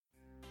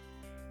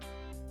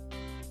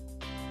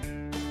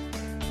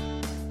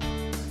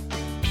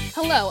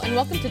Hello, and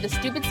welcome to the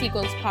Stupid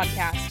Sequels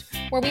podcast,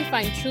 where we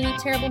find truly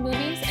terrible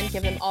movies and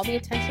give them all the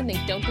attention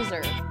they don't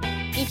deserve.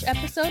 Each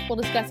episode will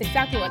discuss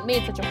exactly what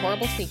made such a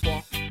horrible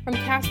sequel, from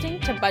casting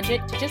to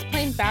budget to just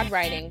plain bad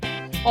writing.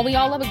 While we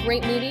all love a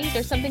great movie,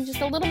 there's something just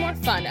a little more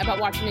fun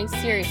about watching a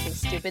seriously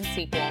stupid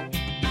sequel.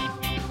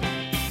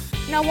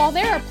 Now, while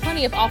there are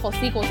plenty of awful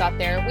sequels out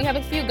there, we have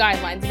a few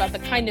guidelines about the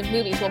kind of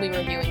movies we'll be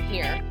reviewing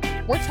here.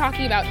 We're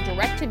talking about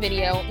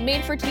direct-to-video,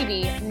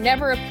 made-for-TV,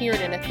 never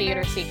appeared in a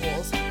theater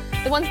sequels.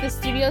 The ones the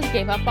studios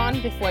gave up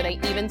on before they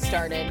even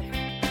started.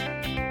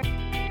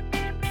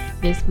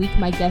 This week,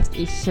 my guest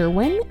is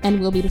Sherwin, and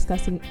we'll be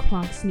discussing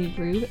Kronk's New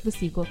Groove, the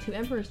sequel to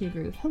Emperor's New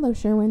Groove. Hello,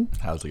 Sherwin.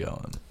 How's it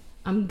going?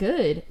 I'm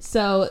good.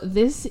 So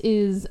this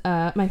is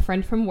my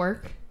friend from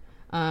work.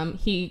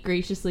 He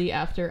graciously,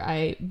 after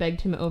I begged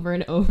him over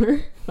and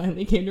over,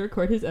 finally came to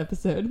record his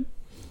episode.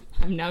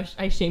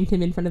 I shamed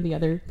him in front of the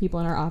other people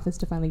in our office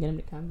to finally get him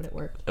to come, but it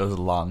worked. It was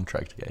a long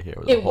trek to get here. It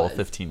was a whole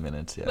 15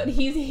 minutes. Yeah. But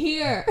he's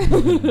here.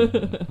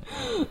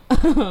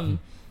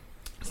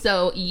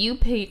 So you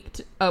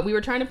picked, we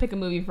were trying to pick a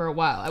movie for a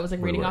while. I was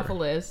reading off a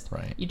list.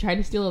 Right. You tried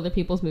to steal other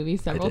people's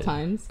movies several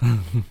times.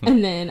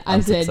 And then I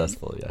said, yes,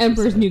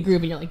 Emperor's New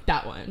Groove, and you're like,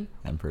 that one.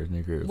 Emperor's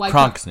New Groove.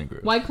 Kronk's New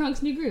Groove. Why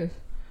Kronk's New Groove?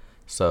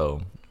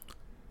 So,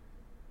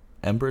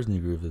 Emperor's New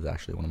Groove is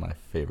actually one of my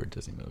favorite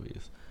Disney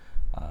movies.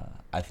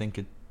 I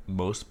think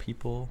most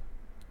people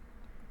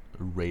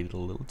rate it a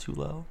little too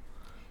low.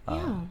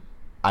 Yeah.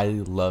 I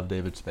love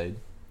David Spade.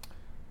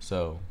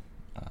 So,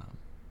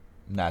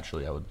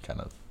 naturally, I would kind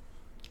of...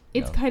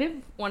 It's kind of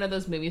one of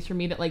those movies for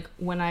me that, like,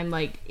 when I'm,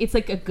 like... It's,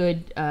 like, a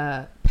good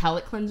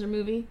palate cleanser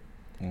movie.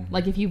 Mm-hmm.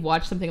 Like, if you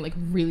watch something, like,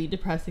 really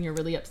depressing or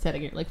really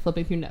upsetting, you're, like,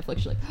 flipping through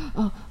Netflix, you're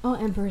like, oh,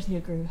 Emperor's New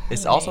Groove. Hooray.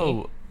 It's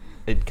also...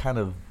 It kind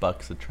of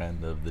bucks the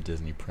trend of the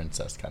Disney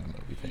princess kind of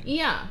movie thing.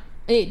 Yeah,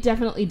 it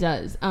definitely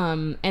does.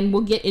 And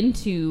we'll get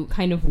into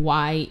kind of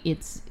why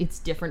it's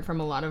different from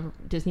a lot of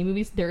Disney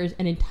movies. There is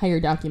an entire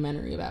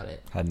documentary about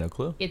it. Had no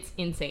clue. It's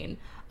insane.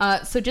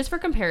 So just for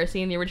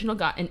comparison, the original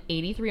got an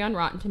 83 on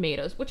Rotten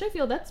Tomatoes, which I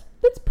feel that's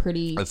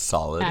pretty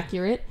solid,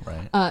 accurate.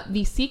 Right.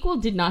 The sequel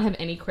did not have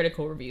any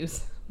critical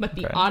reviews, but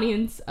the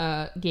audience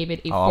gave it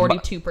a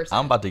 42%.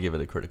 I'm about to give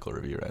it a critical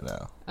review right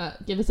now.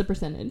 Give us a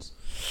percentage.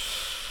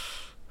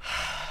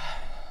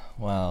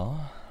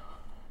 Well,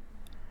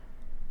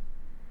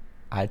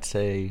 I'd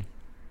say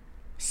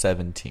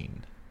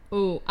 17.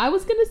 Ooh, I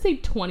was going to say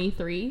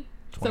 23.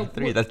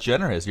 23, so, that's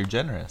generous. You're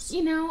generous.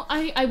 You know,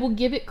 I will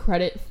give it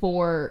credit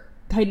for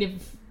kind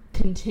of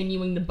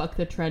continuing to buck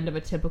the trend of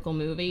a typical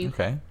movie.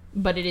 Okay.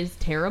 But it is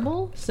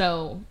terrible,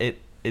 so...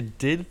 It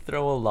did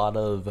throw a lot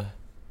of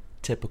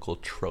typical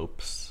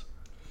tropes.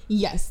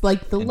 Yes,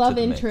 like the love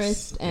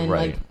interest and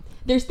like...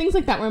 There's things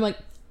like that where I'm like,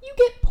 you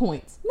get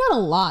points. Not a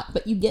lot,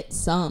 but you get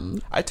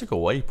some. I took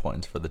away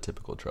points for the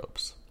typical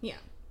tropes. Yeah.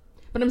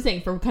 But I'm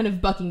saying for kind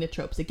of bucking the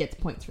tropes, it gets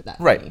points for that.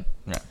 Right. For me.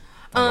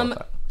 Yeah.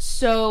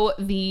 So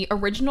the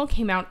original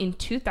came out in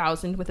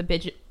 2000 with a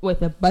budget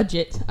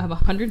of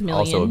 $100 million.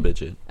 Also a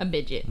budget. A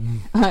budget.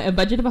 A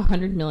budget of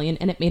 $100 million,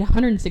 and it made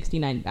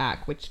 169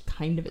 back, which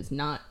kind of is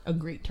not a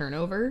great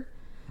turnover.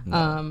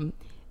 No.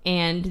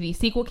 And the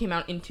sequel came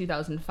out in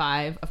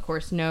 2005. Of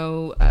course,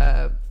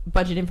 no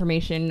budget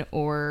information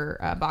or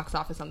box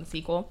office on the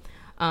sequel.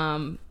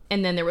 And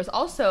then there was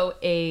also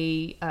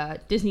a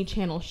Disney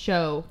Channel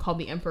show called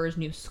The Emperor's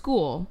New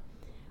School,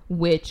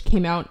 which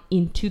came out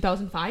in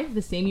 2005,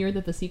 the same year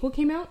that the sequel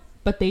came out.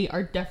 But they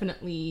are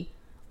definitely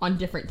on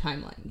different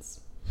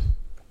timelines.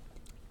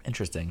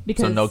 Interesting.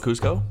 So no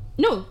Kuzco?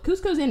 No,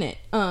 Kuzco's in it.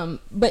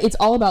 But it's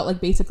all about, like,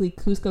 basically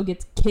Kuzco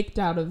gets kicked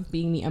out of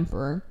being the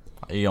emperor.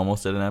 He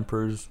almost did an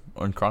Emperor's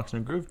or Kronk's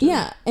New Groove too.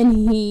 Yeah,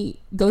 and he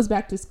goes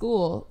back to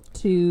school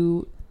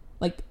to,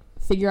 like,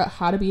 figure out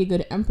how to be a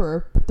good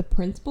emperor. But the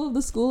principal of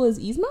the school is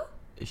Yzma?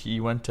 He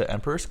went to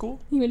Emperor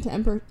school? He went to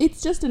Emperor.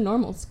 It's just a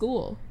normal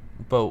school.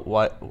 But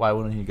why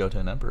wouldn't he go to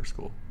an Emperor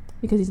school?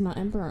 Because he's not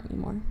emperor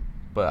anymore.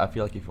 But I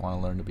feel like if you want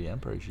to learn to be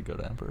emperor, you should go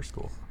to Emperor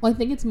school. Well, I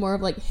think it's more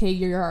of like, hey,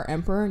 you're our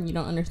emperor and you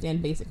don't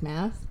understand basic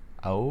math.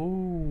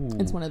 Oh.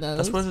 It's one of those.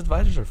 That's what his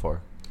advisors are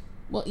for.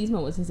 Well,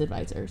 Yzma was his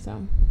advisor,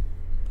 so...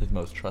 His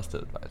most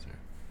trusted advisor.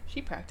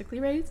 She practically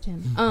raised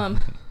him. I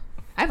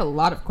have a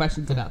lot of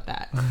questions about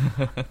that.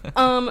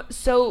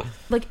 So,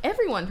 like,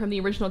 everyone from the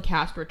original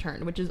cast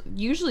returned, which is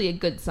usually a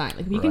good sign.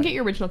 Like, if you can get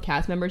your original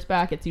cast members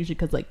back, it's usually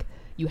because, like,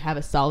 you have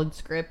a solid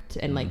script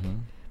and, like,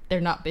 they're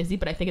not busy.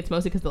 But I think it's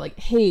mostly because they're like,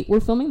 hey, we're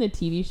filming the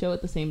TV show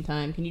at the same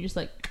time. Can you just,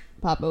 like,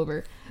 pop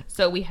over?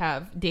 So we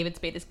have David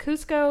Spade as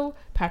Kuzco,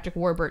 Patrick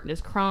Warburton as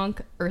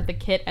Kronk, Eartha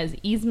Kitt as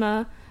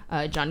Yzma,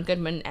 John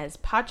Goodman as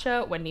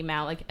Pacha, Wendy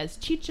Malick as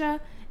Chicha,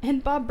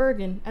 and Bob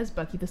Bergen as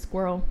Bucky the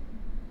Squirrel.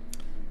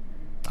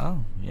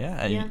 Oh,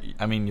 yeah. And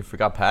I mean, you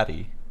forgot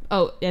Patty.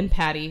 Oh, and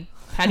Patty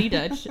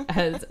Dutch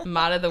as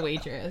Mata the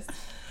waitress.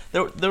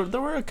 There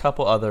were a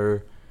couple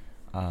other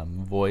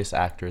voice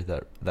actors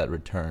that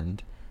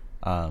returned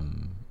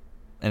in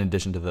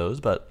addition to those,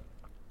 but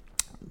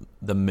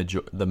the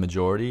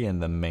majority and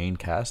the main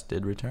cast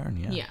did return.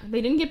 Yeah. Yeah,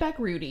 they didn't get back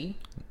Rudy.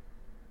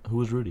 Who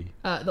was Rudy?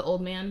 The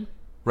old man.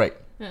 Right.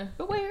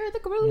 Beware the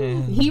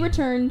groove. He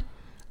returned.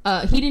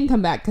 He didn't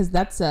come back because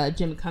that's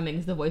Jim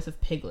Cummings, the voice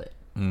of Piglet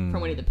from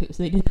Winnie the Pooh.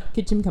 So they didn't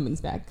get Jim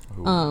Cummings back.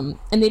 And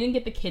they didn't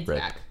get the kids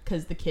back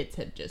because the kids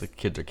had just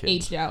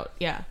aged out.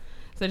 Yeah.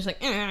 So they're just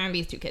like,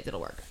 these 2 kids, it'll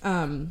work.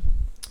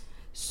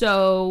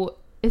 So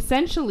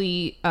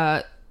essentially,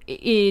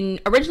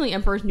 originally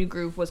Emperor's New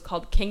Groove was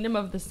called Kingdom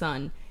of the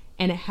Sun,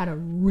 and it had a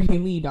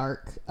really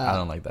dark I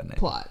don't like that name.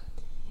 Plot.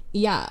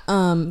 Yeah.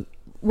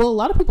 Well, a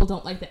lot of people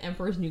don't like that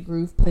Emperor's New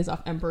Groove plays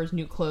off Emperor's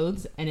New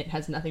Clothes, and it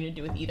has nothing to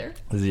do with either.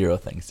 0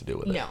 things to do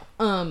with it.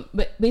 No.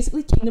 But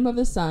basically, Kingdom of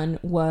the Sun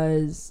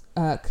was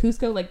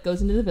Cusco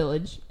goes into the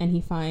village, and he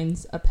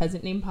finds a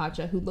peasant named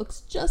Pacha who looks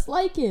just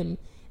like him,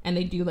 and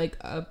they do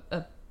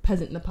a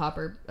peasant and the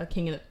pauper, a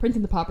king and the prince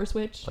and the pauper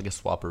switch, like a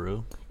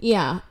swapperoo.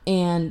 Yeah,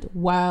 and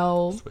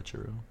while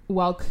switcheroo,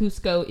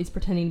 Cusco is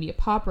pretending to be a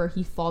pauper,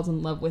 he falls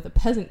in love with a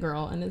peasant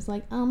girl and is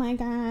like, "Oh my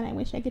god, I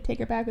wish I could take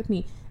her back with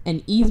me."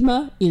 And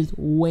Yzma is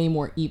way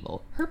more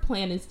evil. Her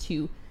plan is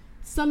to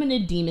summon a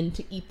demon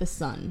to eat the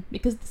sun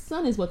because the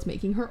sun is what's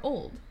making her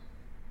old.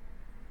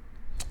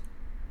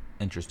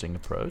 Interesting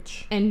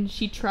approach. And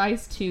she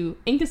tries to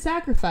Inca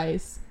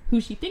sacrifice who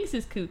she thinks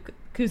is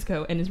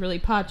Cusco and is really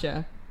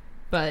Pacha,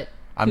 but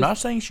I'm not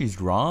saying she's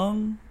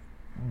wrong,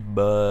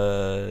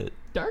 but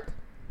dark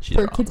she's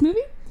for wrong. A kids movie.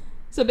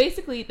 So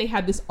basically, they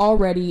had this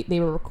already. They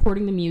were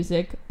recording the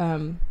music.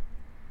 I'm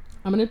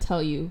gonna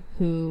tell you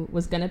who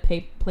was gonna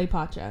play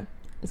Pacha.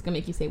 It's gonna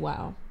make you say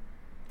 "Wow."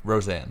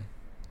 Roseanne.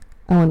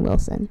 Owen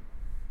Wilson.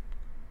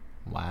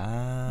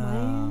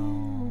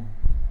 Wow.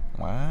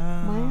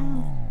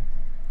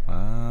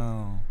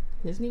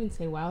 He doesn't even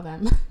say "Wow"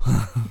 that much.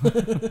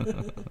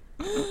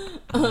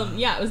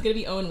 Yeah, it was gonna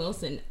be Owen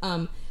Wilson.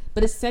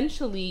 But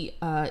essentially,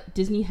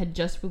 Disney had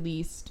just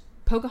released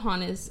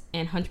Pocahontas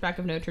and Hunchback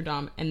of Notre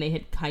Dame, and they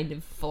had kind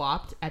of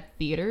flopped at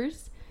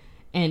theaters.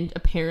 And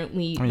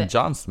apparently...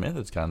 John Smith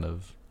is kind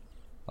of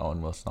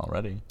Owen Wilson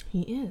already.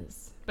 He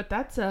is. But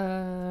that's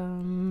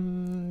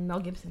Mel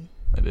Gibson.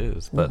 It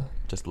is, but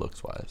just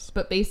looks-wise.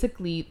 But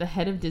basically, the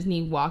head of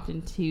Disney walked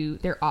into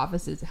their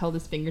offices, held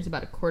his fingers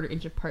about a 1/4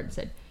 inch apart, and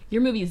said,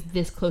 "Your movie is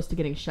this close to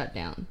getting shut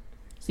down,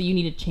 so you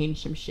need to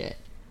change some shit."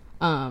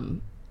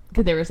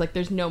 Because there was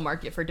there's no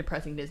market for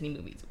depressing Disney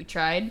movies. We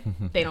tried,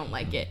 they don't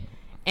like it,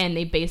 and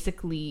they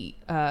basically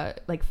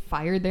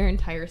fired their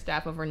entire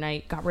staff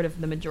overnight, got rid of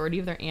the majority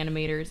of their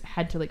animators,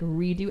 had to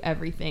redo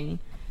everything.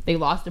 They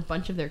lost a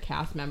bunch of their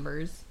cast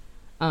members,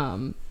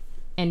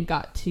 and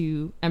got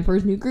to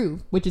Emperor's New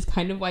Groove, which is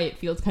kind of why it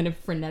feels kind of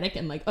frenetic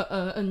and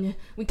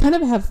we kind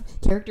of have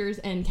characters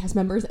and cast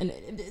members and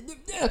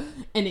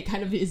it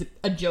kind of is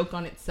a joke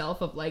on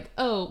itself of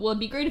oh, well, it'd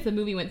be great if the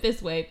movie went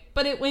this way,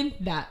 but it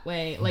went that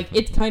way.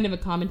 It's kind of a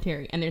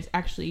commentary, and there's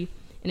actually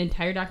an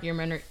entire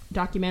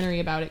documentary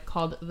about it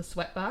called The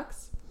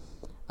Sweatbox,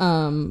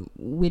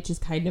 which is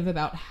kind of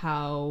about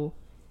how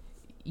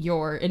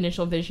your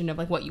initial vision of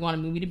what you want a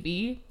movie to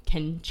be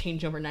can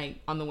change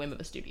overnight on the whim of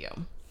a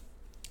studio.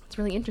 It's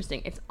really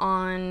interesting.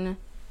 I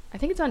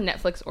think it's on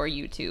Netflix or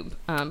YouTube,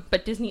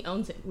 but Disney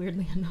owns it,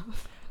 weirdly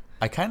enough.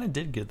 I kind of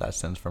did get that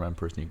sense from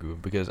Emperor's New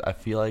Groove because I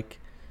feel like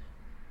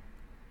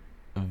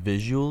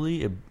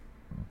visually it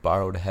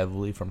borrowed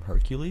heavily from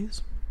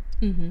Hercules.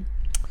 Mm-hmm.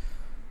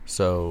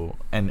 So,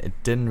 and it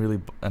didn't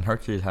really, and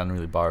Hercules hadn't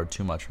really borrowed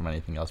too much from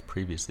anything else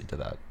previously to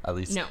that, at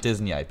least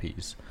Disney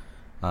IPs.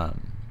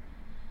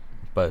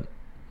 But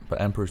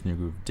Emperor's New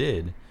Groove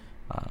did.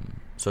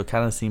 So it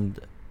kind of seemed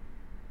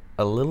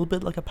a little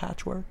bit like a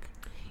patchwork.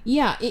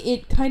 Yeah,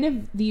 it kind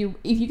of, if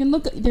you can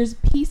look, there's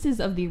pieces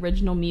of the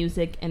original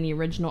music and the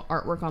original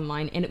artwork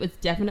online, and it was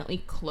definitely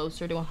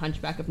closer to a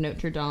Hunchback of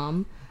Notre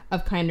Dame,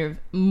 of kind of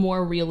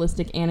more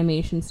realistic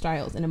animation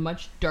styles and a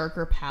much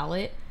darker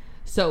palette.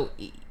 So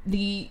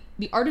the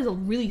art is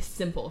really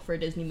simple for a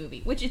Disney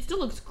movie, which it still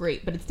looks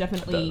great, but it's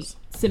definitely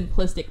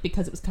simplistic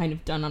because it was kind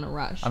of done on a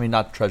rush. I mean,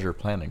 not Treasure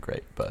Planet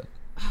great, but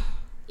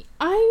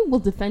I will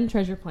defend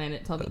Treasure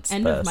Planet till the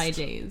end of my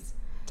days.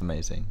 It's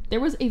amazing. There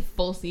was a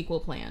full sequel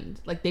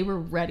planned. They were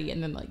ready,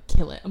 and then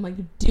kill it.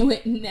 I'm do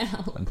it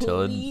now,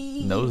 until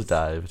please. It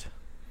nosedived.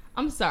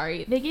 I'm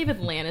sorry. They gave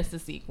Atlantis a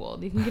sequel.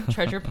 They can give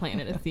Treasure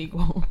Planet a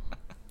sequel.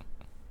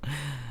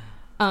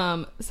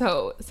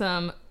 So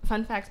some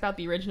fun facts about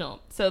the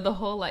original. So the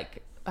whole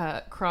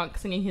Kronk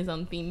singing his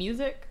own theme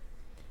music.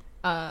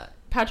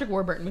 Patrick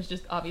Warburton was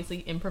just obviously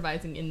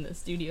improvising in the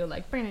studio,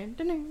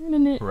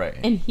 right.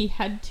 And he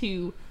had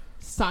to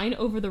sign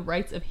over the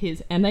rights of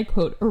his, and I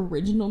quote,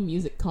 original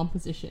music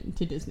composition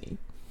to Disney.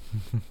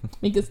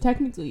 Because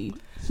technically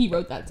he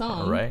wrote that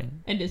song, right?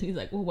 And Disney's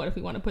like, well, what if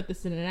we want to put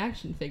this in an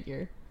action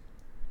figure?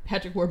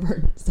 Patrick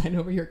Warburton, sign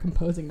over your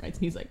composing rights.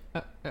 And he's like,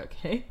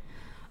 okay.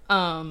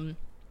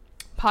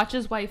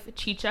 Pacha's wife,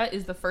 Chicha,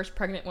 is the first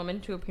pregnant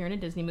woman to appear in a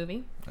Disney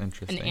movie.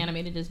 Interesting. An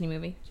animated Disney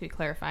movie, to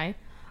clarify.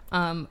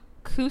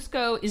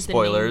 Cusco is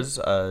spoilers.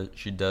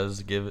 She does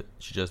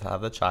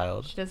have the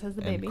child. She does have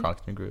the baby.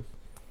 Kronk's New Groove.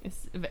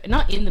 It's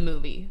not in the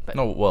movie, but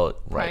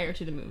prior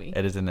to the movie.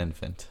 It is an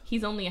infant.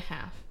 He's only a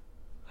half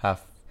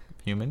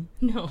human?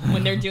 No,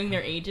 when they're doing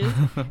their ages.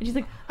 And she's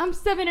like, I'm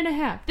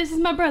 7.5. This is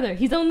my brother.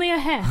 He's only a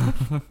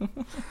half.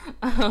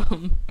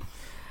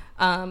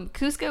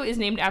 Cusco is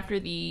named after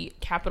the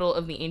capital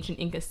of the ancient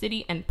Inca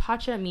city, and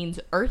Pacha means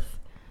earth.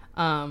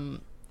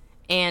 And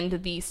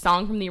the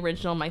song from the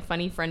original, My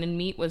Funny Friend and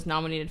Me, was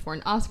nominated for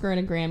an Oscar and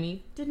a Grammy.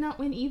 Did not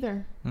win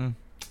either.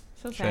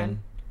 So sad.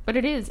 But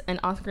it is an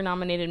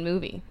Oscar-nominated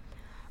movie.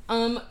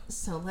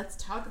 So let's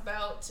talk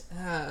about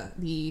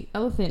the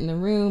elephant in the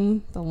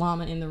room, the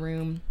llama in the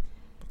room,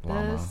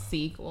 the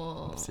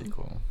sequel.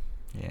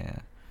 Yeah.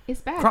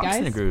 It's bad, Kronk's guys.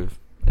 in the groove.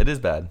 It is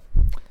bad.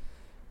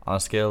 On a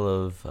scale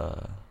of...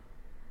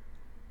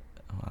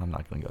 I'm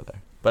not going to go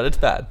there. But it's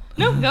bad.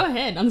 No, go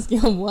ahead. On a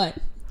scale of what?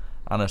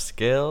 On a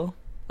scale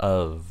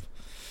of...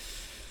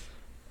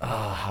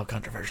 how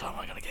controversial am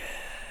I going to get?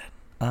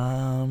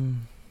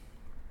 On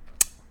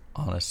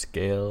a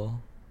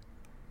scale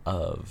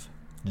of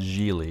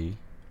Geely...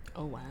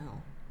 Oh,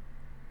 wow.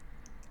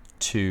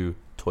 to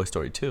Toy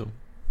Story 2.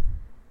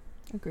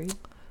 Agreed.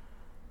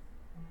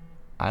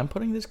 I'm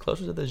putting this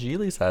closer to the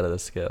Geely side of the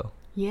scale.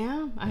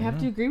 Yeah, I have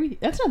to agree with you.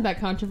 That's not that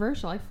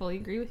controversial. I fully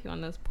agree with you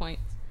on those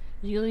points.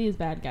 Geely is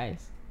bad,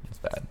 guys. It's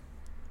bad.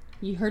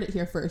 You heard it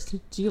here first.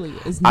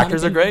 Geely is not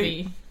Actors are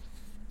great.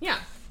 Yeah.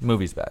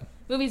 Movie's bad.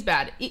 Movie's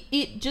bad.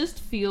 It just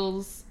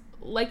feels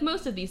like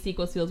most of these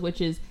sequels feels, which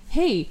is,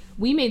 hey,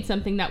 we made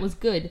something that was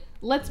good.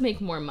 Let's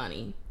make more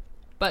money.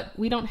 But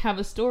we don't have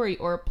a story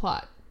or a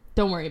plot.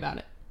 Don't worry about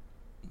it.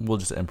 We'll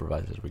just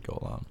improvise as we go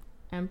along.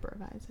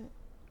 Improvise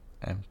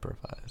it.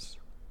 Improvise.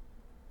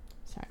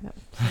 Sorry, that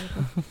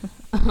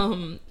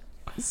was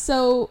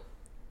so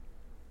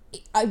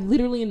I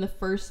literally in the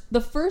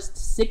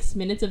first 6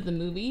 minutes of the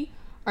movie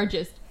are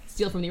just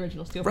steal from the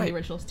original, steal from the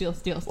original, steal.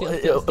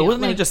 It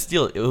wasn't even just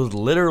steal. It was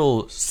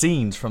literal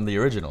scenes from the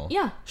original.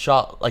 Yeah.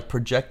 Shot like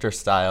projector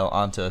style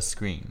onto a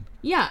screen.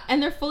 Yeah,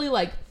 and they're fully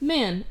like,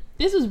 man,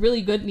 this was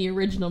really good in the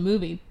original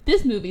movie.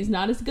 This movie's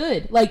not as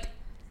good. Like,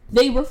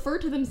 they refer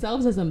to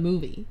themselves as a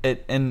movie.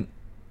 And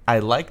I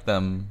like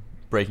them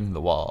breaking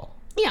the wall.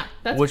 Yeah,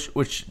 that's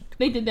which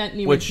they did that in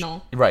the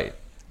original. Right,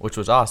 which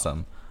was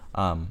awesome.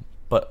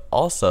 But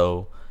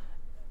also,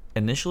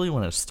 initially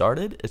when it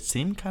started, it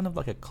seemed kind of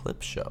like a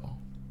clip show.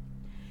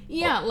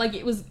 Yeah, like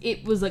it was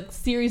a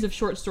series of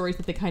short stories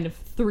that they kind of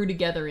threw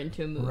together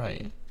into a movie.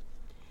 Right.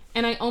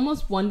 And I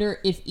almost wonder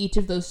if each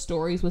of those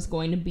stories was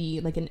going to be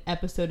like an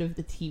episode of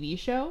the TV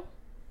show.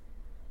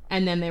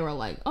 And then they were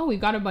like, oh,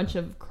 we've got a bunch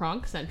of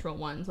Kronk central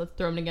ones. Let's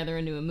throw them together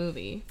into a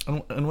movie.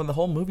 And when the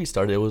whole movie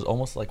started, it was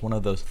almost like one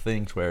of those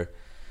things where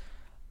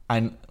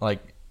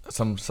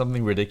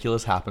something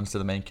ridiculous happens to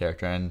the main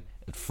character and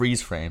it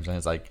freeze frames and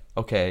it's like,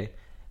 okay,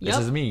 this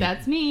is me.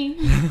 That's me.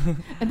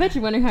 I bet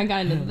you're wondering how I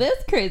got into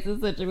this crazy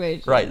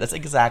situation. Right, that's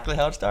exactly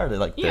how it started.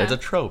 Like, there's a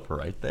trope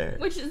right there.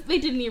 Which they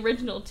did in the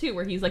original, too,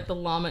 where he's like the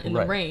llama in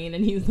the rain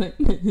and he's like...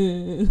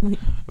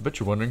 I bet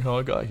you're wondering how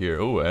I got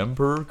here. Oh,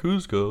 Emperor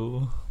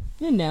Cusco.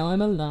 And now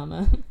I'm a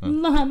llama.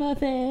 Llama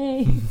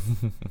face.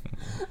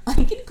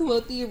 I can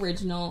quote the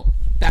original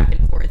back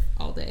and forth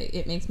all day.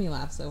 It makes me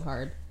laugh so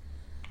hard.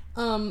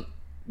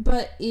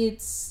 But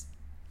it's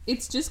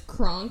just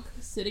Kronk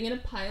sitting in a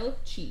pile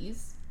of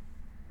cheese.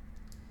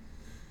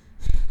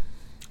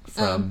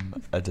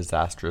 From a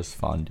disastrous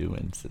fondue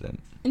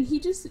incident. And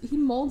he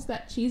molds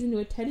that cheese into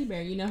a teddy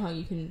bear. You know how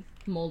you can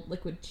mold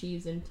liquid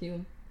cheese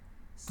into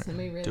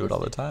semi-realistic do it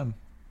all the time.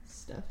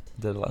 Stuffed.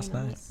 Did it last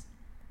night.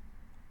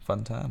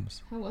 Fun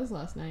times. How was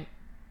last night?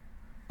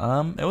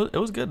 It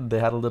was good. They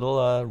had a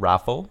little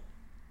raffle.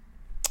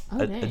 Oh,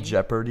 a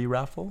Jeopardy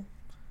raffle.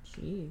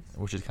 Jeez.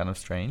 Which is kind of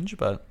strange,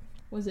 but...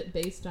 Was it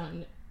based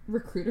on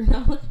recruiter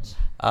knowledge?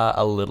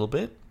 A little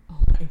bit. Oh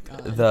my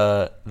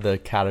god. The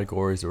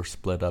categories were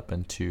split up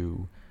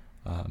into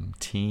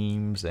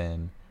teams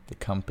and the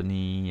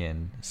company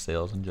and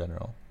sales in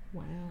general.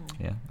 Wow.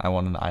 Yeah, I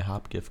won an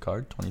IHOP gift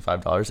card,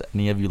 $25.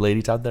 Any of you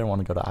ladies out there want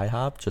to go to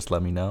IHOP? Just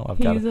let me know.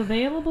 He's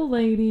available,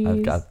 ladies.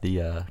 I've got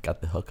the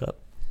hookup.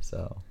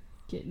 So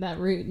get that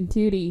root and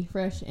tooty,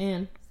 fresh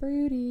and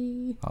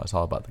fruity. Oh, it's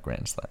all about the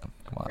Grand Slam.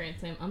 Come on. Grand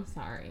Slam. I'm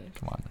sorry.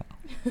 Come on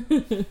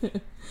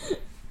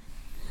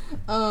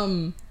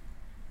now.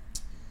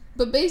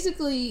 But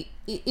basically,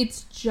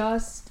 it's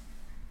just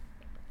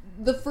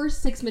the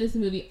first 6 minutes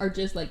of the movie are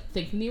just like,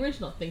 think from the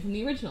original, think from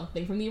the original,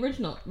 think from the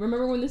original.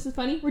 Remember when this is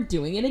funny? We're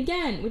doing it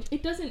again. Which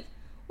it doesn't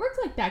work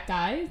like that,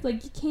 guys.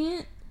 Like, you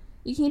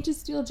can't just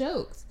steal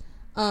jokes.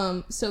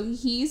 So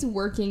he's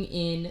working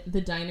in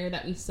the diner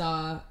that we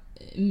saw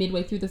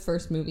midway through the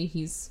first movie.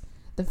 He's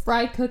the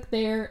fry cook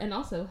there and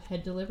also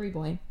head delivery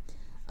boy.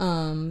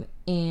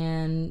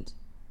 And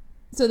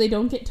so they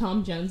don't get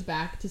Tom Jones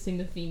back to sing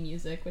the theme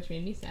music, which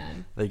made me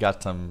sad. They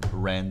got some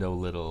rando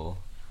little...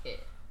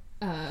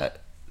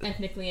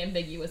 ethnically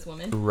ambiguous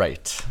woman.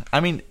 Right.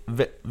 I mean,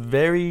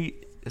 very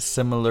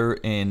similar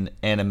in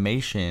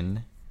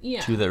animation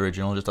to the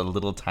original, just a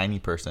little tiny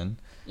person.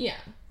 Yeah.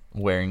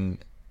 Wearing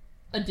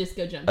a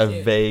disco jumpsuit.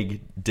 A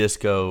vague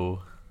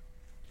disco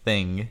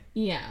thing.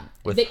 Yeah.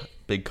 With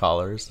big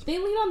collars. They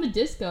lean on the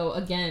disco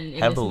again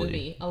in this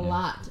movie a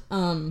lot.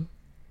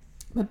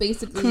 But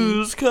basically...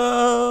 Cusco!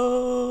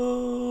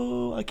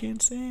 I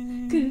can't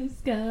sing.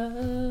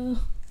 Cusco.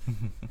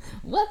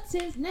 What's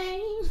his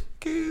name?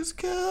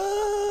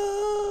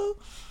 Cusco!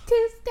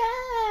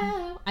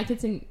 Cusco! I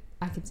could sing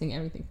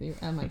everything for you.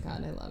 Oh my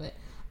god, I love it.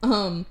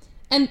 And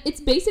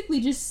it's basically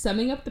just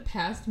summing up the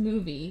past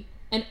movie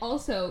and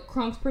also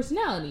Kronk's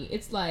personality.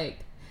 It's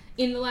like,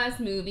 in the last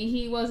movie,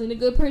 he wasn't a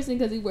good person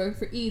because he worked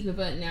for Yzma,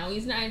 but now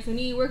he's nice and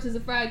he works as a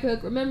fry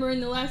cook. Remember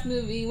in the last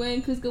movie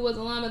when Cusco was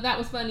a llama? That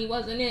was funny,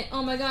 wasn't it?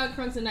 Oh my god,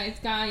 Kronk's a nice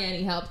guy and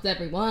he helps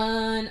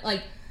everyone.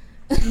 Like,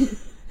 isn't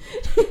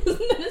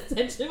that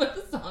essentially what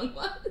the song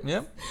was?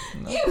 Yep.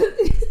 No.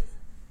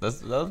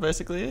 That was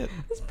basically it.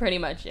 That's pretty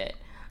much it.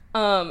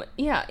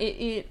 Yeah,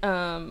 it's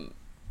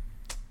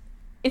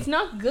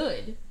not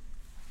good,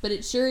 but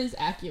it sure is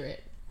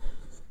accurate.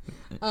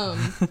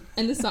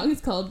 And the song is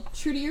called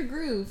True to Your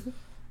Groove.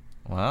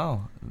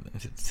 Wow.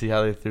 See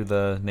how they threw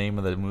the name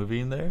of the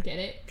movie in there? Get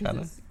it? Kind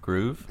of.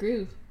 Groove?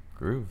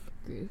 Groove.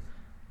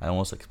 I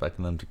almost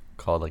expected them to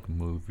call it like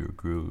Move Your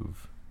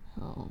Groove.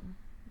 Oh,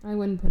 I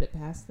wouldn't put it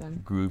past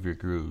them. Groove Your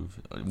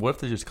Groove. What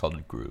if they just called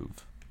it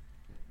Groove?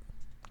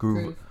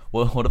 Groove.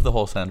 Well, what if the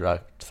whole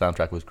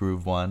soundtrack was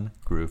Groove 1,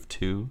 Groove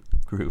 2,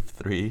 Groove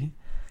 3,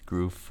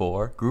 Groove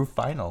 4, Groove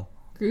Final?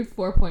 Groove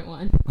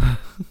 4.1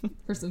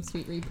 for some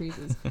sweet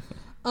reprises.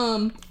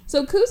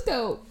 So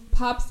Cusco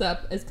pops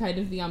up as kind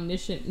of the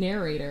omniscient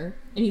narrator,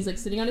 and he's like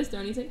sitting on his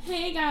throne. He's like,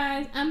 "Hey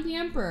guys, I'm the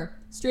emperor."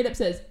 Straight up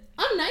says,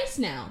 "I'm nice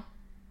now."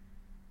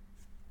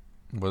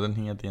 Wasn't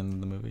he at the end of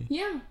the movie?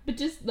 Yeah, but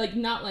just like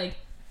not like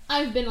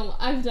I've done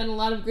a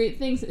lot of great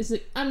things. It's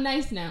like, I'm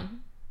nice now.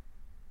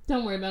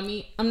 Don't worry about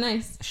me. I'm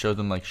nice. Showed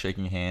them like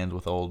shaking hands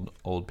with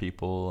old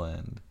people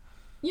and.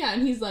 Yeah,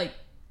 and he's like,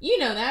 "You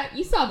know that.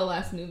 You saw the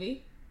last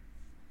movie."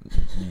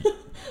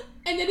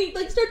 And then he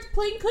like starts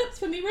playing clips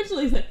from the original.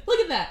 He's like, "Look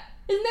at that!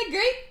 Isn't that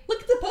great?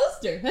 Look at the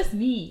poster. That's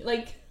me."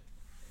 Like,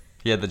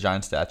 he had the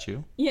giant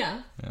statue.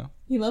 Yeah.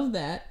 He loved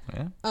that.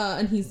 Yeah.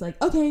 And he's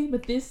like, "Okay,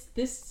 but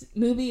this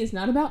movie is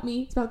not about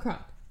me. It's about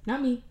Kronk.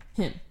 Not me.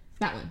 Him.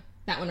 That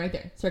one right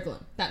there. Circle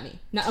him. That me."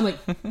 No, I'm like,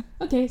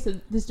 okay. So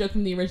this joke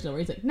from the original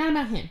where he's like, "Not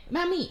about him.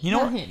 About me. You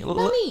know about what? him.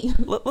 About me."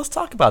 Let's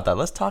talk about that.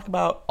 Let's talk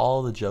about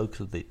all the jokes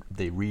that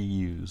they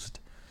reused.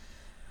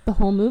 The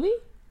whole movie.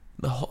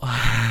 The whole.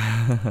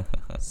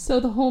 So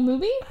the whole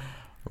movie?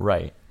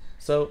 Right.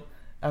 So,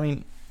 I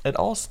mean, it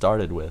all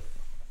started with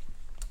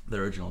the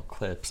original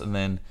clips, and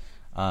then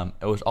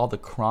it was all the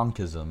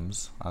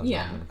Kronkisms. I'm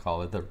going to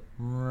call it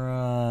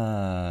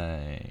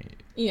right.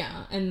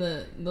 Yeah, and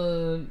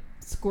the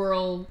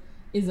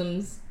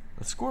squirrel-isms.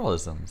 The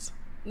squirrel-isms.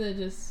 They're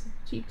just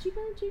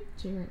cheaper,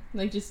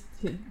 like just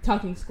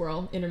talking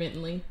squirrel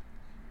intermittently.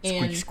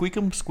 And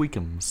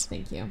Squeakums.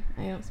 Thank you.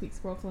 I don't speak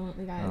squirrel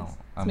fluently, guys. No,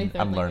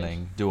 I'm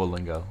learning.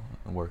 Duolingo.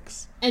 It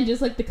works. And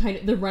just like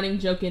the running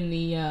joke in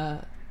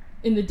the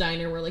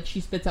diner where like she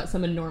spits out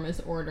some enormous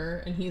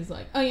order and he's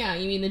like, "Oh yeah,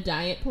 you mean the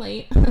diet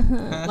plate?"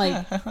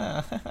 Like,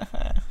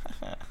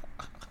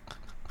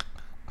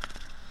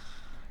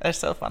 that's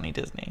so funny,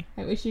 Disney.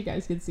 I wish you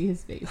guys could see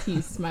his face.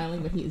 He's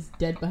smiling, but he is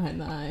dead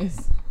behind the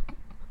eyes.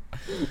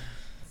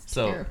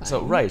 So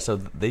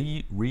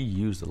they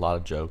reused a lot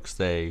of jokes.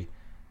 They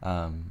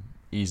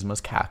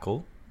Yzma's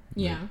cackle.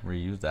 Yeah.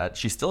 Reuse that.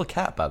 She's still a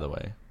cat, by the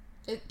way.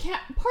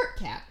 Part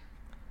cat.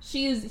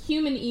 She is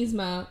human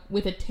Yzma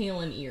with a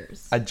tail and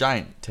ears. A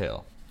giant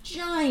tail.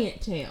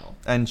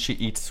 And she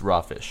eats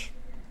raw fish.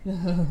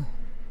 Yeah.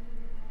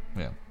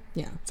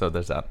 So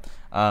there's that.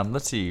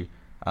 Let's see.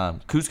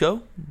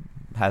 Cusco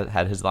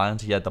had his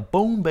lines. He had the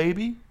boom,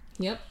 baby.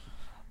 Yep.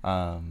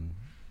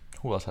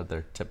 Who else had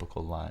their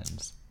typical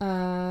lines?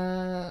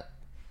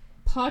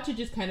 Pacha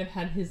just kind of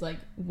had his like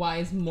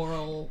wise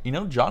moral. You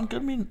know, John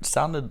Goodman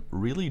sounded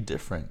really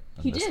different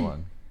in this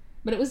one.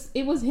 But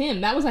it was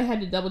him. That was I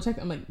had to double check.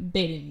 I'm like,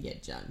 they didn't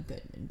get John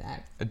Goodman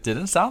back. It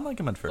didn't sound like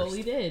him at first.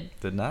 Fully did.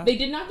 Did not? They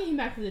did not get him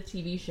back for the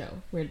TV show,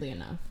 weirdly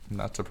enough. I'm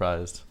not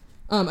surprised.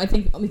 I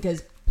think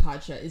because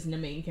Pacha isn't a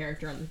main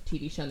character on the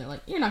TV show, and they're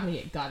like, you're not going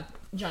to get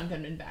John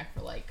Goodman back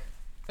for like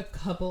a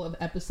couple of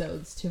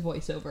episodes to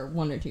voice over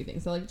one or two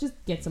things. So like, just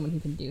get someone who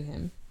can do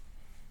him.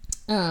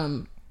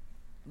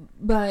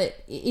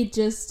 But it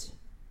just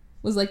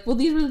was like, well,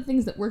 these were the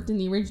things that worked in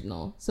the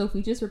original. So if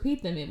we just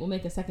repeat them, it will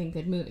make a second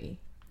good movie.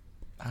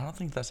 I don't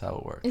think that's how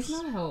it works. It's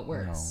not how it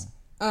works.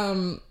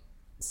 No.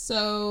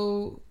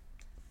 So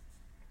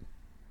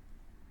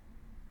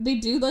they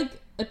do like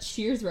a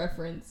Cheers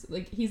reference.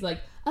 Like he's like,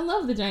 "I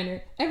love the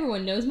diner.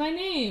 Everyone knows my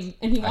name,"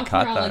 and he walks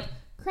around like,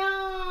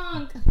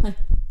 "Kronk." I'm like,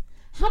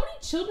 how many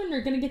children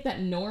are gonna get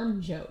that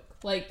Norm joke?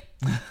 Like,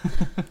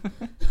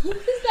 what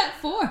is that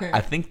for?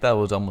 I think that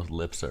was almost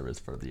lip service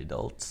for the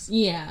adults.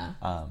 Yeah.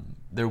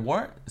 There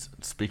weren't.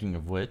 Speaking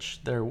of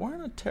which, there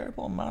weren't a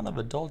terrible amount of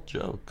adult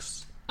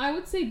jokes. I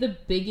would say the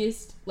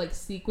biggest like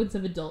sequence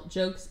of adult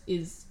jokes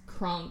is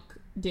Kronk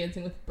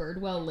dancing with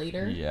Birdwell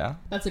later. Yeah.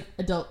 That's like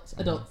adults.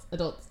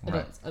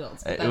 Right.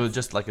 It was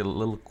just like a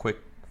little quick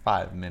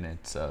 5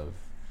 minutes of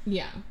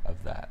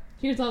that.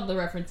 Here's all the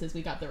references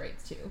we got the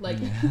rights to. Like,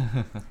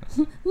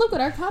 look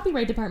what our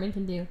copyright department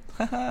can do.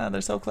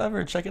 They're so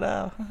clever. Check it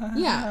out.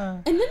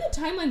 Yeah. And then the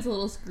timeline's a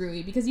little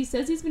screwy because he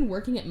says he's been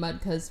working at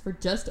Mudcuz for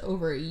just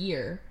over a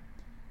year.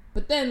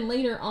 But then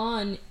later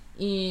on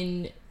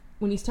when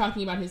he's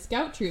talking about his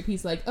scout troop,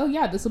 he's like, oh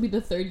yeah, this will be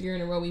the 3rd year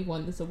in a row we've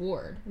won this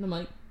award. And I'm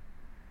like,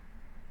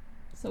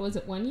 so is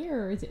it 1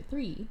 year or is it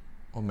 3?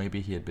 Well,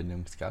 maybe he had been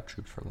doing scout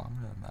troops for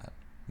longer than that.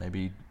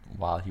 Maybe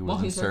while he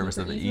was in service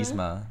of the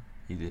ISMA,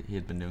 he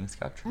had been doing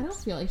scout troops. I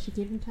don't feel like she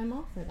gave him time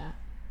off for that.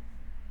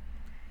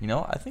 You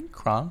know, I think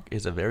Kronk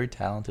is a very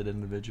talented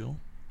individual,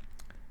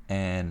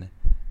 and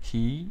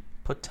he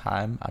put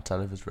time outside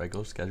of his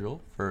regular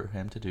schedule for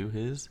him to do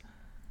his...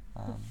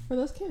 for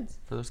those kids.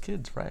 For those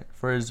kids, right.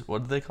 For his...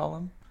 What do they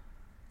call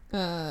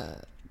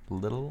them?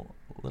 Little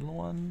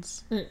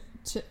ones?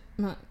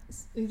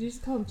 Chipmunks. Did you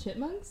just call them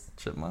chipmunks?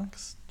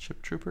 Chipmunks?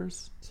 Chip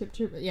troopers? Chip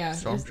trooper, yeah.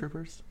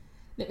 Stormtroopers?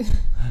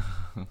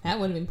 That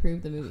would have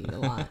improved the movie a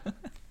lot.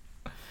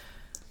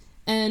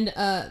 And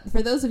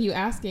for those of you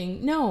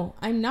asking, no,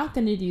 I'm not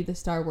going to do the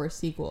Star Wars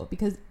sequel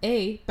because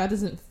A, that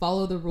doesn't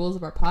follow the rules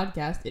of our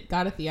podcast. It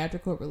got a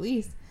theatrical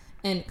release.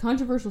 And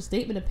controversial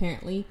statement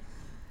apparently,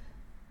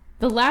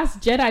 The Last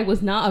Jedi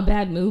was not a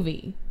bad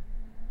movie.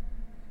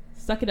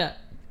 Suck it up.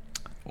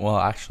 Well,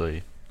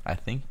 actually, I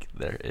think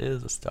there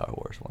is a Star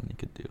Wars one you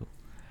could do.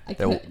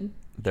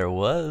 There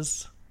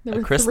was a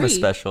Christmas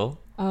special.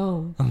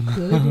 Oh,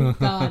 good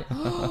God.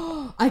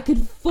 I could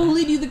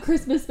fully do the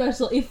Christmas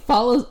special. It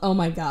follows. Oh,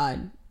 my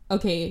God.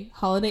 Okay,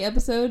 holiday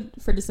episode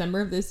for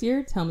December of this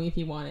year. Tell me if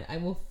you want it. I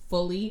will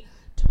fully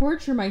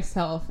torture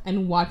myself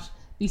and watch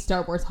the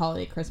Star Wars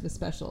holiday Christmas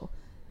special.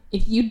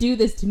 If you do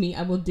this to me,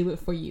 I will do it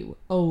for you.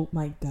 Oh,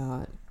 my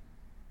God.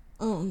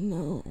 Oh,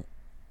 no.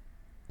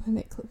 I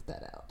may clip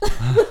that out.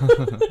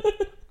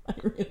 I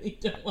really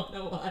don't want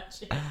to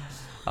watch it.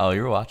 Oh,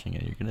 you're watching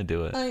it. You're going to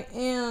do it. I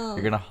am.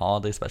 You're going to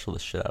holiday special the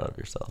shit out of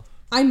yourself.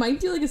 I might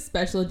do like a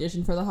special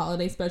edition for the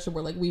holiday special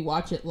where like we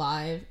watch it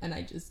live and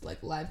I just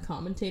like live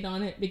commentate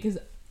on it because,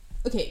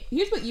 okay,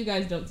 here's what you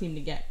guys don't seem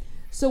to get.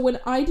 So when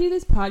I do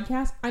this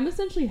podcast, I'm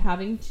essentially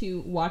having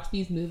to watch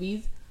these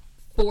movies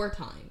 4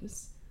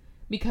 times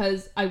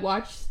because I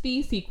watch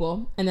the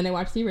sequel and then I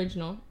watch the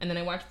original and then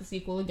I watch the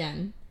sequel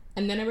again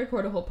and then I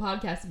record a whole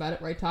podcast about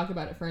it where I talk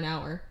about it for an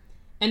hour.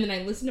 And then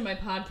I listen to my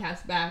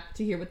podcast back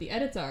to hear what the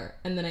edits are.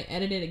 And then I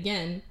edit it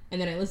again.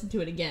 And then I listen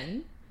to it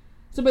again.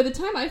 So by the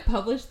time I've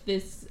published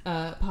this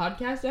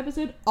podcast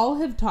episode, I'll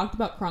have talked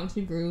about Kronk's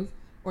New Groove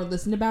or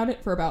listened about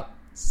it for about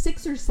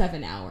 6 or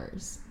 7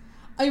 hours.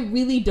 I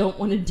really don't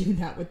want to do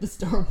that with the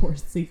Star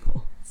Wars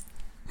sequels.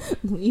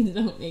 Please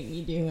don't make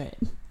me do it.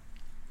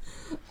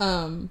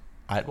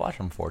 I'd watch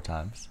them 4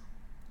 times.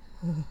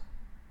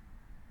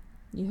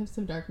 You have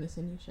some darkness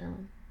in you,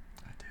 Sherwin.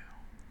 I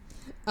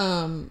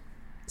do.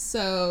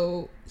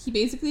 So he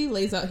basically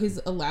lays out his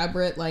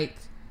elaborate like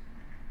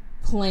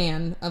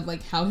plan of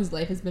like how his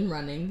life has been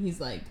running.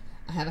 He's like,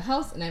 I have a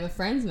house and I have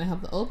friends and I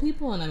help the old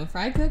people and I'm a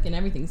fry cook and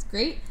everything's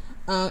great.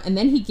 And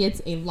then he gets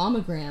a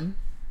llamagram.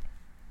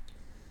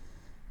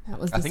 That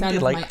was the sound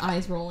of my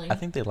eyes rolling. I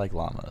think they like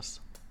llamas.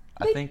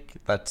 I think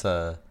that's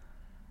a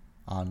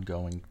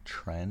ongoing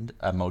trend,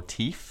 a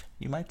motif,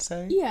 you might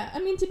say. Yeah, I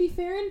mean, to be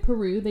fair, in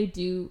Peru they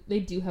do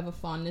have a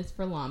fondness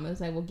for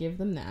llamas. I will give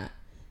them that.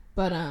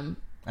 But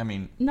I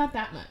mean, not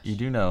that much. You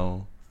do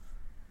know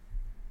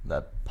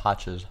that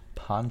Pacha's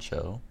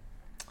poncho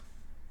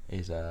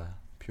is a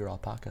pure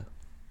alpaca.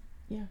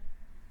 Yeah.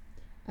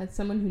 As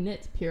someone who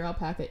knits, pure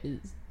alpaca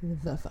is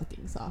the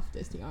fucking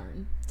softest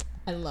yarn.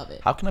 I love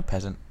it. How can a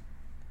peasant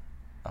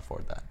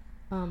afford that?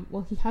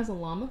 Well, he has a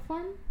llama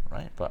farm.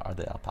 Right, but are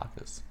they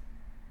alpacas?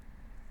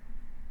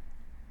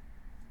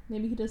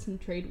 Maybe he does some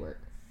trade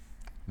work.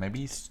 Maybe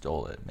he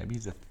stole it. Maybe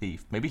he's a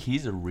thief. Maybe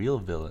he's a real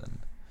villain.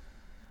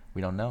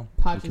 We don't know.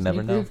 Pacha's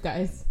New Groove,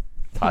 guys.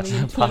 Coming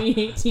in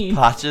 2018.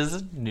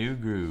 Pacha's New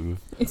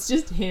Groove. It's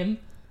just him,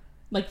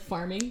 like,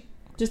 farming,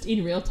 just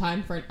in real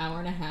time for an hour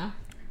and a half.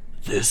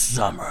 This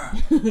summer.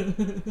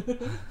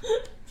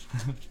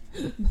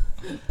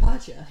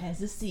 Pacha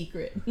has a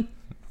secret.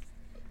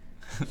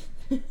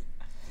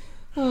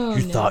 Oh,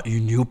 you thought you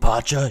knew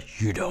Pacha?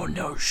 You don't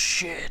know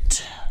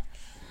shit.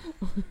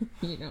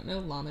 You don't know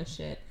llama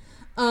shit.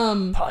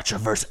 Pacha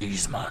vs.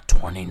 Yzma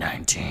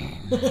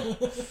 2019.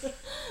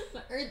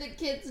 The Eartha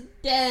Kid's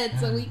dead,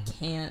 so we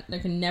can't. There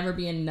can never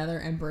be another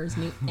Emperor's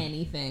New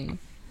anything.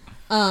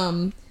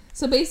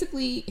 So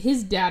basically,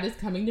 his dad is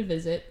coming to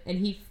visit, and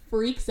he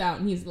freaks out,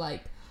 and he's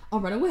like, I'll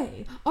run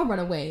away,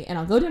 and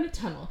I'll go down a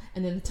tunnel,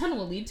 and then the tunnel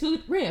will lead to a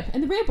ramp,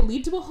 and the ramp will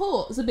lead to a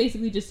hole. So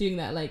basically just doing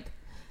that, like,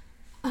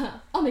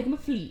 I'll make him a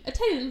flea, a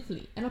tiny little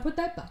flea, and I'll put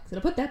that box, and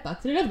I'll put that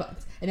box in another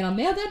box, and then I'll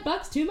mail that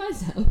box to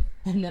myself,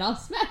 and then I'll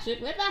smash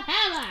it with a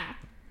hammer.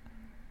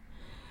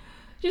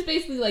 Just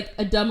basically like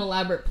a dumb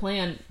elaborate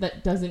plan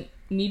that doesn't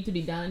need to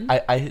be done.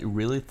 I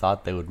really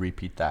thought they would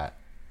repeat that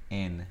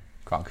in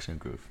Kronk's New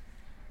Groove.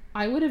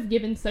 I would have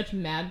given such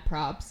mad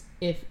props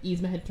if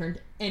Yzma had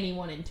turned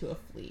anyone into a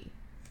flea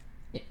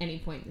at any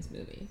point in this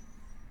movie.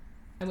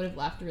 I would have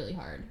laughed really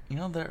hard. You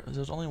know,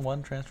 there's only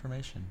one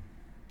transformation.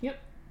 Yep.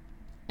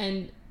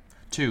 And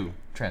 2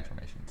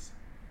 transformations.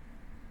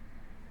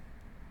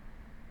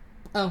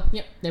 Oh,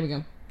 yep, there we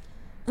go.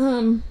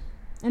 And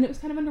it was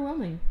kind of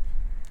underwhelming.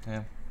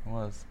 Yeah, it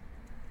was.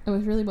 It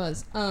really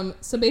was.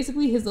 So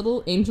basically his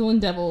little angel and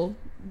devil,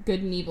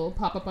 good and evil,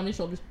 pop up on his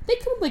shoulders. They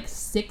come up like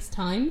 6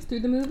 times through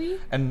the movie.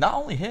 And not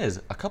only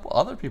his, a couple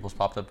other people's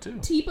popped up too.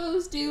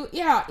 T-Bows do.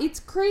 Yeah, it's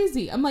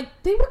crazy. I'm like,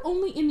 they were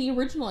only in the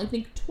original, I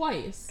think,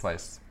 twice.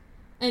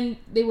 And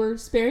they were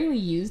sparingly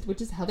used,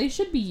 which is how they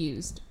should be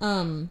used.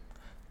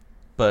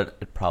 But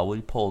it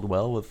probably pulled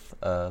well with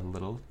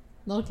little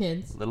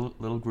kids.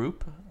 Little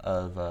group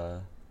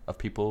of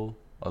people,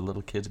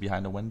 little kids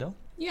behind a window.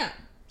 Yeah.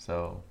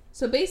 So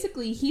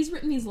basically, he's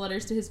written these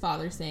letters to his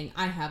father saying,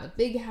 I have a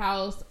big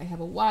house, I have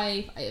a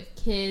wife, I have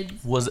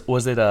kids. Was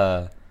it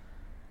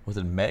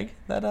Meg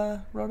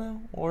that wrote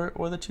out,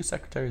 or the 2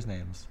 secretaries'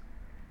 names?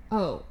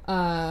 I'm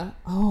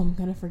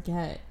gonna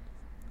forget.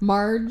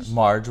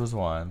 Marge was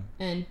one.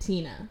 And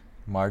Tina.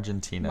 Marge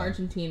and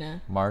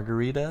Tina.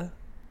 Margarita.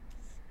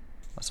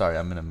 Sorry,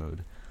 I'm in a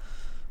mood.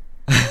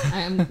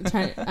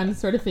 I'm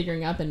sort of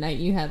figuring out the night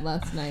you had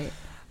last night.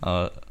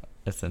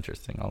 It's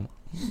interesting.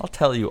 I'll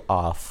tell you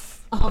off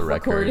the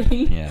record.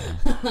 Recording. Yeah.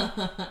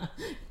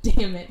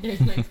 Damn it! There's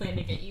my plan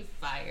to get you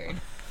fired.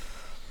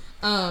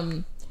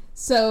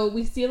 So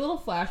we see a little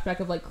flashback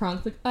of like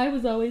Kronk's like, I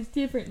was always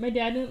different. My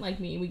dad didn't like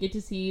me. We get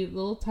to see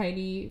little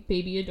tiny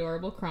baby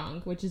adorable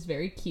Kronk, which is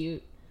very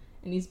cute.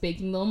 And he's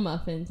baking little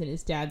muffins, and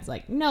his dad's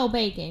like, no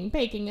baking.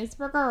 Baking is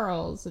for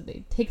girls. So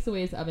they takes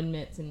away his oven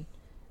mitts, and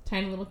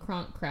tiny little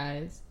Kronk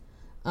cries.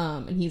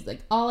 And he's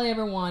like, all I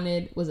ever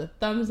wanted was a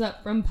thumbs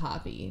up from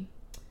Poppy.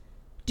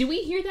 Do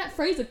we hear that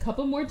phrase a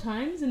couple more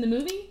times in the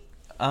movie?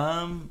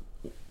 A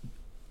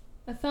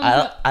thumbs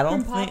up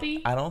from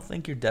Poppy? I don't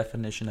think your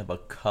definition of a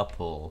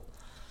couple.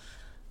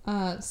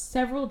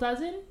 Several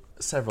dozen?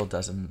 Several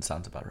dozen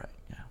sounds about right,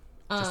 yeah.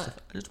 I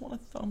just want a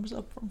thumbs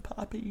up from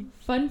Poppy.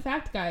 Fun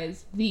fact,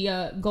 guys.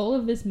 The goal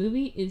of this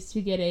movie is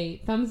to get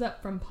a thumbs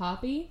up from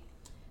Poppy.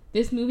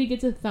 This movie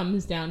gets a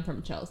thumbs down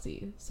from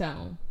Chelsea,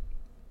 so...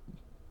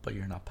 But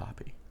you're not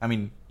Poppy. I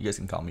mean, you guys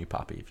can call me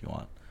Poppy if you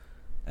want.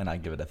 And I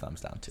give it a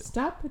thumbs down, too.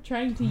 Stop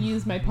trying to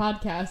use my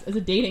podcast as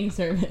a dating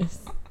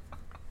service.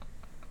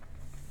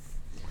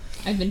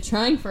 I've been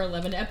trying for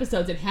 11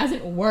 episodes. It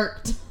hasn't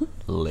worked.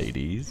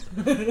 Ladies.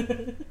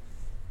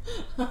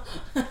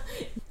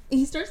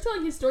 He starts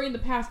telling his story in the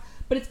past,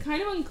 but it's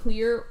kind of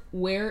unclear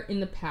where in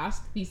the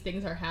past these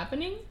things are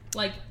happening.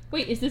 Like,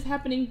 wait, is this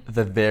happening?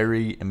 The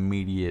very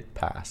immediate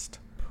past.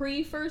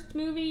 Pre-first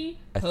movie?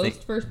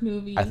 Post-first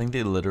movie? I think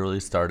they literally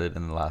started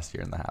in the last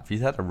year and a half.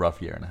 He's had a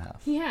rough year and a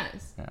half. He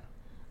has. Yeah.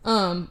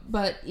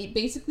 But it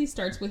basically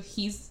starts with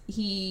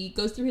he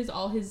goes through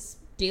all his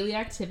daily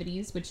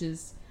activities, which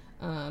is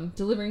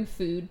delivering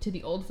food to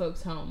the old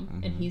folks' home,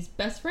 mm-hmm. and he's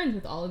best friends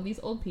with all of these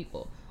old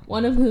people.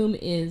 One of whom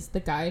is the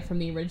guy from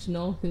the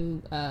original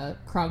who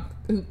Kronk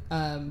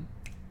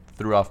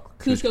threw off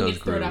Cusco gets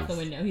thrown off the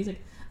window. He's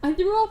like, I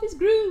threw off his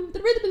groove,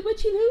 the rhythm in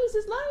which he loses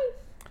his life.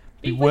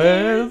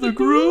 Beware the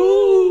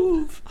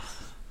groove.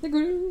 The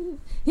groove.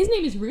 His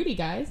name is Rudy,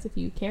 guys, if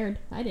you cared.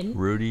 I didn't.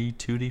 Rudy,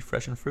 Tootie,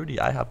 Fresh and Fruity.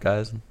 IHOP,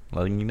 guys.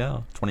 Letting you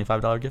know.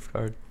 $25 gift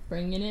card.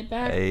 Bringing it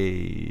back.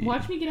 Hey.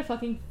 Watch me get a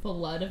fucking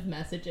flood of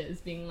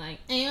messages being like,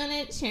 I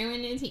want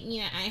Sherwin to take me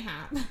to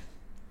IHOP.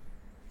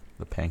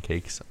 The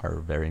pancakes are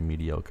very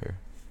mediocre.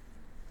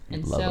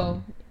 And love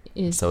so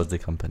them. So is the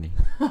company.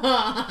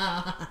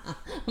 I'm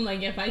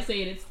like, if I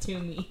say it, it's too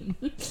mean.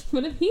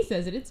 But if he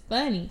says it, it's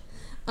funny.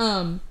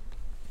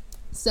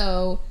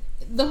 So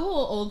the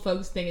whole old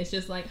folks thing is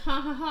just like, ha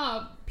ha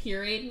ha,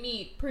 pureed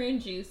meat, prune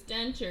juice,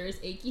 dentures,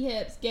 achy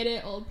hips, get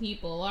it, old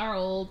people are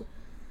old.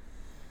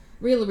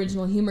 Real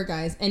original humor,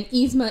 guys. And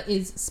Yzma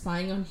is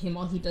spying on him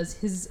while he does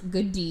his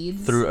good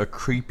deeds. Through a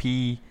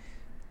creepy,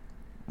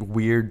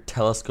 weird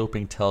telescope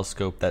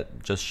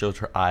that just shows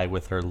her eye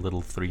with her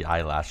little 3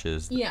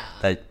 eyelashes. Yeah.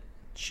 That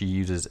she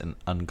uses an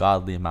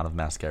ungodly amount of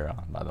mascara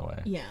on, by the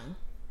way. Yeah.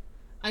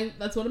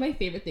 That's one of my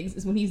favorite things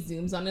is when he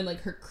zooms on in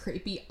like her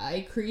creepy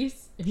eye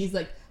crease and he's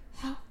like,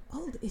 how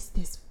old is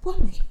this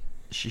woman?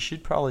 She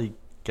should probably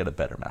get a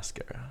better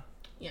mascara.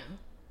 Yeah.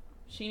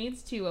 She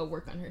needs to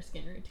work on her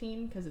skin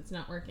routine because it's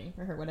not working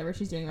for her, whatever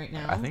she's doing right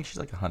now. I think she's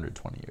like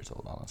 120 years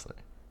old, honestly.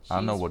 I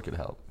don't know what could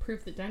help.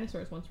 Proof that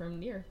dinosaurs once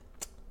roamed the earth.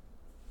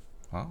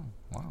 Oh,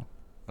 wow.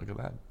 Look at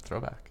that.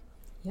 Throwback.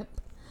 Yep.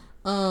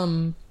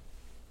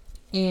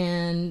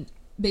 And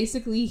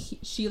basically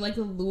she like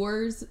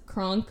lures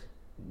Kronk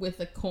with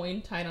a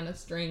coin tied on a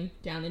string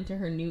down into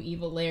her new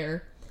evil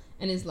lair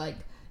and is like,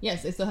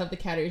 yes, I still have the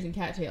cat ears and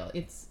cattail.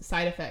 It's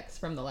side effects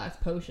from the last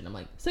potion. I'm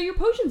like, so your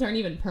potions aren't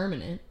even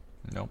permanent.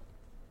 Nope.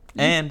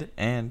 And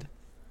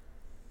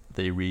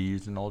they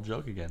reused an old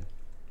joke again.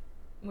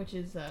 Which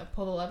is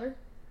pull the lever?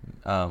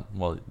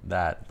 Well,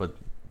 that, but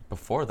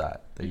before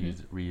that, they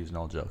reused an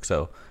old joke.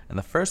 So in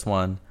the first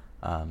one,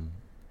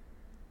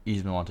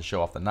 Yzma wanted to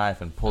show off the knife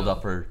and pulled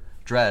up her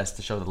dress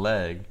to show the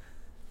leg.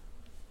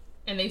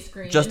 And they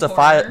screamed.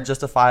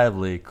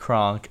 Justifiably,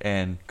 Kronk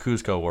and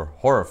Kuzco were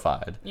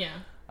horrified. Yeah.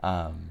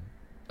 Oh,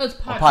 it's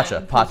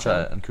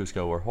Pacha and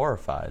Kuzco were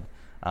horrified.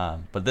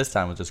 But this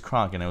time it was just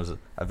Kronk, and it was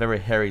a very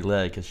hairy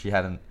leg because she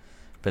hadn't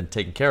been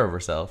taking care of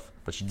herself.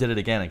 But she did it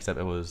again, except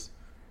it was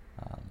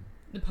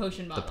the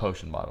potion bottle. The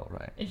potion bottle,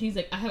 right. And she's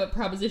like, I have a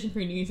proposition for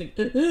you. And he's like,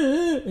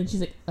 and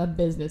she's like, a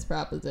business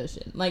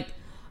proposition. Like,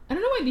 I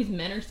don't know why these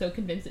men are so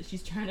convinced that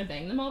she's trying to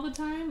bang them all the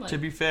time. Like, to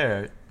be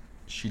fair,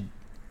 she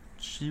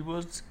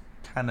was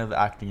kind of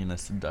acting in a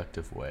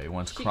seductive way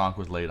once Kronk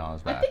was laid on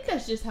his back. I think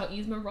that's just how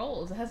Yzma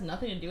rolls. It has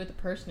nothing to do with the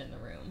person in the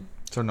room.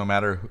 So no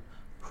matter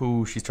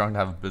who she's trying to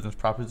have a business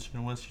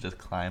proposition with, she just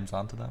climbs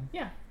onto them?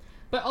 Yeah.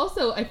 But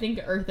also, I think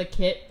Eartha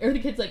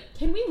Kitt's like,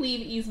 can we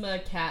leave Yzma a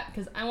cat?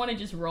 Because I want to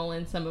just roll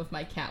in some of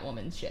my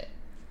Catwoman shit.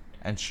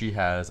 And she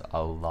has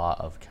a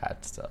lot of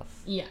cat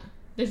stuff. Yeah.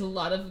 There's a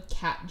lot of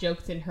cat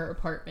jokes in her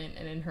apartment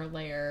and in her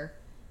lair.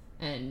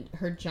 And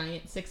her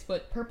giant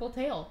 6-foot purple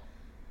tail.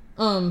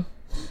 God.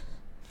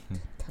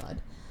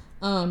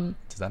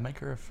 Does that make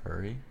her a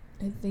furry?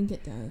 I think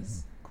it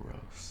does.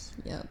 Gross.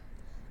 Yep.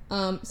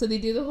 So they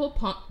do the whole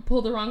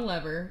pull the wrong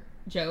lever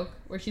joke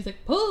where she's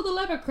like, pull the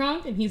lever,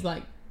 Kronk. And he's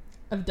like,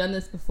 I've done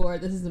this before.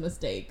 This is a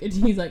mistake. And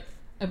he's like,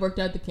 I've worked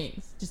out the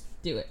kinks. Just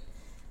do it.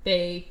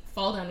 They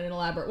fall down an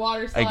elaborate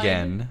water slide.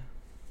 Again.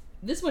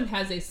 This one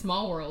has a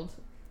small world.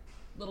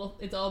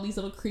 It's all these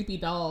little creepy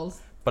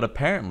dolls. But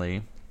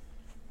apparently,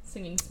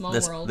 singing Small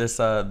World.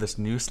 This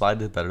new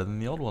slide is better than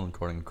the old one,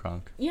 according to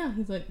Kronk. Yeah,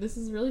 he's like, this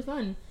is really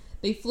fun.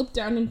 They flip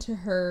down into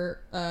her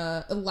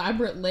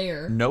elaborate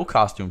lair. No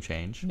costume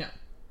change.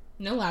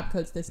 No lab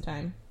coats this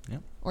time.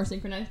 Yep. Or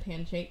synchronized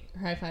handshake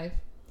or high five.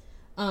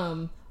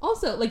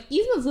 Also, like,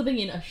 Yzma's living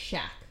in a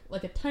shack.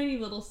 Like a tiny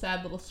little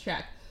sad little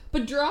shack.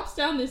 But drops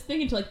down this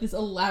thing into like this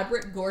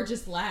elaborate,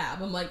 gorgeous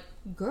lab. I'm like,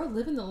 girl,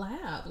 live in the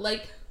lab.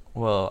 Like...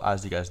 Well,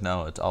 as you guys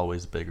know, it's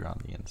always bigger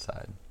on the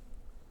inside.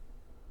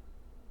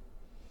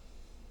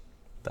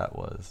 That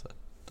was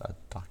a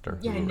Doctor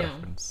Who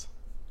reference.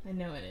 I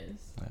know it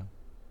is. Yeah.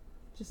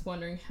 Just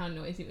wondering how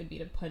noisy it would be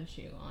to punch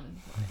you on.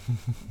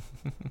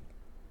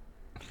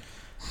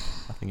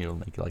 I think it'll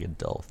make like a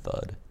dull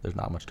thud. There's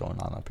not much going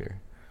on up here.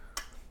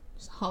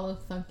 Just hollow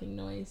thunking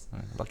noise.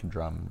 Like a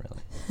drum,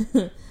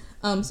 really.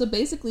 So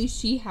basically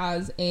she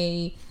has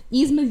a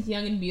Yzma's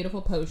Young and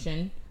Beautiful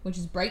potion, which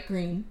is bright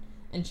green.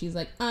 And she's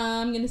like,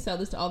 I'm going to sell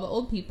this to all the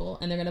old people,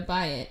 and they're going to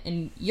buy it.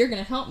 And you're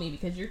going to help me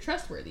because you're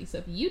trustworthy. So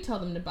if you tell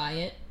them to buy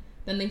it,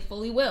 then they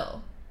fully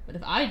will. But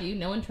if I do,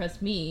 no one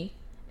trusts me.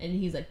 And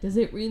he's like, does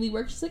it really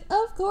work? She's like,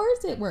 of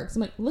course it works.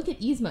 I'm like, look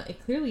at Yzma.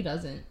 It clearly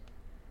doesn't.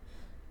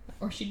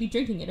 Or she'd be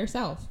drinking it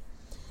herself.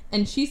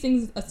 And she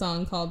sings a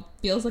song called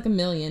Feels Like a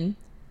Million,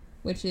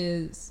 which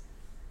is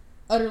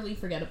utterly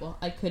forgettable.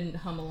 I couldn't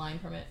hum a line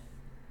from it.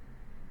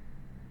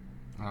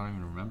 I don't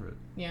even remember it.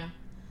 Yeah.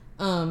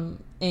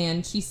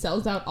 And she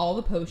sells out all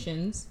the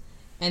potions,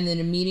 and then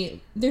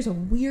immediately there's a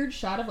weird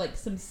shot of like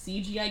some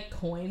CGI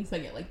coins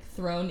that get like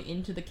thrown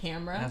into the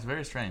camera. That's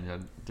very strange. I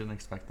didn't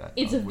expect that.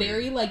 It's a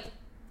very like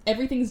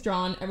everything's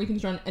drawn,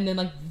 and then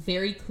like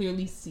very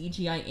clearly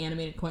CGI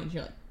animated coins.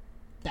 You're like,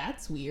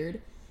 that's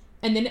weird.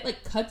 And then it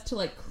like cuts to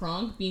like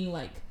Kronk being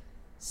like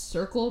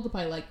circled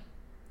by like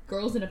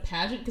girls in a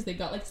pageant because they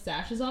got like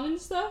sashes on and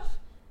stuff.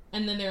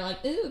 And then they're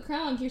like, ooh,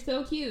 Kronk, you're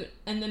so cute.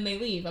 And then they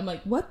leave. I'm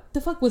like, what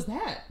the fuck was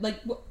that? Like,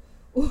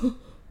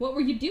 what were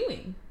you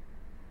doing?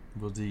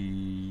 Was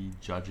he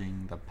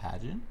judging the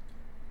pageant?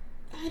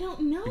 I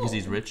don't know. Because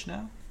he's rich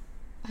now?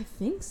 I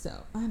think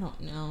so. I don't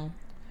know.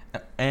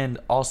 And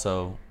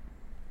also,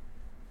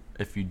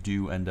 if you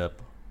do end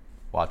up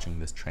watching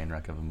this train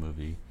wreck of a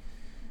movie,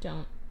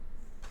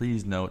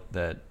 please note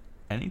that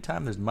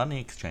anytime there's money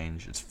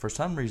exchange, it's for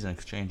some reason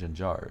exchange in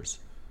jars.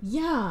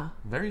 Yeah.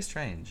 Very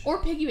strange.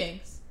 Or piggy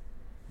banks.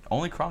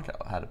 Only Kronk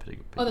had a piggy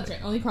bank. Oh, that's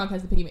right. Only Kronk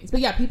has the piggy banks. But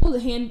yeah, people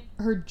hand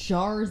her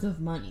jars of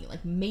money,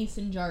 like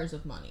mason jars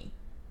of money.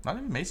 Not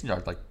even mason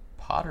jars, like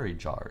pottery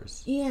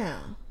jars. Yeah.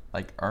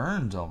 Like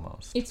urns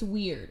almost. It's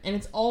weird. And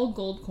it's all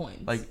gold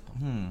coins. Like,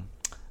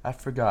 I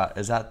forgot.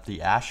 Is that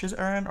the ashes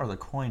urn or the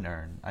coin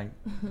urn?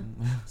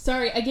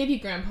 Sorry, I gave you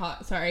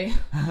Grandpa. Sorry.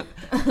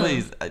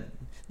 Please.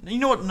 You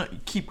know what? No,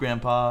 keep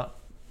Grandpa.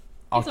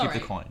 I'll keep right. the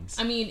coins.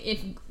 I mean,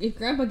 if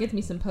Grandpa gets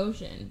me some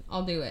potion,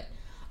 I'll do it.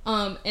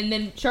 And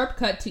then sharp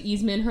cut to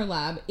Yzma in her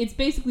lab. It's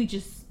basically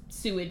just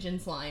sewage and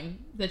slime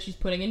that she's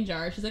putting in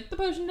jars. She's like, the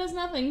potion does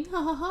nothing.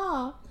 Ha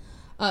ha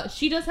ha.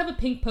 She does have a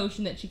pink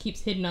potion that she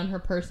keeps hidden on her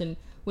person,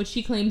 which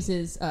she claims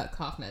is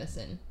cough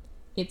medicine.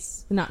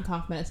 It's not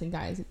cough medicine,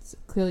 guys. It's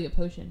clearly a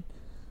potion.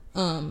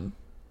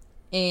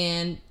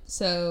 And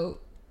so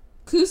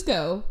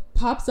Kuzco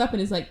pops up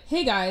and is like,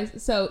 hey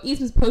guys, so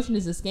Yzma's potion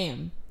is a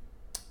scam.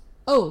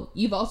 Oh,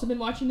 you've also been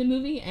watching the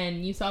movie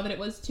and you saw that it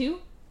was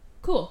too?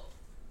 Cool.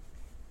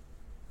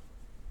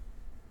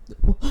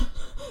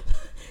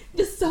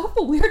 The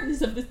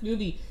self-awareness of this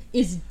movie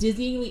is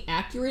dizzyingly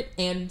accurate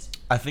and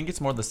I think it's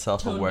more the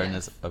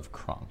self-awareness of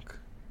Kronk.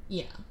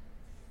 Yeah.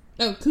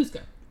 Oh,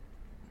 Kuzco.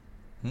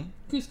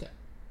 Kuzco.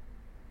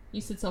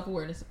 You said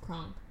self-awareness of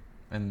Kronk.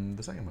 In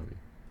the second movie.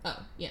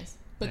 Oh, yes.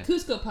 But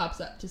Cusco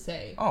pops up to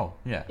say, oh,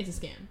 yeah, it's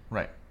a scam.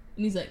 Right.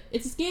 And he's like,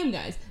 it's a scam,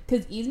 guys.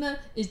 Because Yzma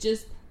is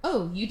just,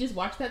 oh, you just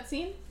watched that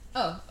scene?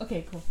 Oh,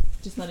 okay, cool.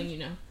 Just letting you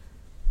know.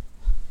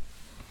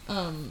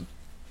 And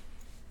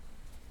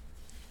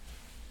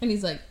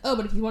he's like, oh,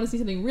 but if you want to see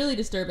something really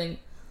disturbing,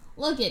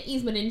 look at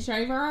Yzma didn't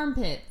shave her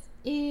armpits.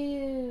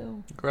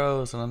 Ew.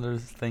 Gross. Another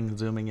thing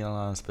zooming in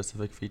on a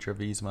specific feature of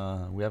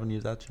Yzma. We haven't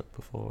used that joke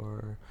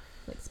before.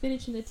 Like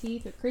spinach in the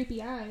teeth or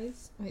creepy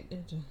eyes.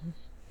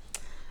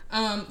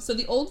 So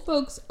the old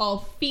folks all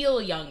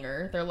feel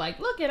younger. They're like,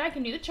 look I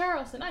can do the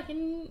Charleston. I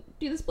can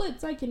do the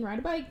splits. I can ride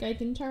a bike. I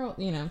can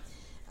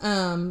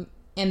and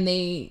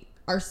they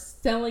are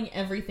selling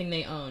everything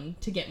they own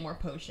to get more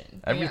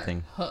potion.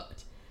 Everything. They are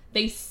hooked.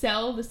 They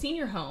sell the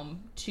senior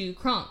home to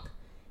Kronk.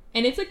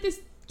 And it's like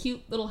this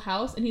cute little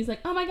house. And he's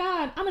like, oh my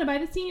God, I'm going to buy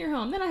the senior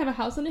home. Then I have a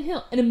house on a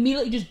hill. And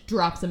immediately just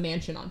drops a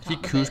mansion on top of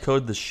it. He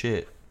Cusco'd the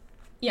shit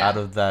out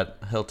of that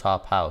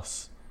hilltop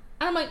house.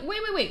 And I'm like,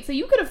 wait. So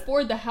you could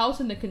afford the house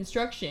and the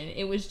construction.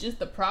 It was just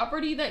the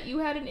property that you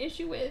had an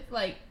issue with?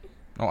 Like...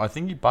 Oh, I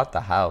think he bought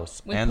the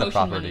house and the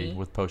property money.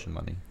 with potion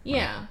money.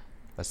 Yeah. Right.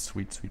 That's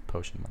sweet, sweet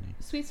potion money.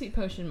 Sweet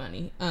potion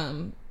money.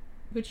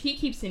 Which he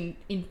keeps in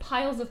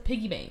piles of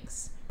piggy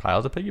banks.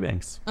 Piles of piggy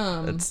banks.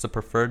 It's the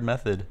preferred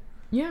method.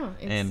 Yeah.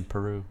 In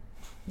Peru.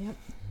 Yep.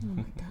 Oh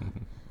my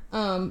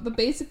God. But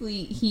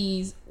basically,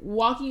 he's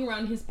walking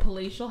around his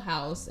palatial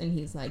house, and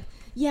he's like,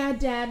 yeah,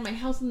 Dad, my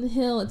house on the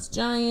hill, it's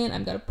giant.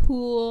 I've got a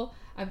pool.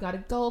 I've got a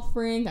golf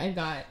rink. I've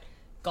got...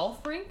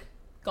 Golf rink?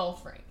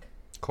 Golf rink.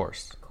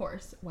 Course.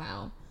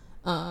 Wow.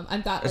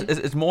 I've got... Like,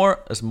 it's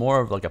more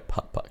of like a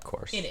putt-putt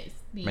course. It is.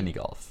 Mini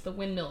golf. The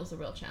windmill is a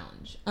real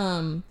challenge.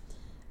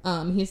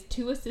 He has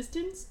 2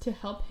 assistants to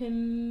help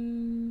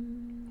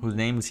him... Whose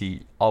names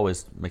he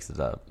always mixes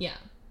up. Yeah.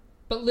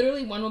 But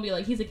literally one will be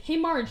like, he's like, hey,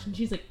 Marge. And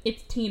she's like,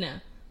 it's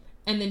Tina.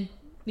 And then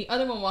the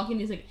other one walking,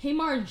 he's like, hey,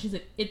 Marge. And she's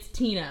like, it's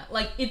Tina.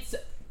 Like, it's...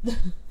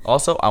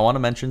 Also, I want to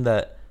mention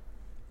that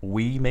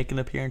we make an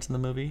appearance in the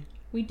movie.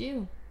 We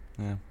do.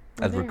 Yeah.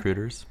 As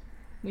recruiters.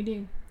 We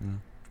do. Yeah.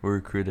 We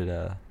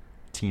recruited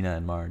Tina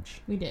and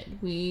Marge. We did.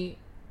 We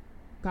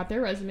got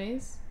their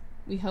resumes.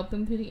 We helped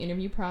them through the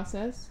interview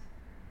process.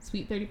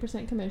 Sweet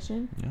 30%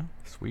 commission. Yeah,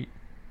 sweet.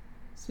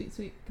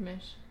 Sweet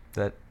commish.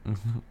 That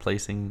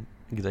placing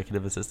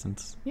executive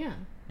assistants. Yeah.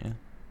 Yeah,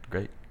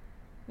 great.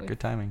 Good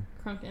timing.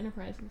 Kronk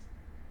Enterprises.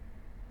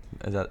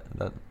 Is that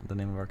the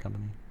name of our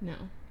company? No,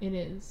 it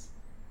is.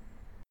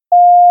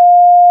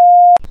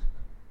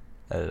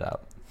 Edit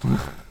out.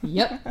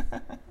 Yep.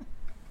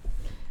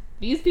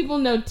 These people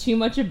know too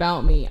much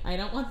about me. I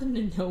don't want them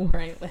to know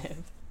where I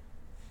live.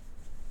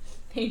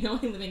 They know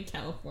I live in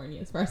California.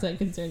 As far as I'm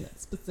concerned,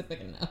 that's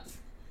specific enough.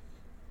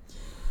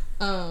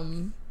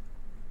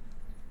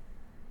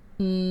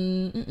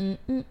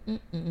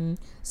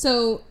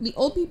 So the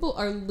old people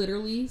are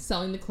literally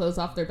selling the clothes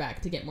off their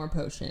back to get more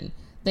potion.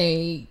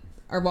 They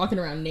are walking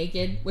around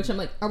naked, which I'm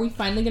like, are we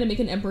finally gonna make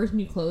an Emperor's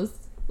New Clothes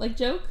like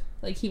joke?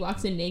 Like he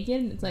walks in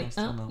naked and it's like,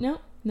 oh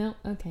no,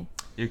 okay.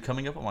 You're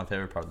coming up on my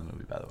favorite part of the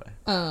movie, by the way.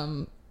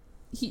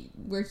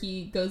 Where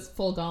he goes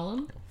full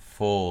Gollum.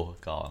 Full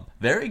Gollum.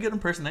 Very good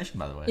impersonation,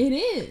 by the way. It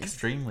is.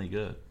 Extremely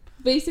good.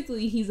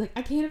 Basically, he's like,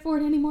 I can't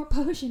afford any more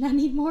potion. I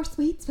need more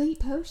sweet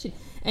potion.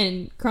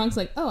 And Kronk's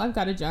like, oh, I've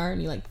got a jar.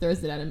 And he like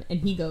throws it at him.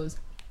 And he goes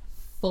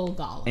full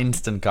Gollum.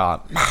 Instant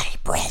Gollum. My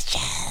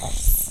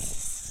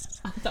precious.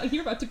 I thought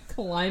you were about to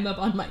climb up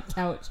on my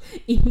couch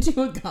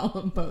into a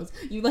Gollum pose.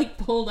 You like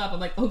pulled up. I'm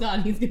like, oh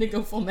God, he's going to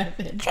go full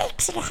method.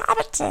 Drakes and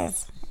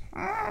hobbitses.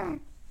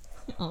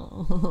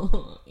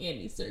 Oh,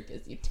 Andy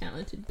Serkis, you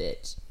talented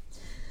bitch.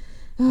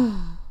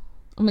 Oh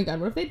my God,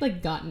 what if they'd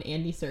like gotten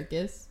Andy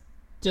Serkis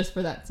just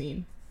for that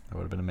scene? That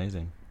would have been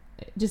amazing.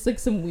 Just like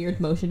some weird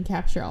motion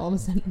capture all of a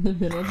sudden in the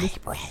middle of this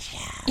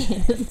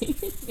animated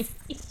movie.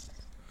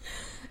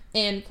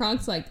 And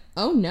Kronk's like,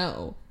 oh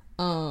no,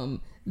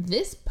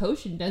 this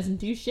potion doesn't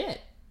do shit.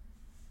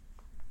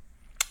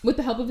 With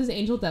the help of his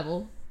angel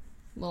devil,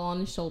 well, on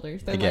his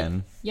shoulders. They're again.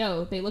 Like,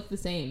 yo, they look the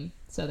same,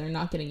 so they're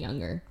not getting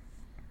younger.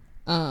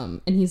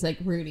 And he's like,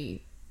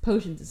 Rudy,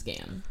 potion's a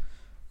scam.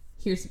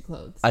 Here's some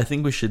clothes. I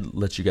think we should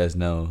let you guys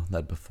know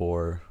that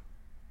before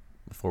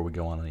we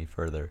go on any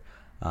further,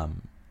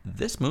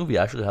 this movie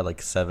actually had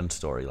like 7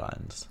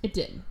 storylines. It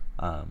did.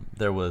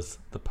 There was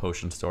the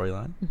potion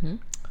storyline. Mm-hmm.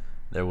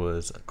 There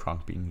was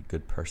Kronk being a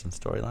good person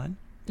storyline.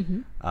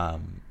 Mm-hmm.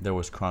 There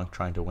was Kronk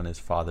trying to win his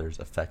father's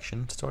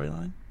affection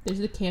storyline. There's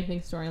the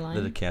camping storyline.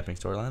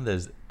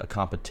 There's a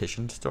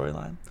competition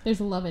storyline. There's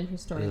a love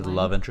interest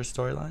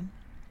storyline.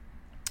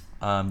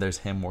 There's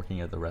him working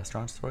at the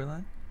restaurant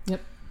storyline.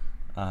 Yep.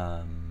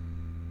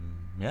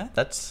 Yeah,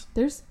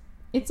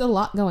 it's a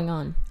lot going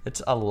on.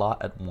 It's a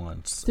lot at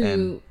once. Through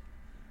and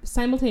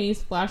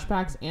simultaneous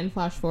flashbacks and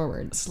flash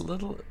forwards. It's a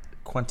little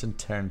Quentin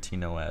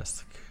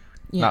Tarantino-esque.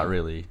 Yeah. Not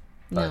really.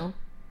 No.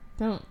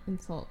 Don't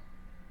insult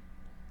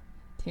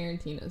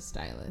Tarantino's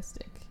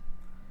stylistic.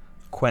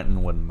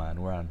 Quentin wouldn't mind.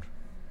 We're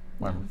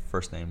on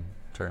first name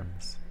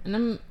terms.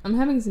 And I'm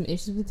having some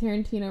issues with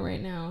Tarantino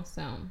right now,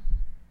 so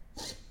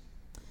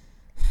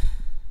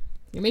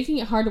You're making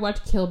it hard to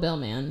watch Kill Bill,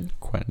 man.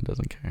 Quentin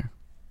doesn't care.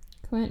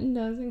 Quentin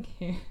doesn't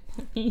care.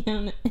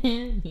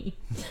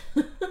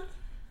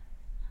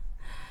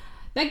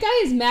 That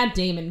guy is Matt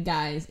Damon,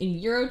 guys. In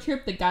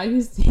Eurotrip, the guy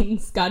who's saying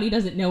Scotty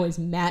doesn't know is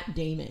Matt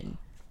Damon.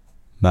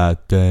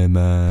 Matt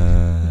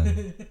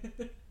Damon.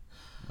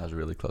 I was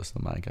really close to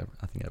the mic.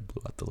 I think I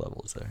blew out the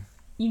levels there.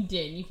 You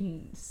did. You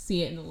can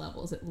see it in the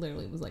levels. It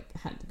literally was like,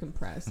 had to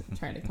compress and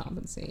try to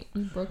compensate.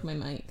 You broke my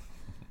mic.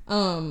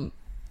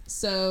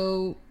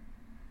 So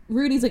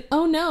Rudy's like,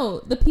 oh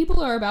no, the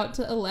people are about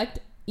to elect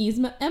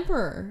Yzma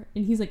emperor.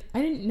 And he's like,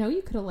 I didn't know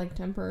you could elect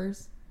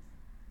emperors.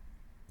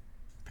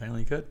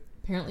 Apparently you could.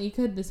 Apparently you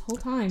could this whole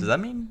time. Does that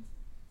mean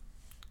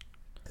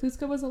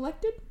Kuzco was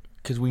elected?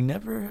 Because we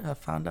never have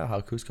found out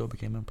how Kuzco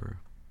became emperor.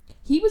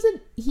 He was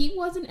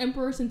an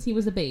emperor since he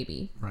was a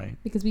baby. Right.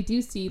 Because we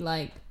do see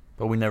like...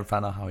 But we never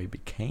found out how he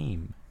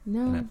became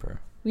an emperor.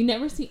 We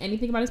never see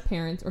anything about his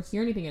parents or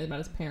hear anything about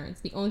his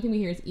parents. The only thing we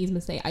hear is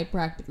Yzma say, I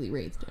practically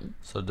raised him.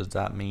 So does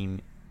that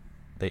mean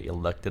they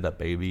elected a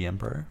baby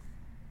emperor?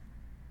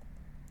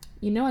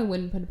 You know I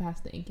wouldn't put it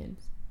past the Incans.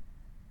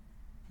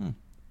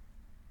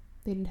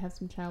 They didn't have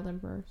some child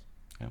emperors.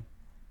 Yeah.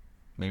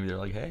 Maybe they're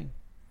like, hey,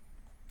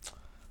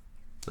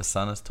 the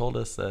sun has told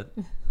us that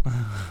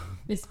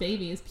this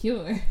baby is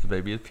pure. The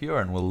baby is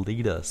pure and will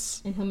lead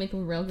us. And he'll make a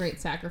real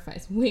great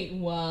sacrifice. Wait,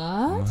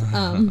 what?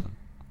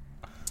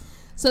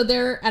 So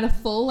they're at a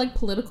full like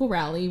political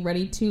rally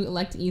ready to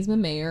elect Yzma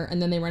mayor, and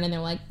then they run in,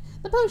 they're like,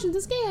 the potion's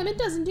a scam, it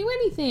doesn't do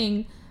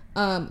anything.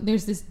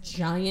 There's this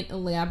giant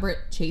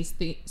elaborate chase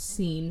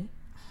scene.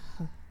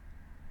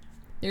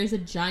 There's a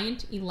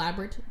giant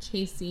elaborate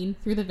chase scene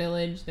through the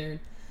village. They're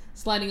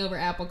sliding over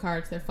apple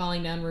carts, they're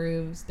falling down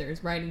roofs,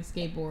 there's riding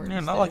skateboards. Yeah,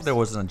 not like there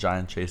wasn't a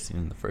giant chase scene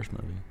in the first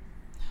movie.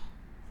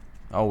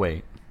 Oh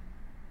wait.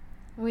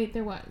 Oh wait,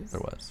 there was. There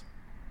was.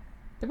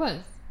 There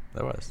was.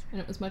 There was. And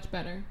it was much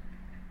better.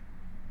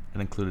 It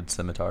included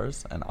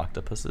scimitars and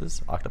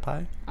octopuses.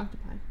 Octopi.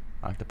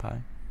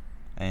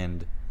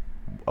 And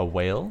a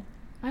whale.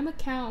 I'm a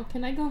cow.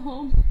 Can I go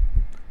home?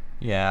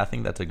 Yeah, I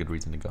think that's a good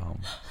reason to go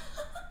home.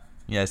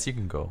 Yes, you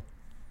can go.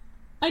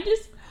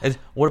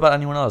 What about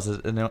anyone else?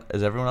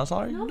 Is everyone else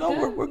all right?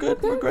 No, we're good.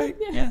 We're great.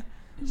 Yeah.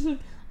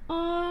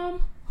 I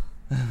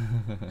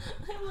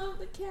love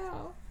the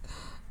cow.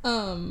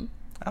 I'm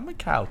a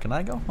cow. Can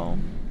I go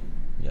home?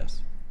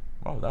 Yes.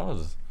 Oh, that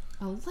was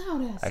a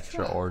loud ass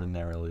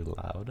extraordinarily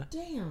loud.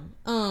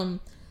 Damn.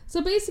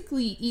 So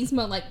basically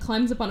Yzma like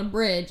climbs up on a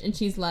bridge and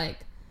she's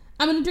like,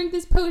 I'm gonna drink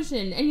this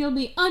potion and you'll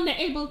be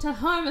unable to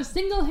harm a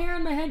single hair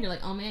on my head. You're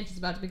like, oh man, she's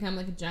about to become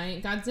like a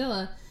giant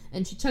Godzilla.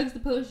 And she chugs the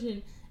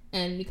potion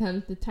and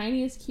becomes the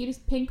tiniest,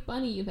 cutest pink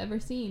bunny you've ever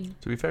seen.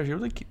 To be fair, she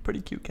was a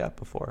pretty cute cat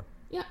before.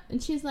 Yeah,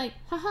 and she's like,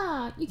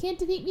 haha, you can't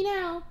defeat me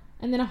now.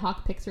 And then a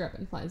hawk picks her up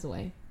and flies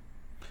away.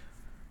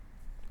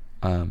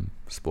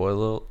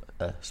 Spoiler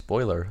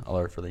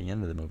alert for the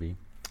end of the movie.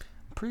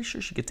 I'm pretty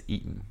sure she gets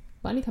eaten.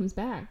 Bunny comes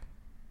back.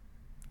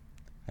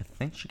 I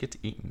think she gets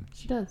eaten.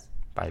 She does.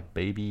 By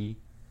baby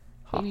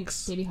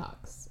hawks. Baby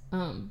hawks.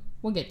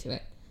 We'll get to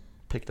it.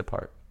 Picked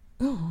apart.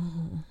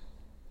 Oh.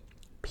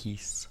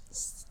 Piece.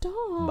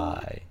 Stop.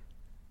 By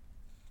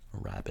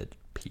rabbit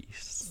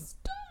piece.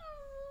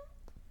 Stop.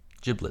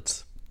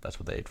 Giblets. That's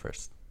what they ate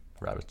first.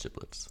 Rabbit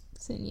giblets.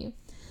 Sinew.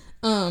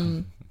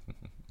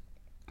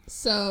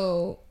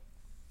 So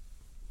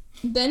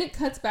then it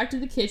cuts back to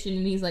the kitchen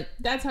and he's like,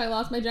 that's how I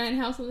lost my giant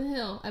house on the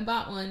hill. I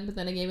bought one, but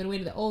then I gave it away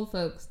to the old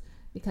folks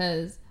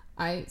because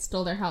I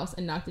stole their house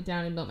and knocked it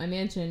down and built my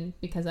mansion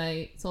because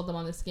I sold them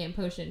on this scam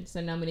potion. So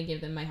now I'm going to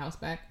give them my house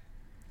back.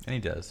 And he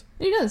does.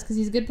 And he does because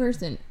he's a good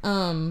person.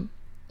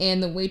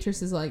 And the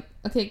waitress is like,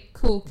 okay,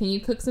 cool. Can you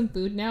cook some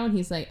food now? And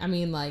he's like, I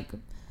mean, like...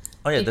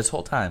 Oh, yeah, this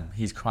whole time,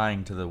 he's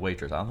crying to the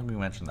waitress. I don't think we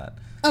mentioned that.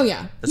 Oh,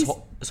 yeah. He's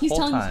whole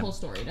telling time, his whole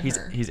story to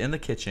her. He's in the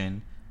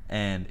kitchen,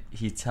 and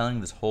he's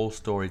telling this whole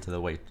story to the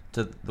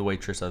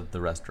waitress of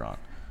the restaurant.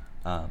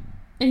 And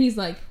he's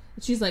like...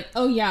 She's like,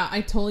 oh, yeah,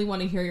 I totally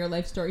want to hear your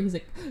life story. He's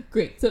like,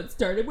 great. So it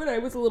started when I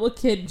was a little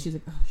kid. And she's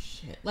like, oh,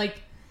 shit.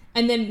 Like...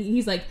 And then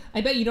he's like,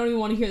 I bet you don't even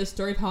want to hear the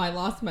story of how I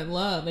lost my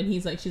love. And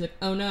she's like,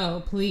 oh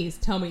no, please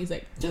tell me. He's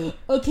like,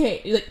 okay.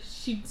 Like,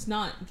 she's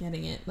not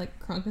getting it. Like,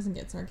 Kronk doesn't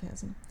get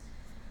sarcasm.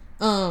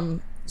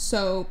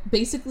 So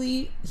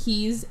basically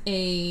he's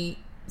a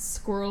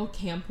squirrel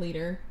camp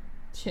leader,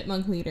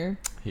 chipmunk leader.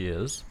 He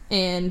is.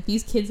 And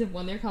these kids have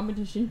won their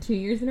competition 2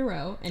 years in a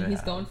row. And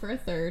he's going for a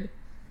third.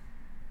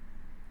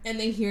 And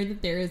they hear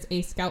that there is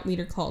a scout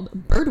leader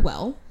called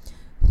Birdwell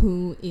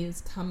who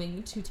is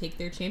coming to take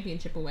their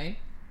championship away.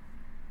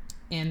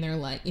 And they're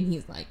like, and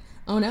he's like,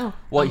 oh no.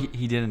 Well,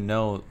 he didn't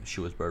know she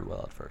was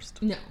Birdwell at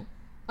first. No.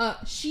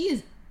 She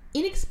is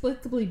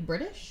inexplicably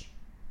British.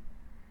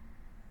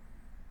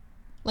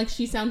 Like,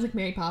 she sounds like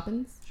Mary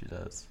Poppins. She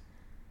does.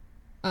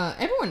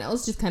 Everyone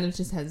else just kind of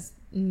just has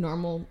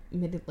normal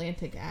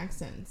mid-Atlantic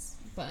accents.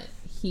 But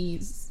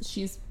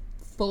she's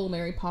full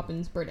Mary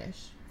Poppins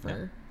British.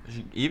 Yeah.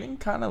 She even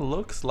kind of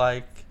looks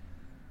like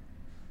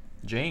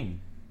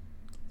Jane.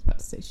 I was about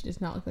to say, she does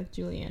not look like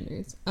Julie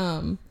Andrews.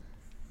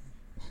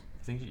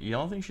 You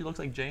don't think she looks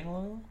like Jane a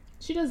little?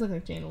 She does look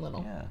like Jane a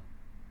little. Yeah.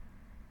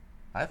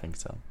 I think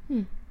so.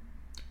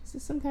 Is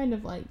this some kind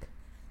of like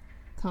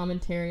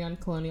commentary on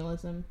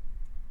colonialism?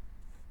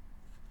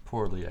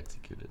 Poorly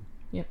executed.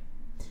 Yep.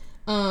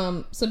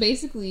 So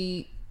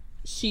basically,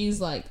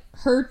 she's like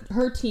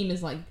her team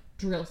is like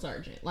drill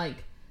sergeant.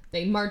 Like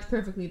they march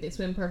perfectly, they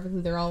swim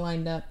perfectly, they're all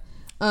lined up.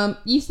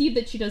 You see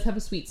that she does have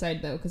a sweet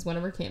side though, because one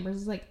of her campers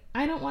is like,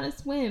 I don't want to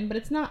swim, but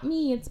it's not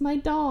me, it's my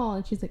doll.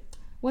 And she's like,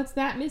 what's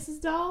that,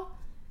 Mrs. Doll?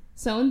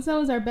 So and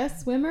so is our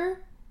best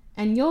swimmer,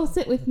 and you'll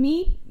sit with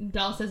me.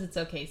 Doll says it's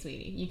okay,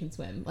 sweetie, you can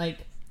swim.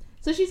 Like,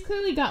 so she's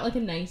clearly got like a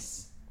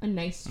nice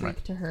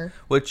streak to her,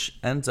 which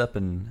ends up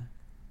in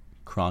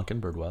Kronk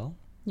and Birdwell.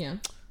 Yeah.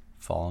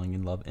 Falling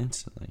in love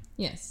instantly.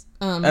 Yes.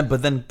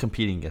 But then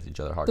competing against each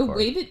other hardcore. The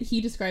way that he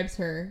describes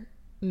her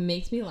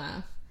makes me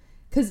laugh.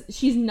 Because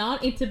she's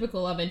not a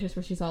typical love interest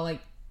where she's all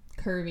like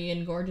curvy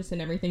and gorgeous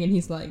and everything. And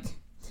he's like,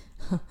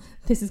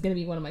 this is going to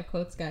be one of my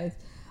quotes, guys.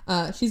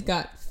 She's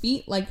got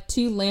feet like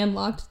two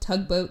landlocked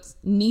tugboats,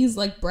 knees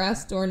like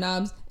brass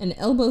doorknobs, and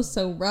elbows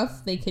so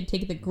rough they could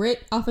take the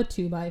grit off a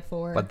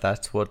 2x4. But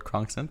that's what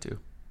Kronk's into.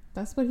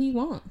 That's what he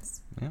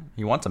wants. Yeah,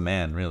 he wants a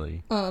man,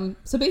 really.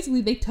 So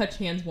basically, they touch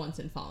hands once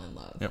and fall in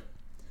love. Yep.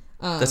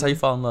 That's how you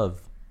fall in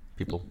love,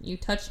 people. You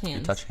touch hands.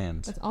 You touch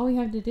hands. That's all we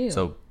have to do.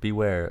 So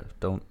beware.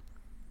 Don't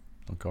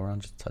go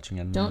around just touching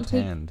anyone's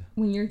hand.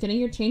 When you're getting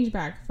your change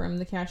back from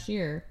the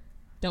cashier,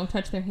 don't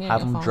touch their hand.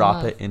 Have them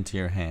drop it into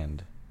your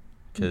hand,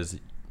 because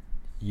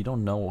you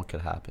don't know what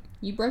could happen.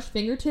 You brush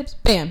fingertips,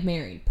 bam,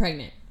 married,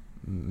 pregnant.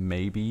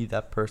 Maybe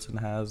that person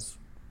has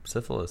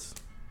syphilis.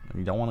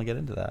 You don't want to get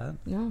into that.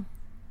 No.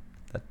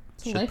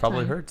 Shit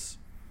probably hurts.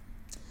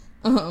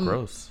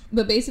 Gross.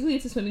 But basically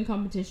it's a swimming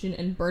competition,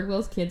 and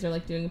Birdwell's kids are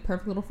like doing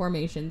perfect little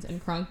formations,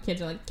 and Kronk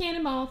kids are like,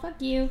 cannonball,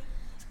 fuck you.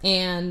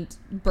 And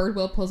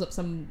Birdwell pulls up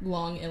some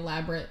long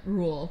elaborate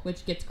rule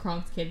which gets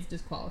Kronk's kids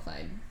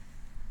disqualified.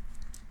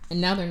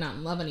 And now they're not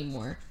in love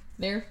anymore.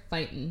 They're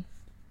fighting.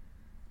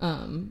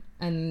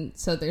 And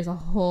so there's a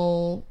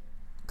whole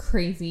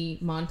crazy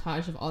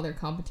montage of all their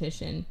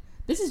competition.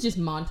 This is just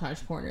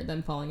montage corner,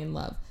 them falling in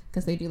love.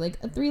 Because they do like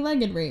a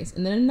 3-legged race,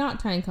 and then a knot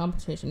tying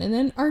competition, and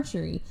then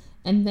archery,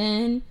 and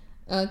then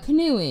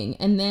canoeing,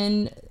 and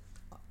then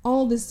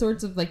all this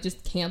sorts of like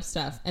just camp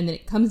stuff. And then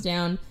it comes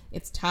down,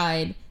 it's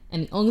tied,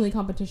 and the only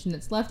competition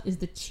that's left is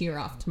the cheer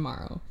off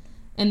tomorrow.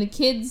 And the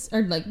kids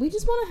are like, we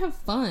just want to have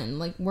fun.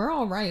 Like, we're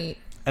all right.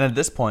 And at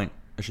this point,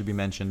 it should be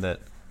mentioned that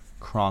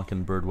Kronk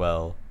and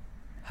Birdwell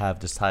have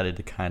decided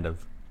to kind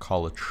of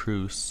call a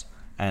truce,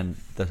 and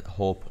the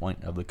whole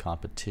point of the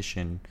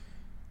competition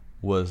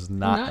was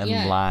not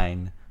in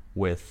line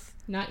with...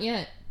 Not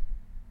yet.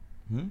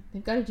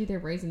 They've got to do their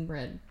raisin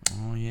bread.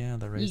 Oh, yeah,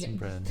 the raisin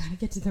bread. Got to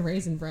get to the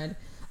raisin bread.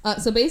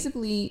 So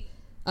basically,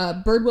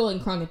 Birdwell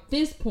and Kronk at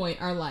this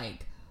point are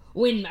like,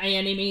 win by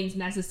any means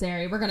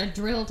necessary. We're going to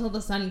drill till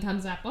the sun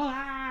comes up.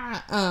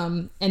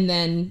 And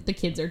then the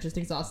kids are just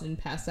exhausted and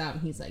pass out.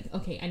 And he's like,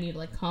 okay, I need to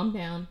like calm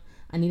down.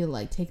 I need to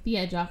like take the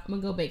edge off. I'm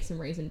going to go bake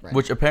some raisin bread.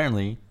 Which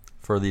apparently,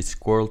 for these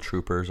squirrel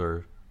troopers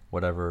or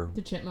whatever...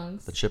 The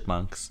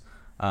chipmunks.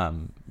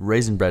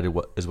 Raisin bread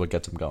is what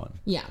gets them going.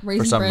 Yeah, raisin bread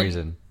for some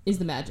reason is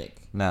the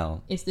magic.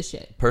 No, it's the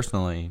shit.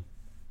 Personally,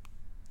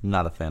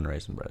 not a fan of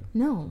raisin bread.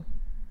 No,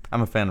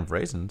 I'm a fan of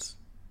raisins.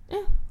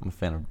 Yeah, I'm a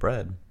fan of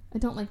bread. I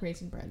don't like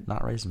raisin bread.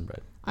 Not raisin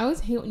bread. I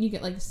always hate when you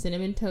get like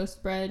cinnamon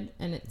toast bread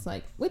and it's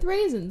like with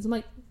raisins. I'm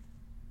like,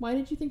 why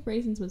did you think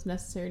raisins was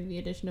necessary to the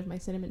addition of my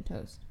cinnamon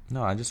toast?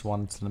 No, I just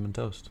wanted cinnamon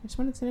toast. I just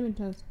wanted cinnamon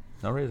toast.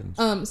 No raisins.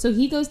 So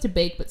he goes to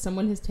bake, but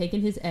someone has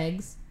taken his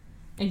eggs,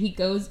 and he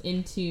goes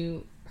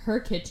into her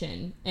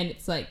kitchen, and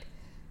it's like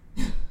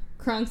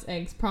Kronk's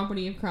eggs,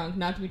 property of Kronk,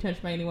 not to be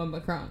touched by anyone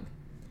but Kronk.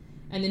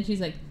 And then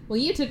she's like, well,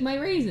 you took my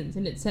raisins,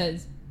 and it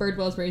says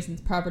Birdwell's raisins,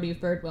 property of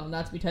Birdwell,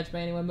 not to be touched by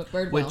anyone but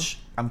Birdwell. Which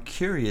I'm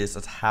curious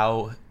as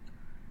how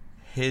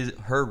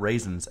her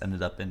raisins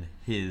ended up in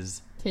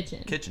his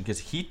kitchen, because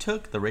he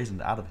took the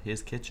raisins out of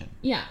his kitchen.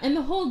 Yeah, and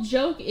the whole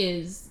joke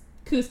is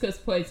Cusco's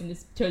poison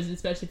is chosen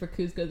especially for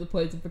Cusco, the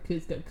poison for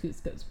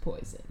Cusco's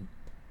poison,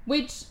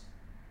 which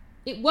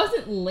it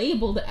wasn't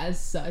labeled as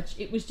such.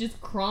 It was just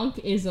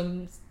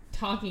Kronkisms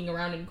talking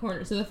around in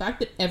corners. So the fact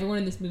that everyone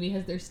in this movie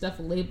has their stuff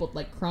labeled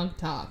like Kronk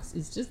talks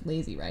is just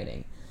lazy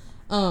writing.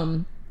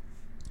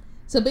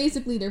 So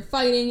basically they're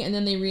fighting, and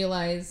then they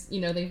realize,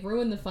 they've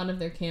ruined the fun of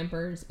their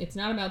campers. It's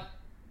not about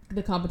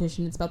the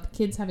competition. It's about the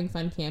kids having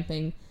fun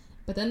camping.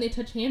 But then they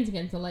touch hands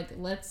again. So like,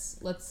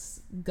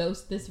 let's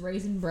ghost this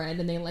raisin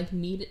bread, and they like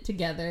knead it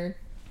together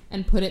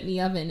and put it in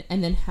the oven,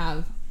 and then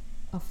have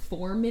a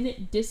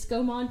 4-minute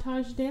disco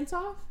montage dance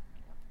off.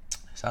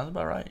 Sounds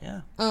about right,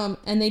 yeah.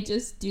 And they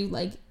just do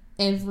like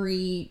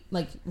every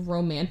like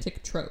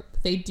romantic trope.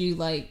 They do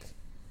like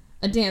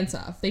a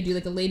dance-off. They do,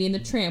 like, a Lady and the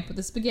Tramp with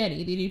the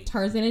spaghetti. They do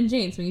Tarzan and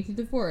Jane swinging through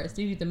the forest.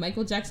 They do the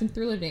Michael Jackson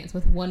Thriller dance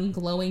with one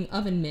glowing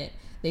oven mitt.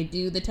 They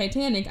do the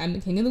Titanic, I'm the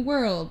King of the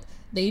World.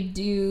 They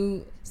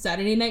do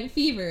Saturday Night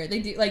Fever. They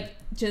do, like,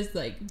 just,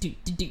 like, do,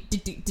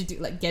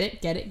 like,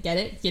 get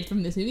it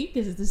from this movie?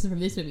 Because this is from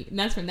this movie. And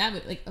that's from that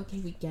movie. Like, okay,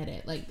 we get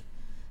it. Like,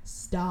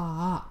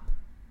 stop.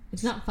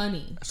 It's not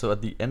funny. So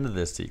at the end of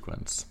this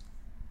sequence,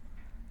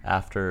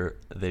 after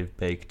they've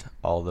baked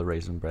all the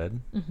raisin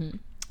bread,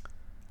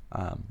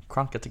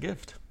 Kronk gets a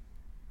gift.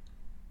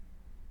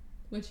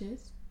 Which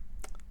is?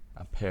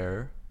 A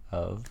pair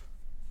of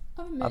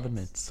oven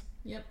mitts.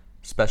 Yep.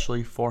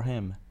 Especially for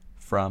him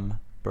from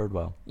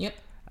Birdwell. Yep.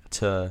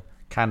 To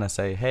kind of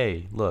say,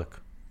 hey,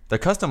 look. They're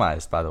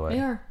customized, by the way. They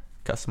are.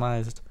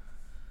 Customized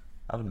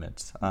oven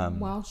mitts.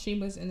 While she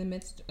was in the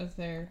midst of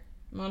their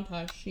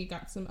montage, she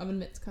got some oven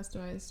mitts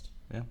customized.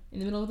 Yeah. In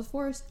the middle of the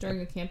forest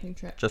during a camping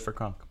trip. Just for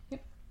Kronk.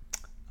 Yep.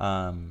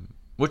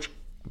 Which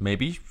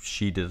maybe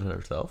she did it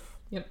herself.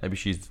 Yep. Maybe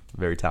she's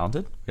very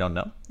talented. We don't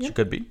know. Yep. She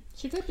could be.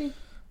 She could be.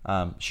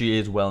 She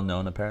is well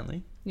known,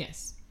 apparently.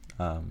 Yes.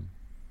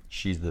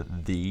 She's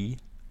the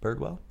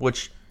Birdwell,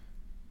 which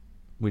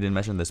we didn't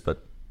mention this,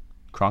 but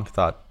Kronk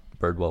thought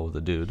Birdwell was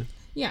a dude.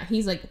 Yeah,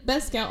 he's like,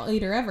 best scout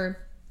leader ever.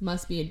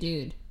 Must be a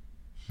dude.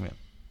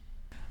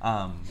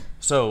 Yeah.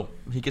 So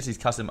he gets these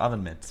custom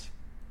oven mitts,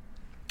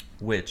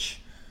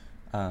 which,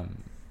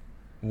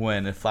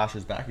 when it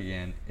flashes back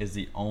again, is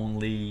the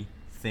only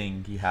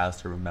thing he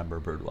has to remember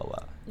Birdwell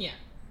well. Yeah.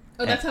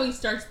 Oh, that's how he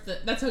starts the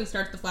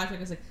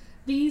flashback. It's like,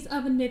 these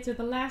oven mitts are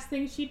the last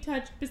thing she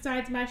touched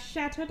besides my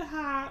shattered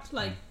heart.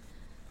 Like,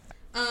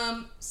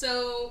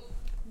 so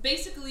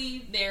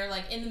basically they're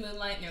like in the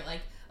moonlight and they're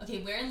like,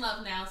 okay, we're in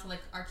love now, so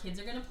like our kids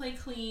are gonna play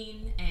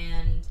clean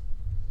and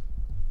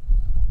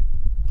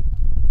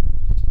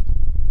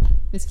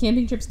this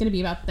camping trip's gonna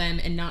be about them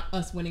and not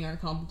us winning our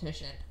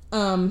competition.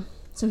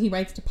 So he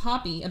writes to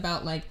Poppy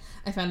about like,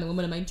 I found the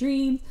woman of my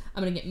dreams,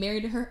 I'm gonna get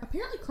married to her.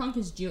 Apparently Kronk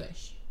is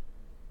Jewish.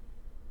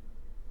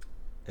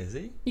 Is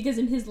he? Because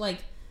in his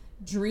like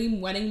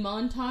dream wedding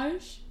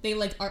montage, they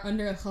like are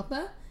under a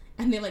chuppah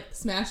and they like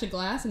smash a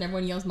glass and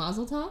everyone yells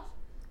Mazel Tov.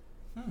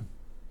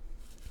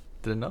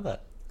 Didn't know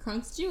that.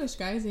 Kronk's Jewish,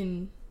 guys,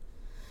 in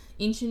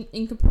ancient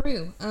Inca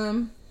Peru.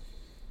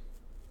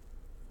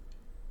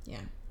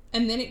 Yeah.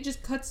 And then it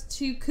just cuts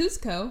to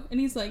Cusco and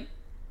he's like,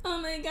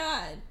 oh my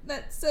god,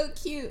 that's so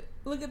cute.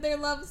 Look at their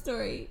love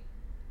story.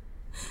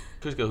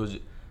 Cusco,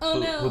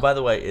 no. who by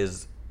the way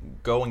is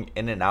going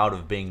in and out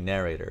of being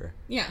narrator.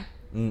 Yeah.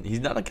 He's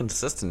not a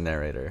consistent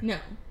narrator. No.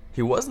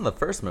 He was in the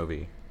first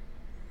movie.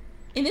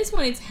 In this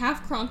one, it's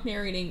half Kronk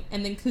narrating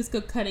and then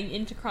Cusco cutting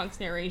into Kronk's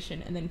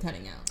narration and then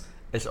cutting out.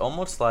 It's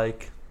almost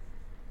like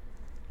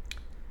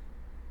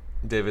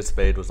David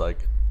Spade was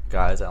like,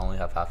 guys, I only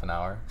have half an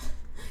hour.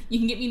 You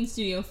can get me in the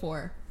studio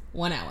for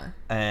 1 hour.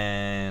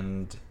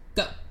 And...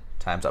 go.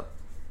 Time's up.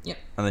 Yep.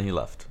 And then he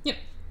left. Yep.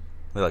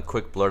 They like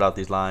quick blurt out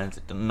these lines.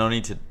 No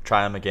need to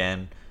try them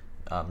again.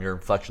 Your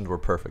inflections were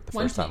perfect the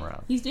first time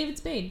around. He's David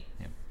Spade.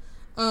 Yeah.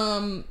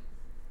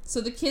 So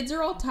the kids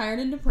are all tired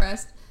and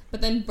depressed, but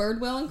then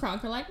Birdwell and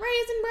Kronk are like,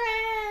 raisin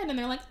bread! And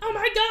they're like, oh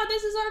my god,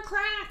 this is our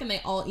crack! And they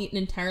all eat an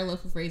entire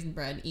loaf of raisin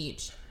bread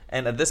each.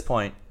 And at this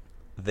point,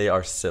 they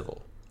are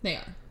civil. They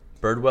are.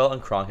 Birdwell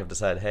and Kronk have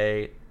decided,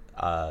 hey,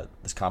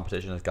 this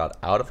competition has got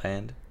out of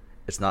hand.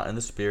 It's not in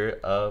the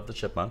spirit of the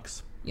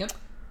chipmunks. Yep.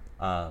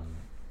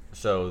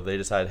 So they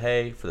decide,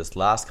 hey, for this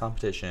last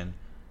competition,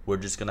 we're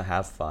just going to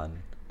have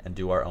fun and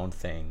do our own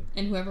thing.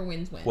 And whoever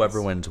wins, wins.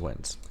 Whoever wins,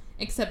 wins.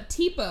 Except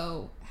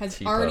Tipo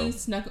already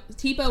snuck...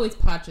 Tipo is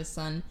Pacha's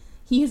son.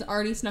 He has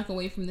already snuck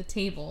away from the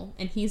table,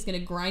 and he's going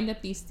to grind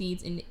up these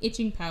seeds into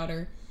itching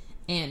powder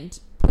and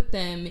put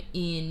them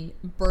in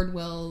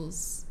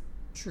Birdwell's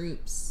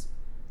troops'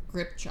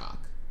 grip chalk.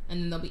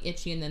 And then they'll be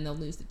itchy, and then they'll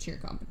lose the cheer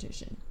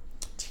competition.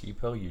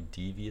 Tipo, you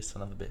devious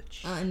son of a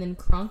bitch. And then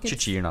Kronk gets...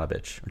 Chichi, you're not a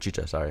bitch. Or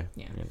Chicha, sorry.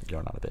 Yeah.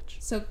 You're not a bitch.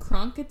 So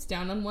Kronk gets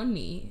down on one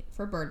knee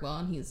for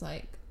Birdwell, and he's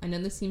like, I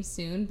know this seems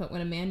soon, but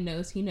when a man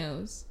knows, he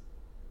knows.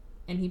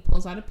 And he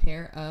pulls out a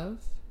pair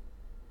of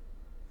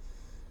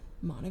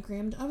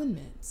monogrammed oven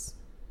mitts.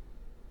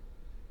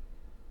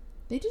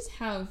 They just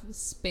have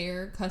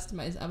spare,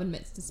 customized oven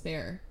mitts to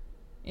spare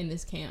in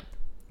this camp.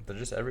 They're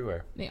just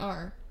everywhere. They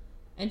are.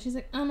 And she's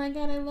like, oh my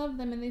god, I love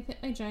them, and they fit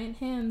my giant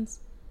hands.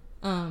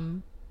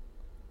 And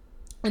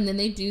then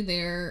they do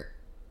their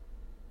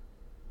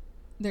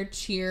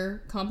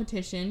cheer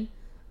competition.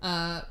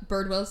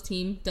 Birdwell's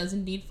team does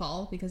indeed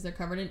fall because they're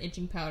covered in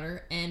itching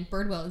powder, and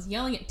Birdwell is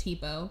yelling at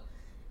Tipo,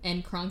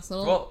 and Kronk's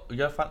little... Well, you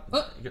gotta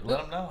let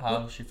them know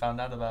how she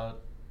found out about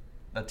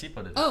that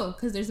Tipo did it. Oh,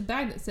 because there's a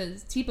bag that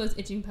says Tipo's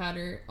itching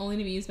powder, only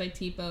to be used by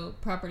Tipo,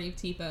 property of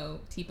Tipo,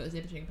 Tipo's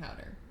itching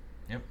powder.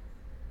 Yep.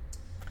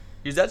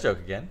 Use that joke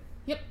again.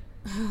 Yep.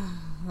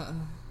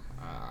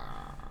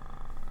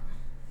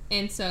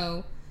 And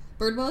so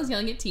Birdwell is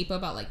yelling at Tipo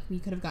about, like, we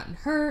could have gotten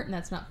hurt, and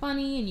that's not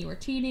funny, and you were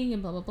cheating,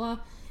 and blah, blah, blah.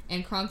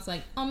 And Kronk's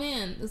like, oh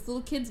man, this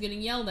little kid's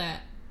getting yelled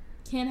at.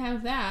 Can't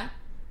have that.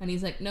 And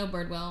he's like, no,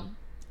 Birdwell,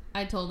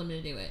 I told him to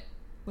do it.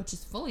 which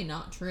is fully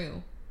not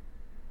true.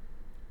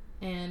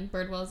 And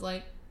Birdwell's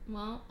like,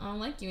 well, I don't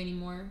like you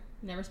anymore.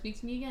 Never speak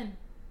to me again.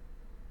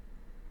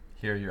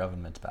 Here are your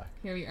oven mitts back.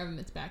 Here are your oven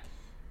mitts back.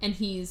 And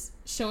he's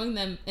showing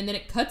them, and then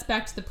it cuts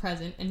back to the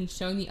present, and he's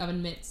showing the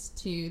oven mitts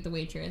to the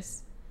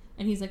waitress.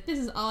 And he's like, this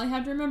is all I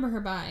have to remember her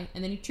by.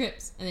 And then he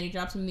trips, and then he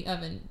drops them in the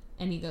oven,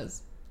 and he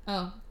goes,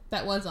 oh,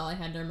 that was all I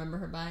had to remember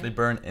her by. They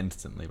burn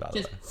instantly, by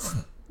the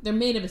way. They're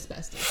made of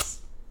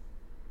asbestos.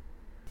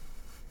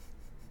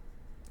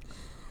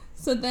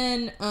 So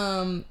then,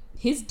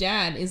 his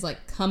dad is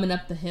like coming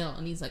up the hill,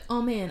 and he's like,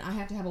 oh man, I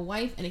have to have a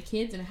wife and a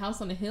kids and a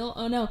house on a hill.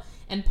 Oh no.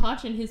 And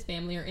Pacha and his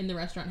family are in the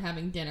restaurant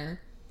having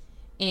dinner.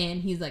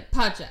 And he's like,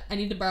 Pacha, I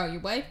need to borrow your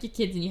wife, your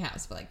kids, and your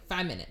house for like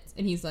 5 minutes.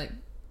 And he's like,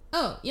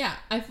 oh yeah,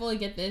 I fully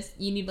get this.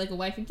 You need like a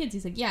wife and kids.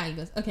 He's like, yeah. He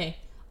goes, okay,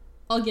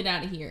 I'll get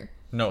out of here.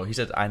 No, he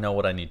says, I know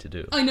what I need to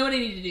do. I know what I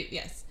need to do,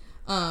 yes.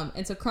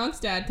 And so Kronk's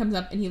dad comes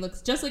up, and he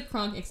looks just like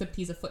Kronk, except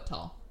he's a foot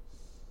tall.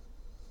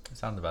 It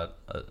sounds about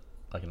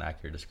like an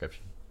accurate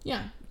description.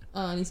 Yeah.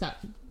 And he's got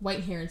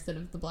white hair instead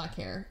of the black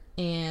hair.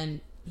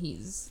 And he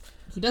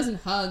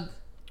doesn't hug.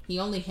 He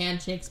only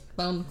handshakes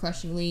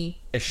bone-crushingly.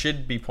 It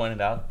should be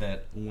pointed out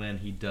that when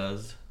he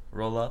does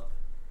roll up,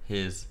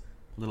 his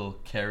little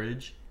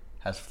carriage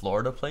has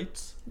Florida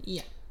plates.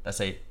 Yeah. That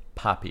say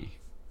Poppy.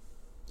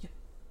 Yeah.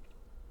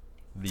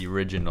 The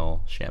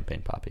original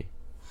champagne Poppy.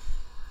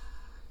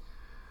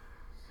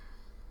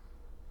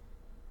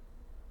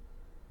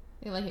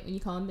 They like it when you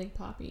call him Big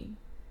Poppy.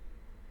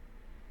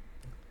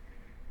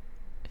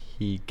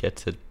 He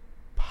gets it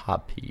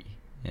Poppy,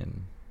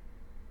 and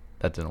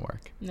that didn't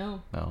work.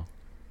 No.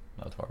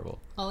 That's horrible.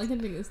 All I can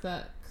think is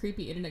that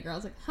creepy internet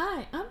girl's like,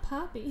 hi, I'm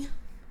Poppy.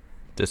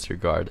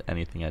 Disregard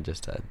anything I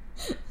just said.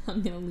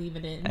 I'm gonna leave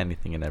it in.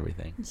 Anything and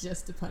everything.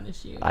 Just to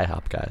punish you.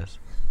 IHOP guys.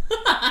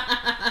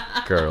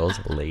 Girls,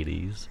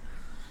 ladies.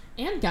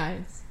 And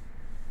guys.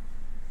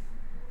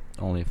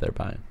 Only if they're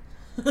buying.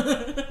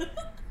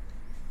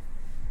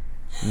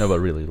 No, but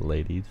really,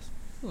 ladies.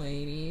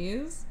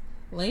 Ladies.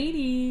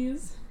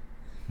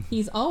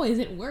 He's always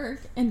at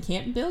work and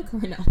can't bill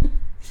Cornell.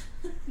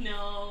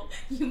 No,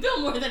 you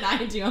bill more than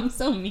I do. I'm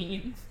so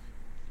mean.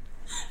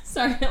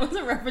 Sorry, that was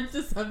a reference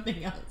to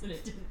something else and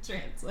it didn't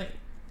translate.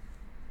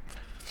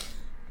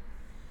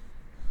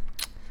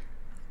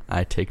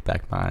 I take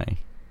back my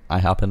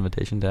IHOP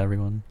invitation to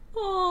everyone.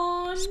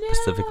 Oh, no.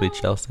 Specifically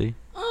Chelsea.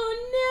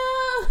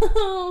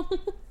 Oh, no.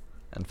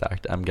 In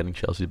fact, I'm getting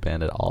Chelsea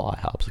banned at all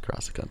IHOPs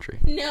across the country.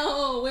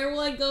 No, where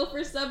will I go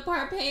for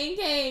subpar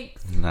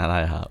pancakes? Not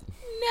IHOP.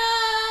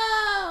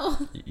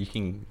 No. You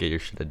can get your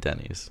shit at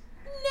Denny's.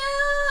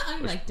 No, I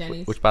like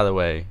Denny's. Which, by the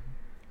way,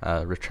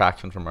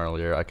 retraction from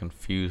earlier, I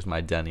confused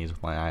my Denny's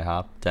with my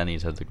IHOP.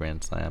 Denny's has the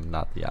Grand Slam,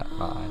 not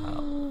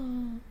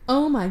IHOP.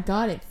 Oh my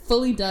god, it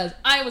fully does.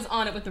 I was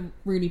on it with the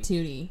Rudy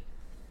Tooty.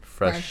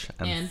 Fresh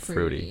and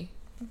fruity.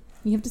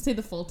 You have to say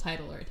the full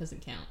title or it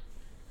doesn't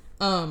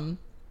count.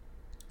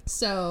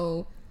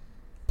 So,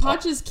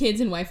 Pacha's kids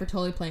and wife are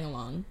totally playing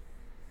along.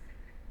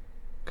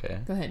 Okay.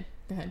 Go ahead.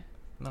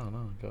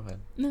 No, go ahead.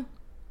 No.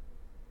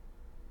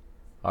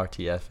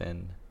 RTF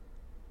and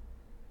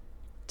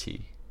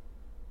T.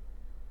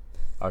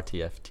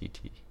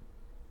 RTFTT.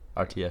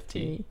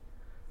 RTFT.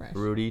 Fresh.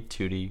 Rudy,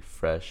 Tooty,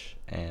 Fresh,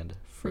 and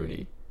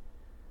Fruity.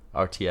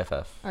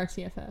 RTFF.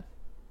 RTFF.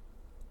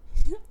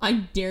 I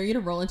dare you to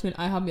roll into an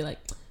IHOP and be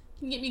like, can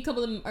you get me a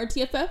couple of them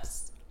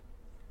RTFFs?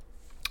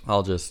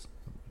 I'll just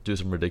do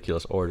some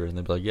ridiculous order and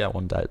they'll be like, yeah,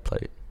 one diet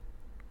plate.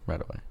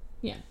 Right away.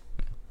 Yeah.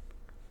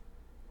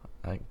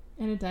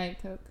 And a Diet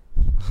Coke.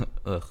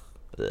 Ugh.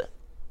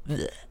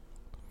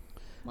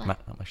 What?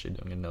 I'm actually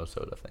doing a no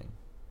soda thing.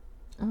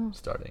 Oh.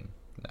 Starting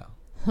now.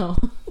 Oh.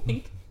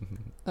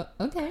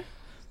 Okay.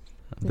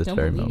 This don't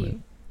very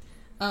believe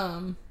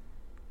moment. You.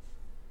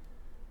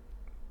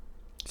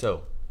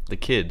 So, the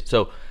kid.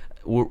 So,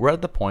 we're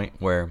at the point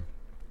where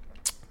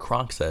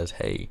Kronk says,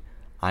 hey,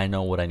 I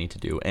know what I need to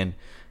do. And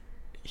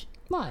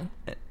why?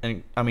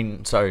 And I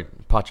mean, sorry,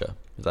 Pacha.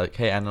 He's like,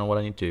 hey, I know what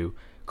I need to do.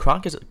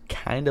 Kronk is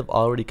kind of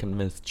already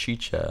convinced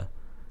Chicha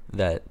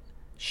that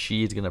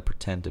she's going to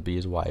pretend to be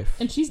his wife.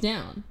 And she's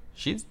down.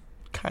 She's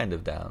kind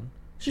of down.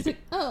 She's like,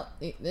 oh,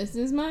 this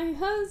is my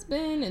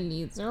husband, and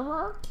these are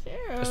our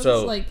kids.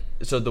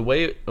 So the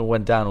way it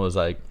went down was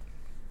like,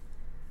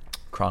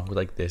 Kronk was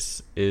like,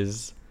 this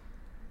is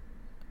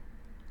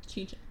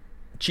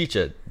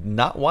Chicha,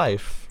 not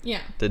wife.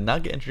 Yeah. Did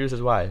not get introduced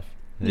as wife.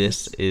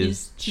 This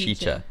is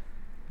Chicha.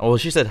 Oh, well,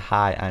 she said,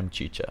 hi, I'm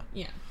Chicha.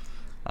 Yeah.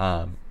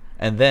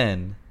 And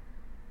then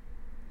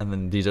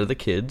these are the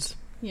kids.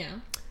 Yeah.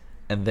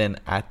 And then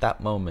at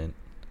that moment,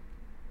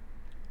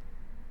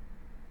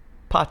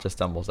 Pacha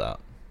stumbles out.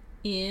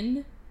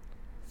 In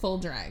full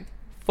drag.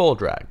 Full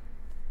drag.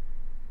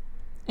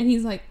 And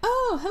he's like,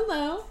 oh,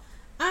 hello.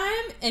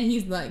 And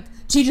he's like,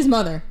 Chicha's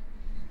mother.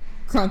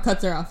 Kronk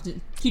cuts her off.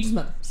 Chicha's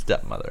mother.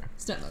 Stepmother.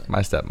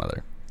 My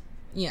stepmother.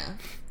 Yeah.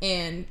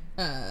 And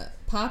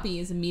Poppy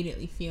is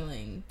immediately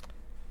feeling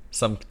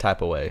some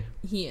type of way.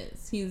 He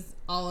is. He's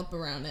all up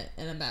around it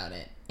and about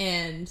it.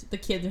 And the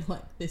kids are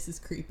like, this is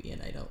creepy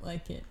and I don't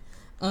like it.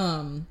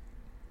 And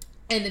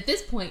at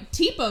this point,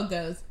 Tipo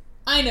goes,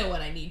 I know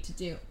what I need to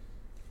do.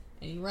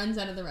 And he runs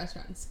out of the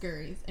restaurant and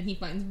scurries. And he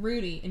finds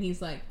Rudy. And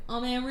he's like,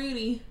 oh man,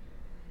 Rudy.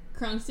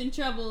 Kronk's in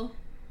trouble.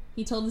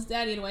 He told his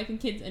daddy and wife and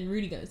kids. And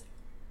Rudy goes,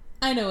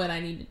 I know what I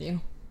need to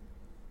do.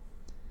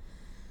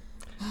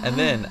 And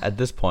then, at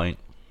this point...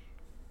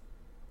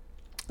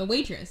 the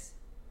waitress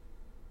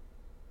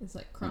is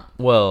like, Kronk.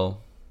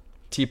 Well,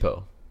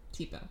 Tipo.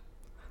 Tipo.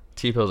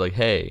 Tipo's like,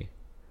 hey,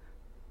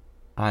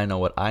 I know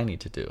what I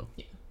need to do.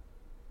 Yeah.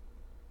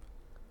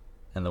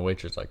 And the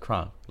waitress is like,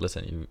 Kronk,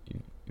 listen,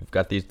 you've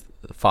got these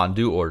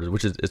fondue orders,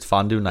 which is it's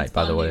fondue night,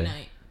 by the way.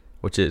 Night.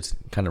 Which is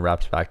kind of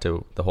wraps back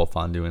to the whole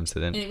fondue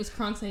incident. And it was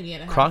Kronk's idea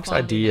to have Kronk's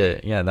idea,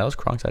 night. Yeah, that was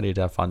Kronk's idea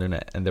to have fondue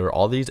night. And there were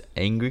all these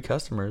angry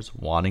customers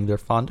wanting their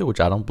fondue, which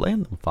I don't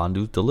blame them.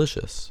 Fondue's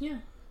delicious. Yeah.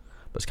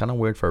 But it's kind of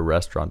weird for a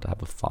restaurant to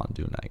have a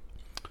fondue night.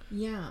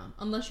 Yeah,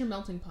 unless you're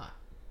melting pot.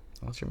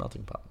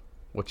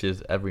 Which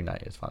is every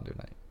night is fondue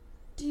night.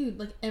 Dude,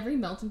 like every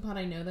melting pot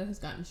I know, though, has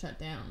gotten shut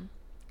down.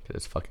 Because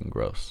it's fucking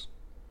gross.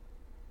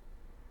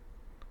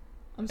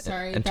 I'm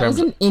sorry. That was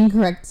an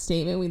incorrect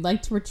statement. We'd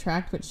like to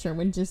retract what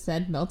Sherwin just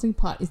said. Melting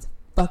pot is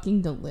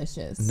fucking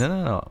delicious.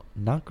 No.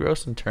 Not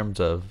gross in terms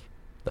of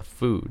the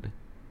food.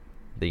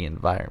 The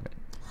environment.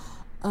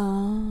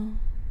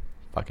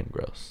 Fucking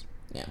gross.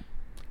 Yeah.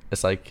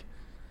 It's like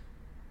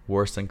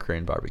worse than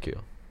Korean barbecue.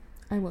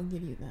 I will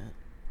give you that.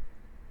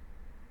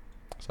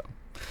 So.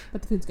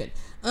 But the food's good.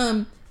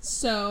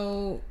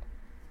 So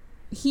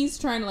he's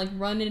trying to like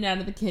run in and out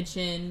of the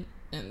kitchen.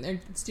 And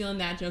they're stealing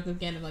that joke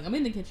again of like, I'm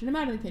in the kitchen, I'm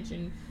out of the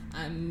kitchen,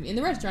 I'm in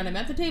the restaurant, I'm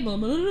at the table,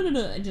 blah, blah, blah,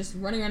 blah, and just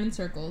running around in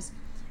circles.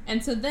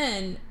 And so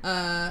then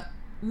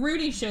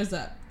Rudy shows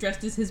up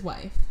dressed as his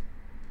wife.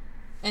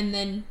 And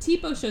then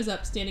Tipo shows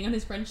up standing on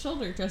his friend's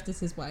shoulder dressed as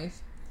his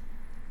wife.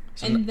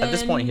 So and at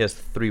this point he has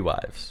 3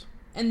 wives.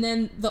 And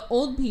then the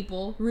old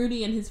people,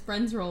 Rudy and his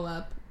friends, roll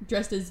up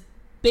dressed as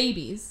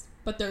babies,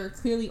 but they're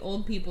clearly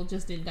old people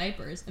just in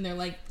diapers. And they're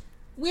like,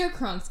 we're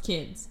Kronk's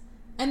kids.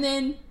 And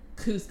then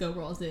Cusco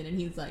rolls in and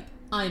he's like,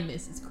 I'm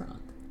Mrs.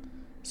 Kronk.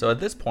 So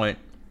at this point,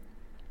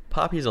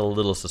 Poppy's a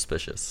little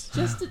suspicious.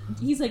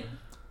 He's like,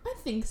 I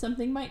think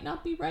something might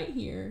not be right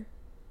here.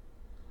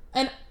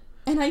 And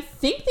I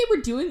think they were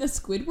doing a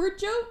Squidward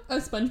joke, a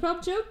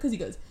SpongeBob joke, because he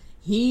goes,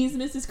 he's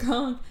Mrs.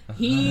 Kronk,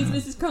 he's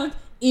Mrs. Kronk.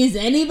 Is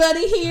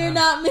anybody here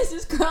not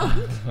Mrs.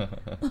 Kronk?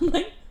 I'm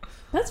like,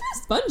 that's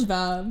for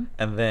SpongeBob.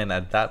 And then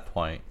at that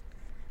point,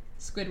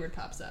 Squidward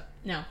pops up.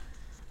 No.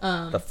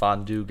 The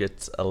fondue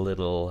gets a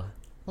little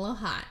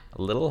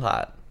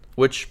hot.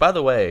 Which, by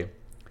the way,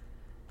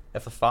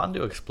 if the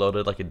fondue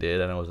exploded like it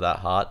did and it was that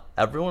hot,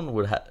 everyone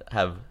would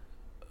have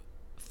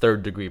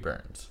 3rd-degree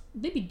burns.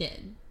 They'd be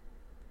dead.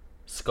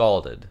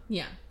 Scalded.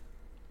 Yeah.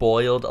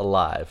 Boiled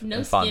alive.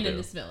 No skin in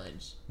this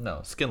village. No,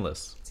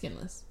 skinless.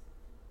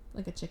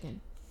 Like a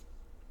chicken.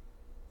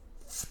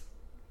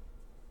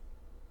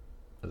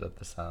 Is that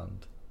the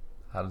sound?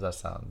 How does that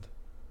sound?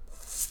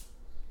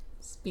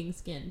 It's being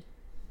skinned.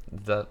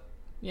 Is that...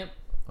 Yep.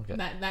 Okay.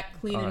 That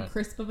clean and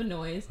crisp of a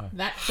noise. Right.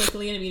 That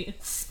quickly and immediately.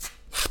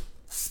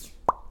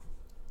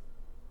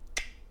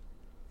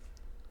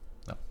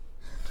 No.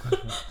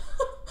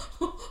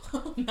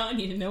 Now I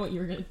need to know what you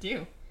were gonna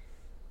do.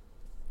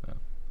 No.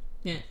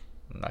 Yeah.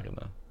 I'm not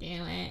gonna. Do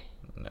it.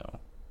 No.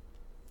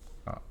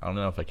 I don't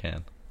know if I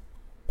can.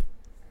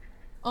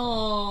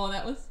 Oh,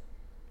 that was.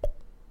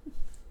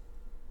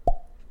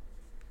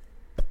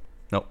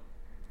 Nope.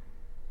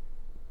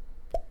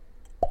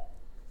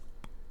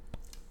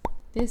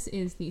 This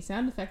is the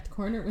sound effect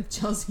corner with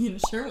Chelsea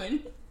and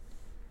Sherwin.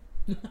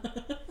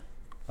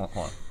 Hold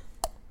on.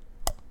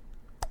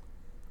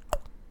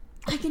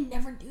 I can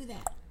never do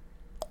that.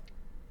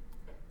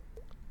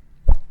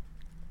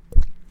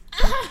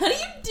 How do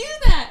you do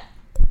that?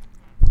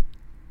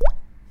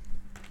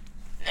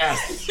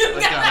 Yes. You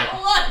got that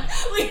one.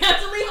 We have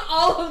to leave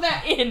all of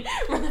that in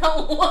for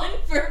that one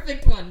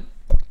perfect one.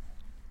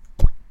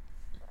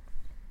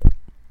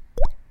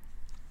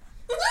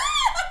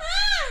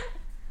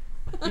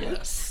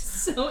 Yes.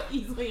 So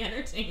easily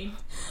entertained.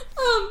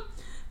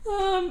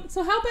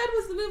 So how bad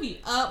was the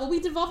movie? Well, we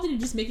devolved into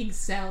just making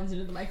sounds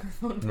into the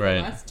microphone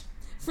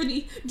for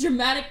the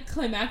dramatic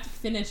climactic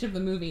finish of the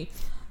movie.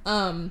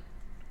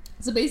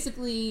 So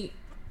basically,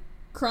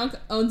 Kronk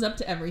owns up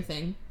to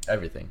everything.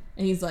 Everything.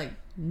 And he's like,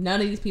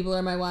 none of these people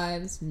are my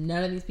wives.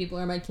 None of these people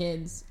are my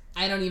kids.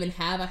 I don't even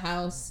have a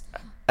house.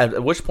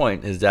 At which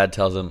point, his dad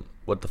tells him,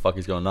 what the fuck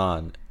is going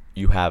on?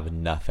 You have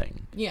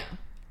nothing. Yeah.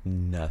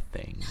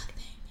 Nothing.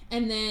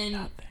 And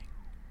then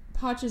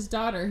Potch's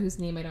daughter, whose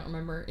name I don't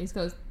remember,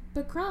 goes,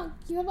 but Kronk,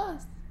 you have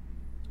us.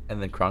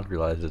 And then Kronk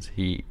realizes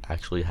he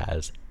actually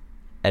has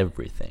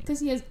everything. Because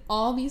he has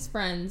all these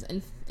friends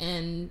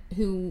and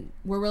who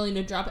were willing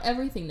to drop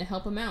everything to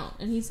help him out.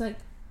 And he's like,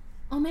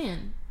 oh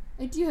man,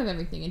 I do have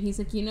everything. And he's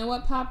like, you know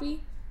what,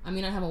 Poppy? I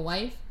mean, I have a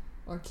wife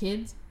or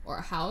kids or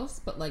a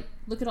house, but like,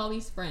 look at all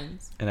these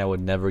friends. And I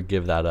would never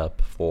give that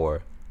up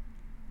for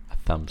a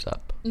thumbs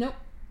up. Nope.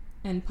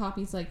 And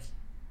Poppy's like,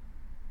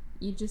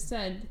 you just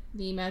said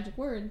the magic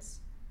words.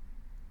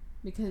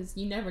 because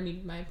you never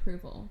needed my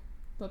approval.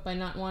 But by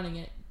not wanting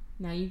it,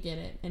 now you get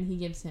it. And he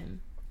gives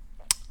him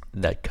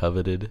that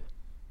coveted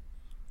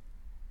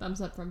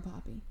thumbs up from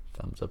Poppy.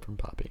 Thumbs up from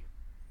Poppy.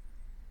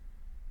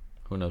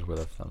 Who knows where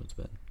that thumb's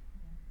been?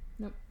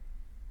 Nope.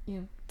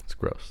 Ew. It's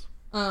gross.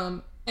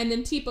 And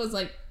then Tipo's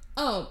like,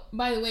 oh,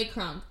 by the way,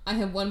 Kronk, I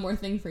have one more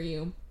thing for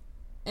you.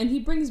 And he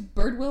brings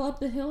Birdwell up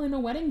the hill in a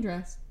wedding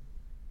dress.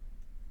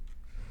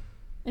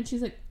 And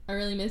she's like, I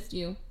really missed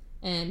you.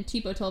 And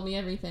Tipo told me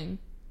everything.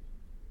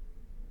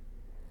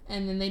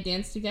 And then they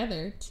dance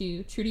together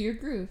to True to Your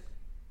Groove.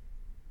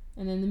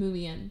 And then the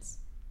movie ends.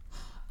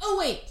 Oh,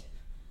 wait!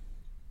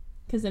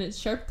 Because then it's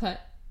sharp cut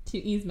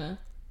to Yzma.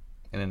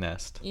 In a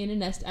nest. In a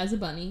nest as a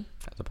bunny.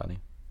 As a bunny.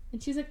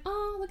 And she's like,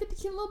 oh, look at the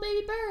cute little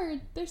baby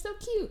bird. They're so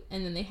cute.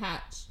 And then they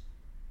hatch.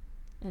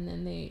 And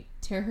then they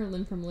tear her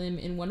limb from limb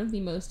in one of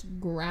the most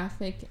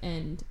graphic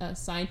and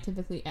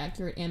scientifically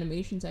accurate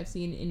animations I've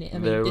seen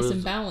in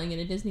disemboweling in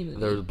a Disney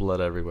movie. There was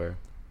blood everywhere.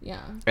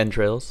 Yeah.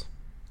 Entrails.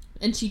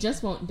 And she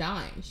just won't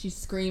die. She's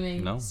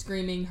screaming,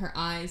 her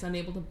eyes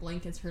unable to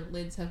blink as her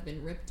lids have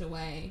been ripped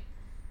away,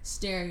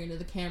 staring into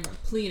the camera,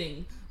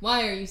 pleading,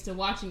 why are you still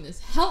watching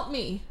this? Help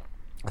me!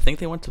 I think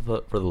they went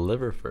for the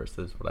liver first,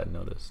 is what I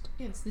noticed.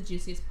 Yeah, it's the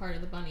juiciest part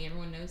of the bunny.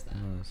 Everyone knows that.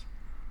 Yes.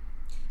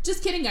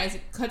 Just kidding, guys.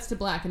 It cuts to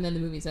black and then the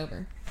movie's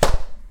over.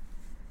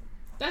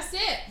 That's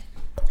it!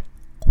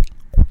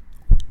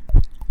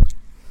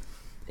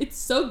 It's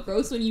so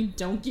gross when you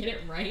don't get it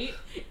right.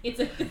 It's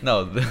like...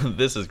 No,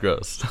 this is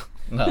gross.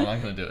 No, I'm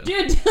not going to do it.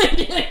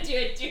 Do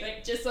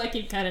it. Just so I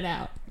can cut it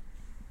out.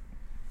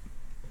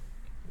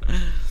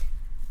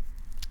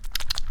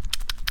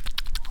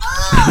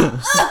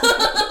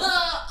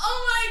 Oh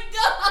my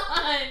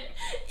god!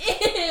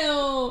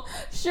 Ew!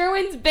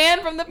 Sherwin's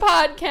banned from the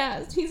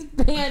podcast. He's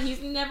banned.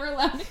 He's never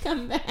allowed to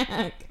come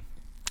back.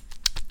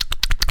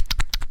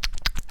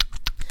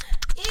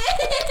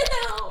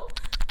 Ew!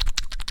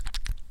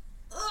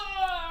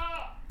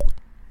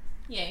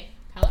 Yay.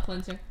 Palate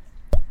cleanser.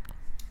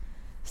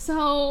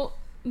 So,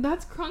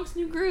 that's Kronk's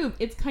New Groove.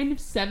 It's kind of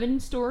 7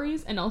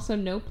 stories and also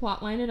no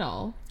plot line at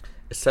all.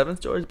 7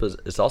 stories, but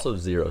it's also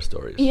 0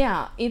 stories.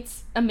 Yeah,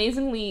 it's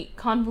amazingly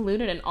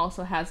convoluted and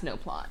also has no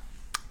plot.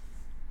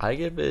 I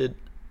give it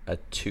a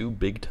 2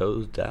 big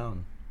toes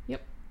down.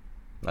 Yep.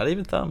 Not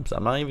even thumbs.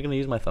 I'm not even going to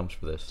use my thumbs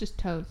for this. Just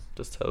toes.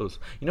 Just toes.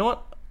 You know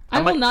what?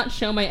 I will not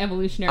show my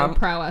evolutionary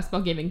prowess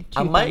while giving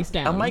 2 thumbs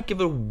down. I might give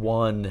it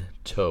 1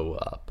 toe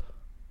up.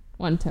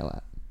 1 toe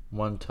up.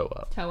 1 toe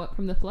up. Toe up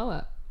from the flow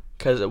up.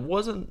 Because it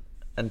wasn't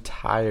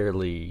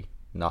entirely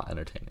not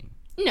entertaining.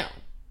 No.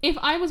 If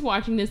I was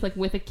watching this like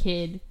with a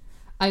kid,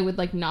 I would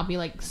like not be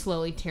like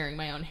slowly tearing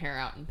my own hair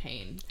out in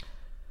pain.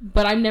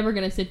 But I'm never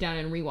going to sit down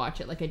and rewatch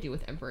it like I do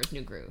with Emperor's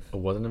New Groove. It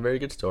wasn't a very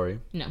good story.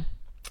 No.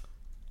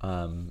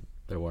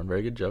 There weren't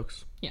very good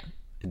jokes. Yeah.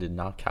 It did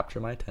not capture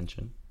my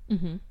attention.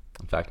 Mm-hmm.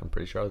 In fact, I'm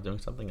pretty sure I was doing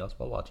something else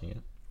while watching it.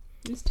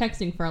 I was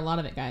texting for a lot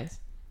of it, guys.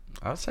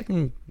 I was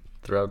texting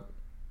throughout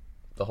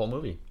the whole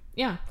movie.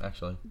 Yeah.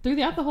 Actually.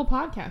 Throughout the whole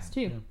podcast,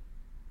 too.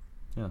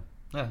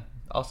 Yeah.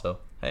 Also,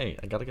 hey,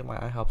 I got to get my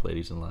IHOP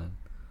ladies in line.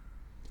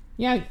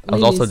 Yeah. Ladies. I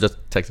was also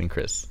just texting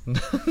Chris.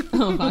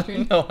 Oh,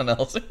 Patrick. No one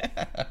else.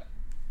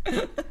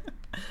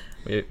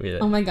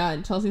 Oh my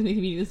god, Chelsea's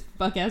making me do this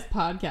fuck-ass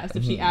podcast.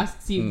 If she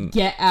asks you,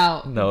 get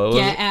out. No,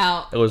 get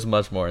out. It was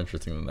much more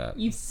interesting than that.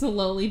 You've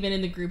slowly been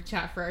in the group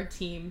chat for our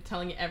team,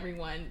 telling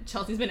everyone.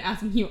 Chelsea's been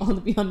asking you all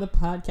to be on the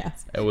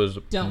podcast.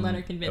 Don't let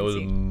her convince you.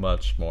 It was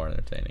much more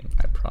entertaining,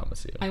 I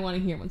promise you. I want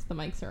to hear once the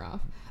mics are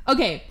off.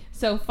 Okay,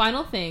 so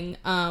final thing.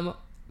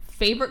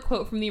 Favorite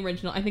quote from the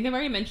original. I think I've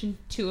already mentioned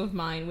 2 of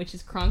mine, which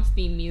is Kronk's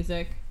theme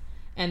music.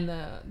 And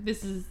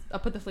I'll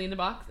put the flea in the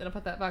box, and I'll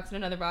put that box in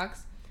another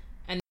box.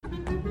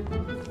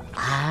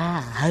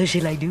 How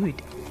shall I do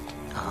it?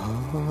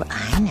 Oh,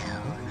 I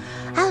know.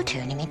 I'll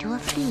turn him into a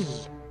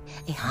flea.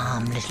 A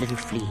harmless little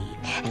flea.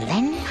 And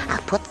then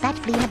I'll put that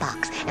flea in a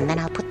box. And then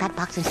I'll put that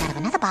box inside of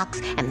another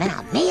box. And then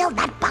I'll nail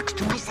that box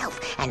to myself.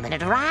 And when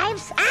it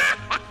arrives,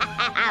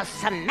 I'll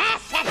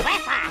smash it with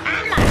a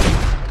hammer.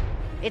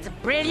 It's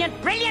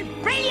brilliant,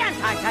 brilliant, brilliant,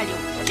 I tell you.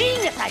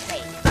 Genius, I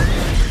say.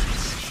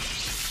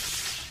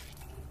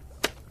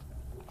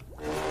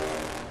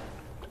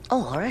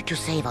 Or, to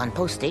save on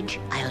postage,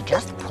 I'll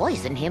just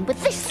poison him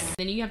with this.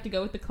 Then you have to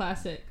go with the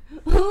classic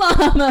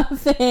llama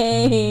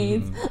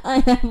face. I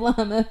have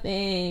llama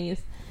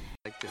face.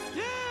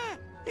 Yeah,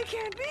 it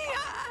can't be.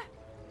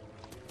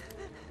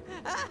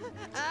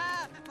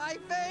 My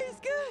face,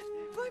 good.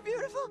 My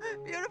beautiful,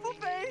 beautiful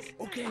face.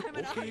 Okay, I'm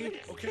an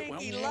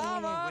okay.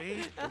 Llama.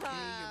 Wait.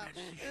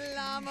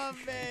 Llama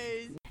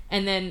face.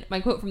 And then my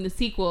quote from the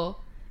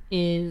sequel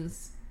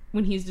is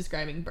when he's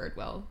describing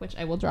Birdwell, which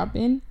I will drop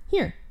in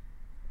here.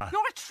 You're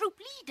a troop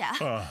leader.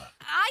 Are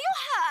you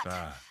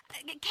hurt?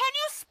 Can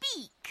you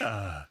speak?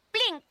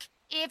 Blink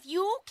if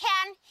you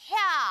can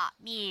hear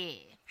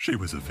me. She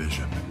was a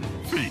vision.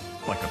 Feet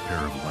like a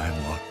pair of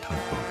landlocked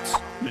tugboats.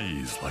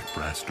 Knees like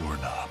brass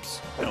doorknobs.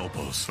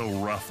 Elbows so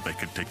rough they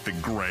could take the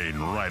grain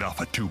right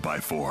off a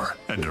 2x4.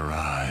 And her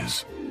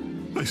eyes.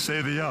 They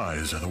say the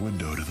eyes are the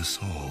window to the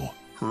soul.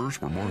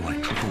 Hers were more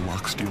like triple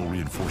lock steel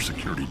reinforced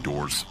security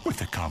doors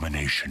with a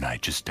combination I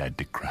just had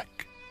to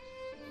crack.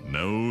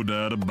 No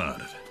doubt about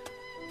it.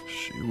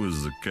 She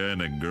was the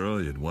kind of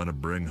girl you'd want to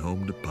bring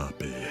home to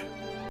Poppy.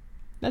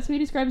 That's who he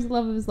describes the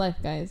love of his life,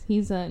 guys.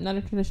 He's not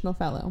a traditional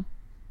fellow.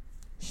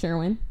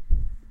 Sherwin.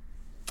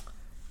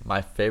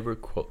 My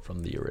favorite quote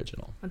from the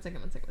original. One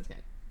second.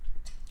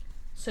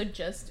 So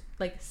just,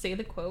 say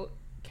the quote,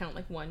 count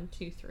 1,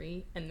 2,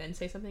 3, and then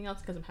say something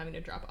else, because I'm having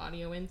to drop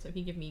audio in. So if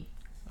you give me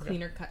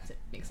cleaner cuts, it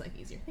makes life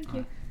easier. Thank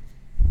you.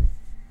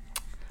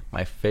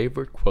 My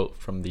favorite quote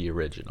from the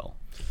original.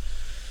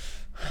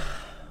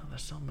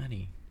 There's so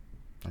many.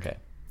 Okay.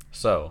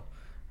 So,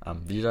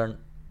 these aren't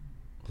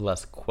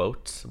less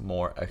quotes,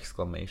 more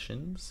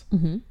exclamations.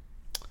 Mm-hmm.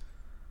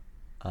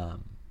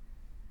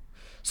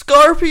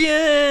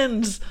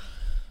 Scorpions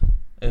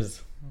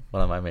is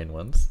one of my main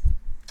ones.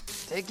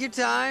 Take your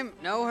time.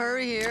 No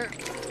hurry here.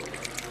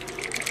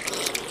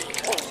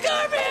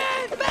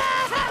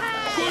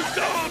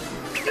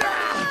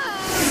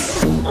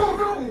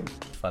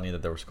 Funny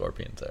that there were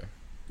scorpions there.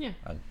 Yeah.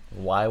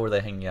 Why were they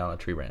hanging out on a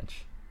tree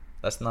branch?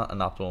 That's not an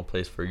optimal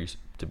place for you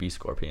to be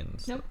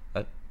scorpions. Nope.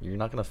 You're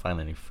not going to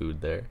find any food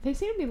there. They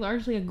seem to be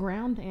largely a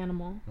ground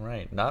animal.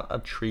 Right. Not a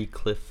tree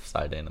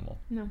cliff-side animal.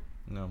 No.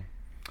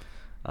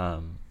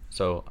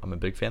 So I'm a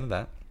big fan of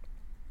that.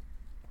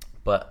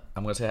 But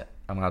I'm gonna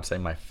have to say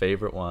my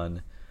favorite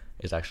one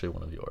is actually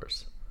one of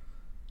yours.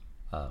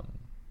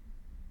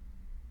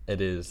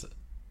 It is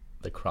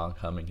the Kronk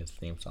humming his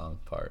theme song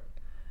part,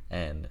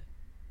 and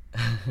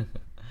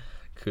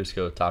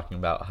Cusco talking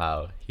about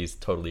how he's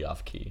totally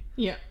off key.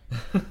 Yeah.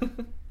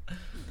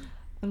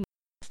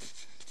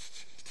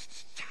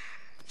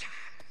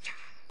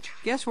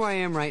 Guess where I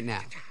am right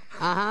now?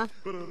 Uh-huh.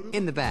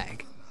 In the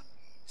bag.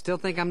 Still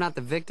think I'm not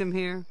the victim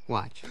here?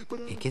 Watch.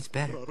 It gets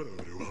better.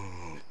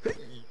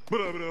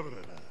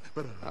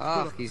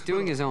 Oh, he's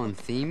doing his own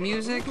theme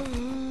music?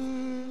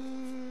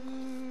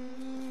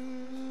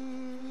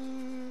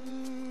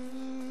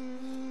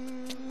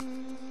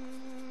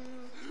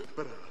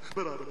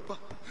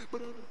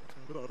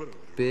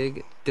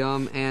 Big,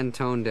 dumb, and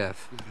tone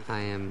deaf. I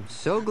am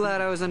so glad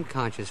I was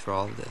unconscious for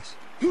all of this.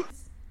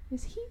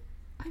 Is he?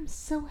 I'm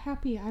so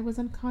happy I was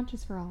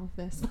unconscious for all of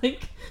this.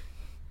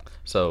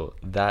 So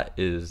that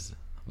is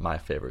my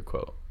favorite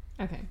quote.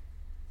 Okay.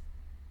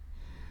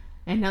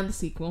 And now the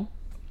sequel.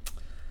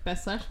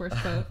 Best / worst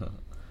quote.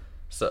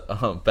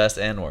 So best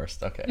and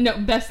worst. Okay. No,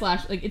 best /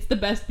 it's the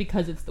best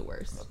because it's the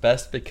worst.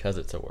 Best because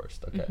it's the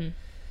worst. Okay. Mm-hmm.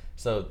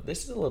 So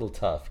this is a little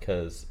tough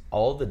because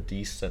all the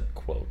decent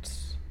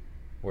quotes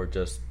were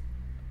just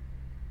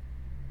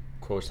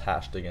quotes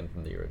hashed again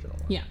from the original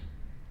one. Yeah.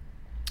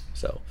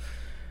 So,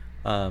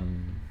 I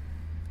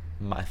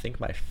think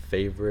my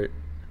favorite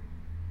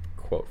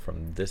quote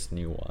from this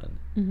new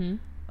one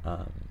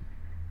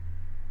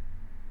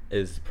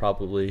is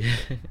probably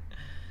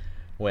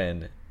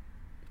when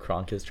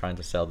Kronk is trying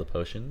to sell the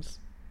potions,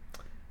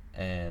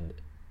 and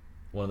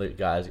one of the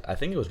guys, I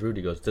think it was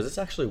Rudy, goes, "Does this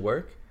actually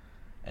work?"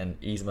 And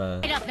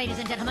Yzma... Right up, ladies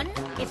and gentlemen.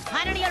 It's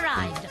finally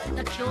arrived.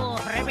 The cure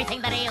for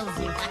everything that ails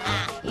you.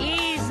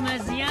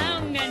 Yzma's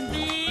young and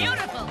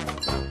beautiful.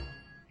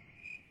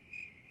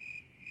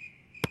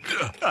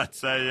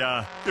 That's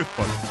a good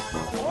one.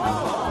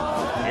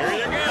 Here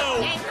you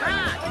go. Hey,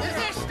 Kronk, does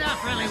this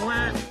stuff really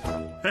work?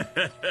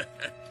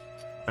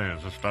 Hey,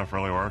 does this stuff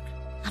really work?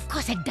 Of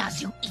course it does,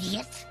 you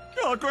idiot.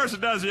 Well, of course it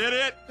does, you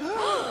idiot.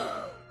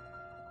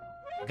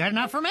 Good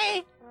enough for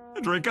me.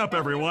 Drink up,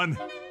 everyone.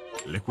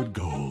 Liquid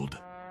gold.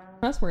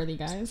 Trustworthy,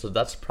 guys. So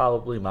that's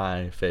probably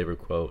my favorite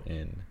quote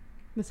in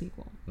The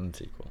sequel.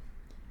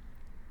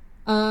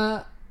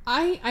 I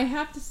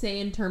have to say,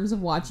 in terms of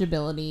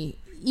watchability,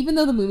 even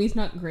though the movie's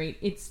not great,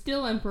 it's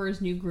still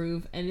Emperor's New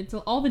Groove, and it's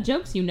all the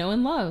jokes you know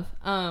and love.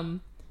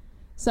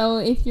 So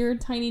if your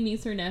tiny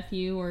niece or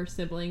nephew or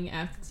sibling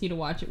asks you to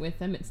watch it with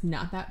them, it's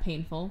not that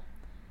painful.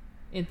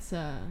 It's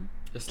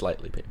just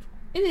slightly painful.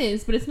 It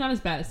is, but it's not as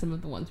bad as some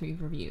of the ones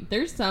we've reviewed.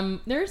 There's some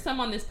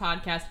on this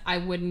podcast I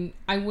wouldn't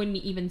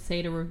even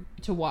say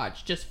to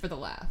watch just for the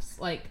laughs.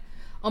 Like,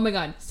 oh my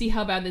god, see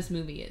how bad this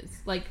movie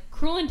is. Like,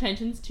 Cruel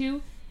Intentions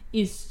 2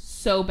 is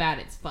so bad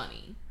it's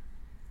funny.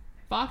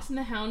 Fox and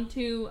the Hound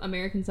 2,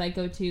 American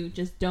Psycho 2,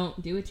 just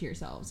don't do it to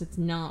yourselves. It's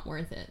not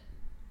worth it.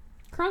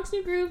 Kronk's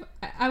New Groove,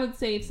 I would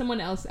say if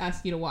someone else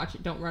asks you to watch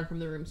it, don't run from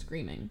the room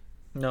screaming.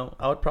 No,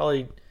 I would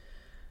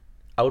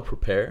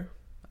prepare.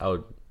 I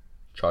would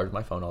charge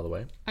my phone all the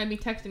way. I'd be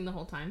texting the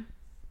whole time.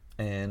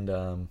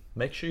 And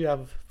make sure you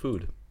have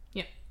food.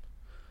 Yep.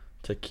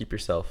 To keep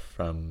yourself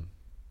from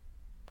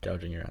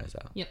gouging your eyes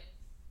out. Yep.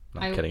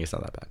 Not kidding, it's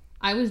not that bad.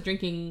 I was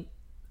drinking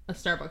a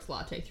Starbucks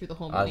latte through the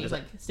whole movie.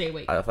 Like, stay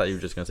awake. I thought you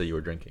were just going to say you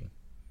were drinking.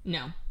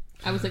 No.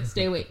 I was like,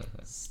 stay awake.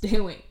 Stay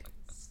awake.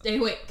 Stay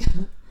awake.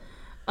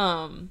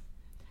 Oh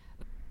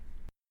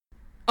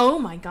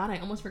my god, I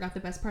almost forgot the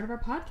best part of our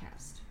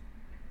podcast.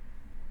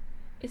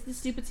 It's the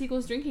Stupid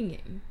Sequels drinking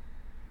game.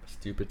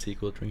 Stupid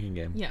sequel drinking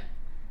game. Yeah.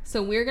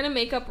 So we're going to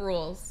make up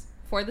rules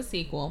for the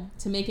sequel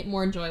to make it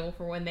more enjoyable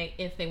for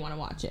if they want to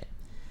watch it.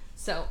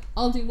 So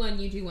I'll do one,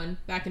 you do one,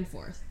 back and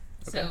forth.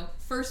 Okay. So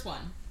first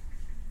one.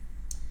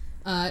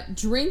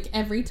 Drink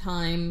every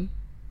time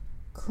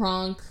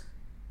Kronk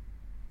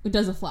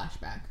does a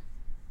flashback.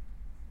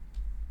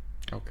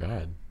 Oh,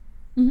 God.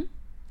 Mm-hmm.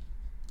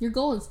 Your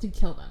goal is to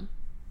kill them.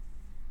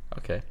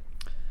 Okay.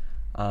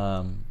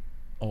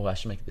 I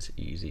should make this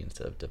easy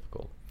instead of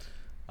difficult.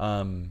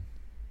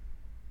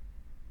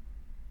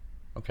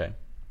 Okay.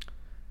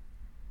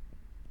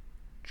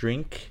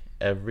 Drink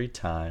every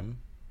time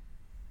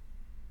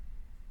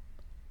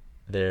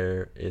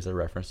there is a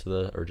reference to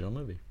the original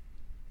movie.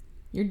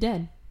 You're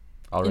dead.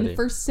 Already. In the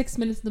first 6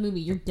 minutes of the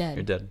movie, you're dead.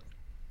 You're dead.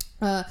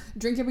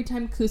 Drink every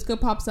time Cusco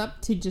pops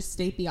up to just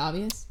state the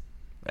obvious.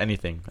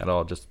 Anything at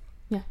all. Just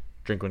yeah.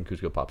 Drink when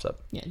Cusco pops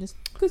up. Yeah, just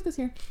Cusco's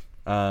here.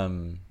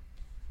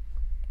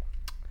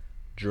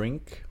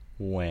 Drink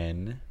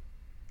when...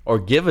 Or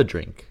give a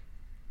drink.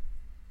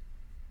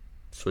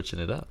 Switching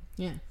it up.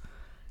 Yeah.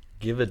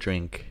 Give a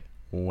drink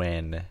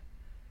when...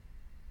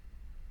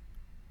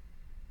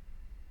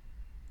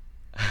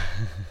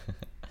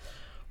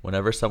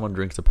 Whenever someone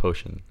drinks a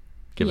potion,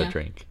 give a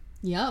drink.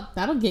 Yep,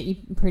 that'll get you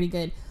pretty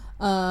good.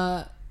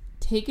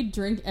 Take a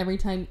drink every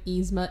time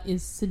Yzma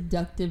is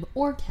seductive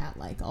or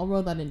cat-like. I'll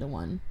roll that into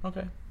one.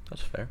 Okay,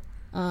 that's fair.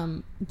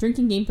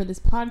 Drinking game for this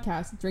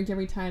podcast. Drink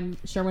every time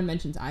Sherwin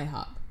mentions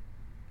IHOP.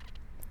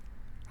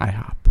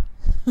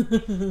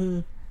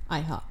 IHOP.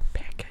 IHOP.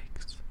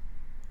 Pancakes.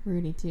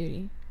 Rudy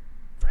Tooty.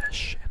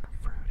 Fresh and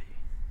fruity.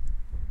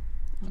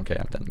 Okay,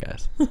 I'm done,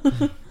 guys. You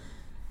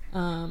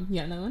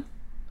got another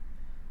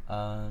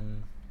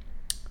one?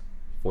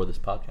 For this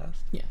podcast?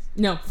 Yes.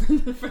 No,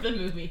 for the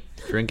movie.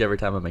 Drink every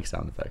time I make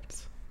sound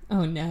effects.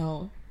 Oh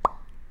no.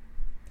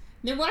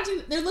 They're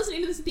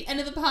listening to this at the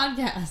end of the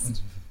podcast.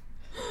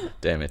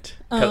 Damn it.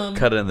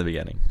 Cut it in the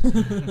beginning.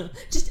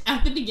 Just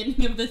at the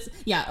beginning of this.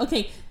 Yeah,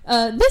 okay.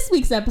 This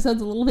week's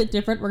episode's a little bit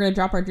different. We're going to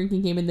drop our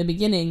drinking game in the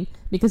beginning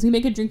because we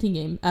make a drinking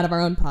game out of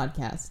our own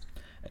podcast.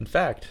 In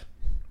fact,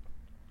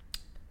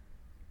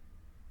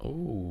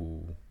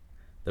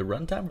 the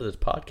runtime for this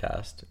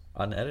podcast,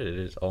 unedited,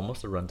 is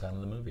almost the runtime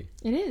of the movie.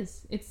 It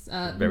is. It's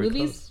the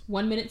movie's close.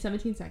 1 minute,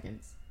 17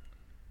 seconds.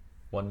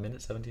 1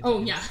 minute, 17 seconds?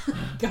 Oh, yeah.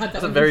 God,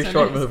 that's a very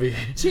short movie.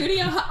 It's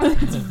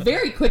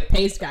very quick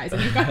paced, guys.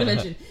 And you forgot to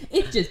mention,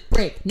 it's just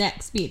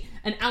breakneck speed.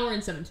 An hour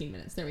and 17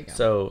 minutes. There we go.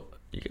 So,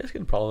 you guys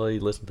can probably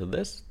listen to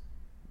this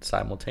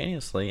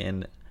simultaneously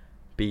and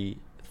be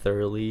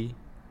thoroughly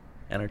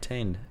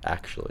entertained,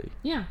 actually.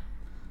 Yeah.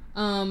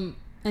 And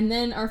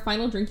then our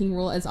final drinking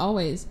rule, as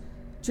always,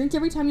 drink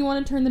every time you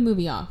want to turn the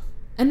movie off.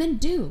 And then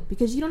do,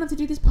 because you don't have to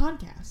do this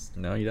podcast.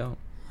 No, you don't.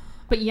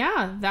 But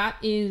yeah, that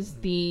is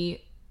the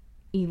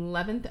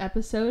 11th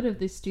episode of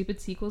the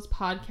Stupid Sequels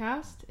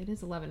podcast. It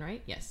is 11,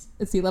 right? Yes.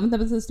 It's the 11th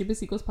episode of Stupid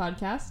Sequels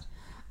podcast.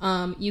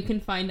 You can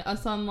find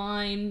us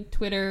online,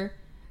 Twitter,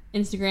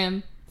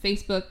 Instagram,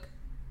 Facebook,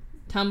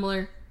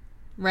 Tumblr,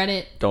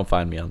 Reddit. Don't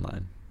find me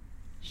online.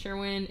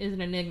 Sherwin is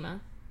an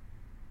enigma,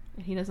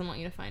 and he doesn't want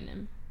you to find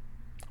him.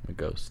 I'm a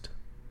ghost.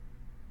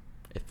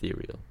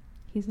 Ethereal.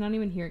 He's not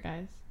even here,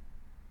 guys.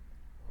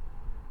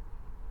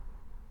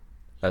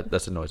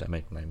 That's the noise I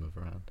make when I move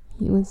around.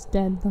 He was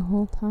dead the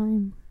whole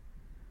time.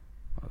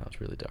 Oh, that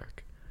was really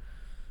dark.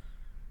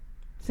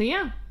 So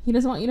yeah, he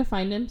doesn't want you to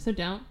find him, so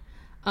don't.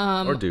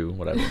 Or do,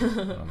 whatever.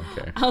 I don't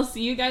care. I'll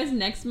see you guys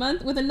next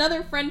month with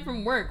another friend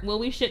from work. Will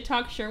we shit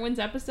talk Sherwin's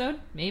episode?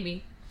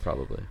 Maybe.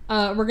 Probably.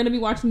 We're going to be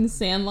watching The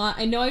Sandlot.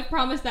 I know I've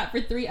promised that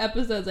for 3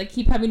 episodes. I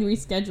keep having to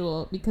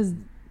reschedule because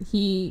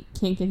he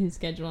can't get his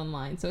schedule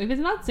online. So if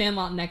it's not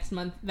Sandlot next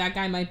month, that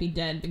guy might be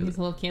dead because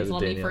he'll have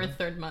canceled on me for a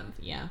 3rd month.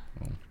 Yeah.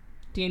 Oh.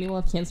 Daniel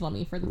will have canceled on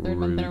me for the 3rd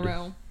month in a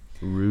row.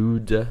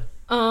 Rude.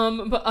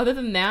 But other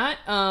than that,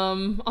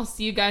 I'll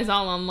see you guys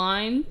all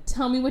online.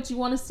 Tell me what you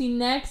want to see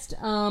next.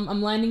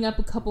 I'm lining up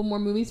a couple more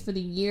movies for the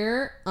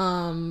year.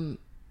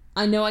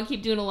 I know I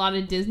keep doing a lot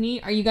of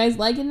Disney. Are you guys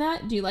liking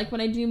that? Do you like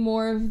when I do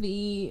more of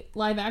the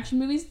live action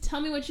movies?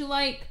 Tell me what you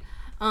like.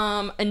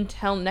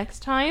 Until next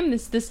time,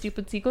 this is the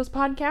Stupid Sequels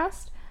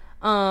podcast.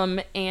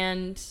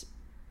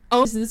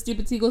 This is the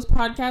Stupid Sequels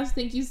podcast.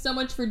 Thank you so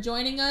much for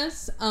joining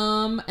us.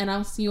 And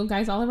I'll see you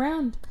guys all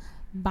around.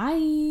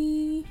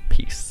 Bye.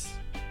 Peace.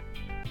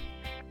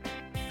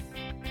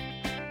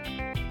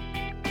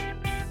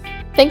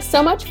 Thanks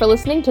so much for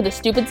listening to the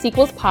Stupid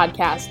Sequels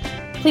podcast.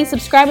 Please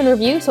subscribe and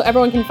review so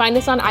everyone can find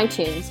us on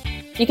iTunes.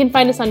 You can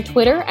find us on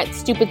Twitter at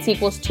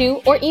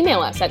StupidSequels2 or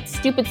email us at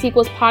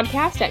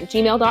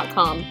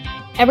stupidsequelspodcast@gmail.com.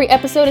 Every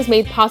episode is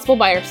made possible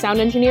by our sound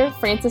engineer,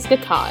 Francisca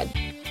Codd.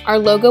 Our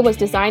logo was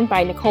designed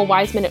by Nicole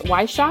Wiseman at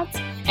Wise Shots,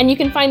 and you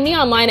can find me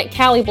online at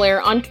Callie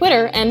Blair on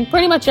Twitter and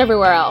pretty much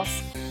everywhere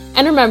else.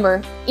 And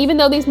remember, even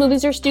though these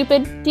movies are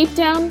stupid, deep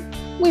down,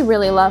 we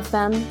really love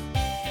them.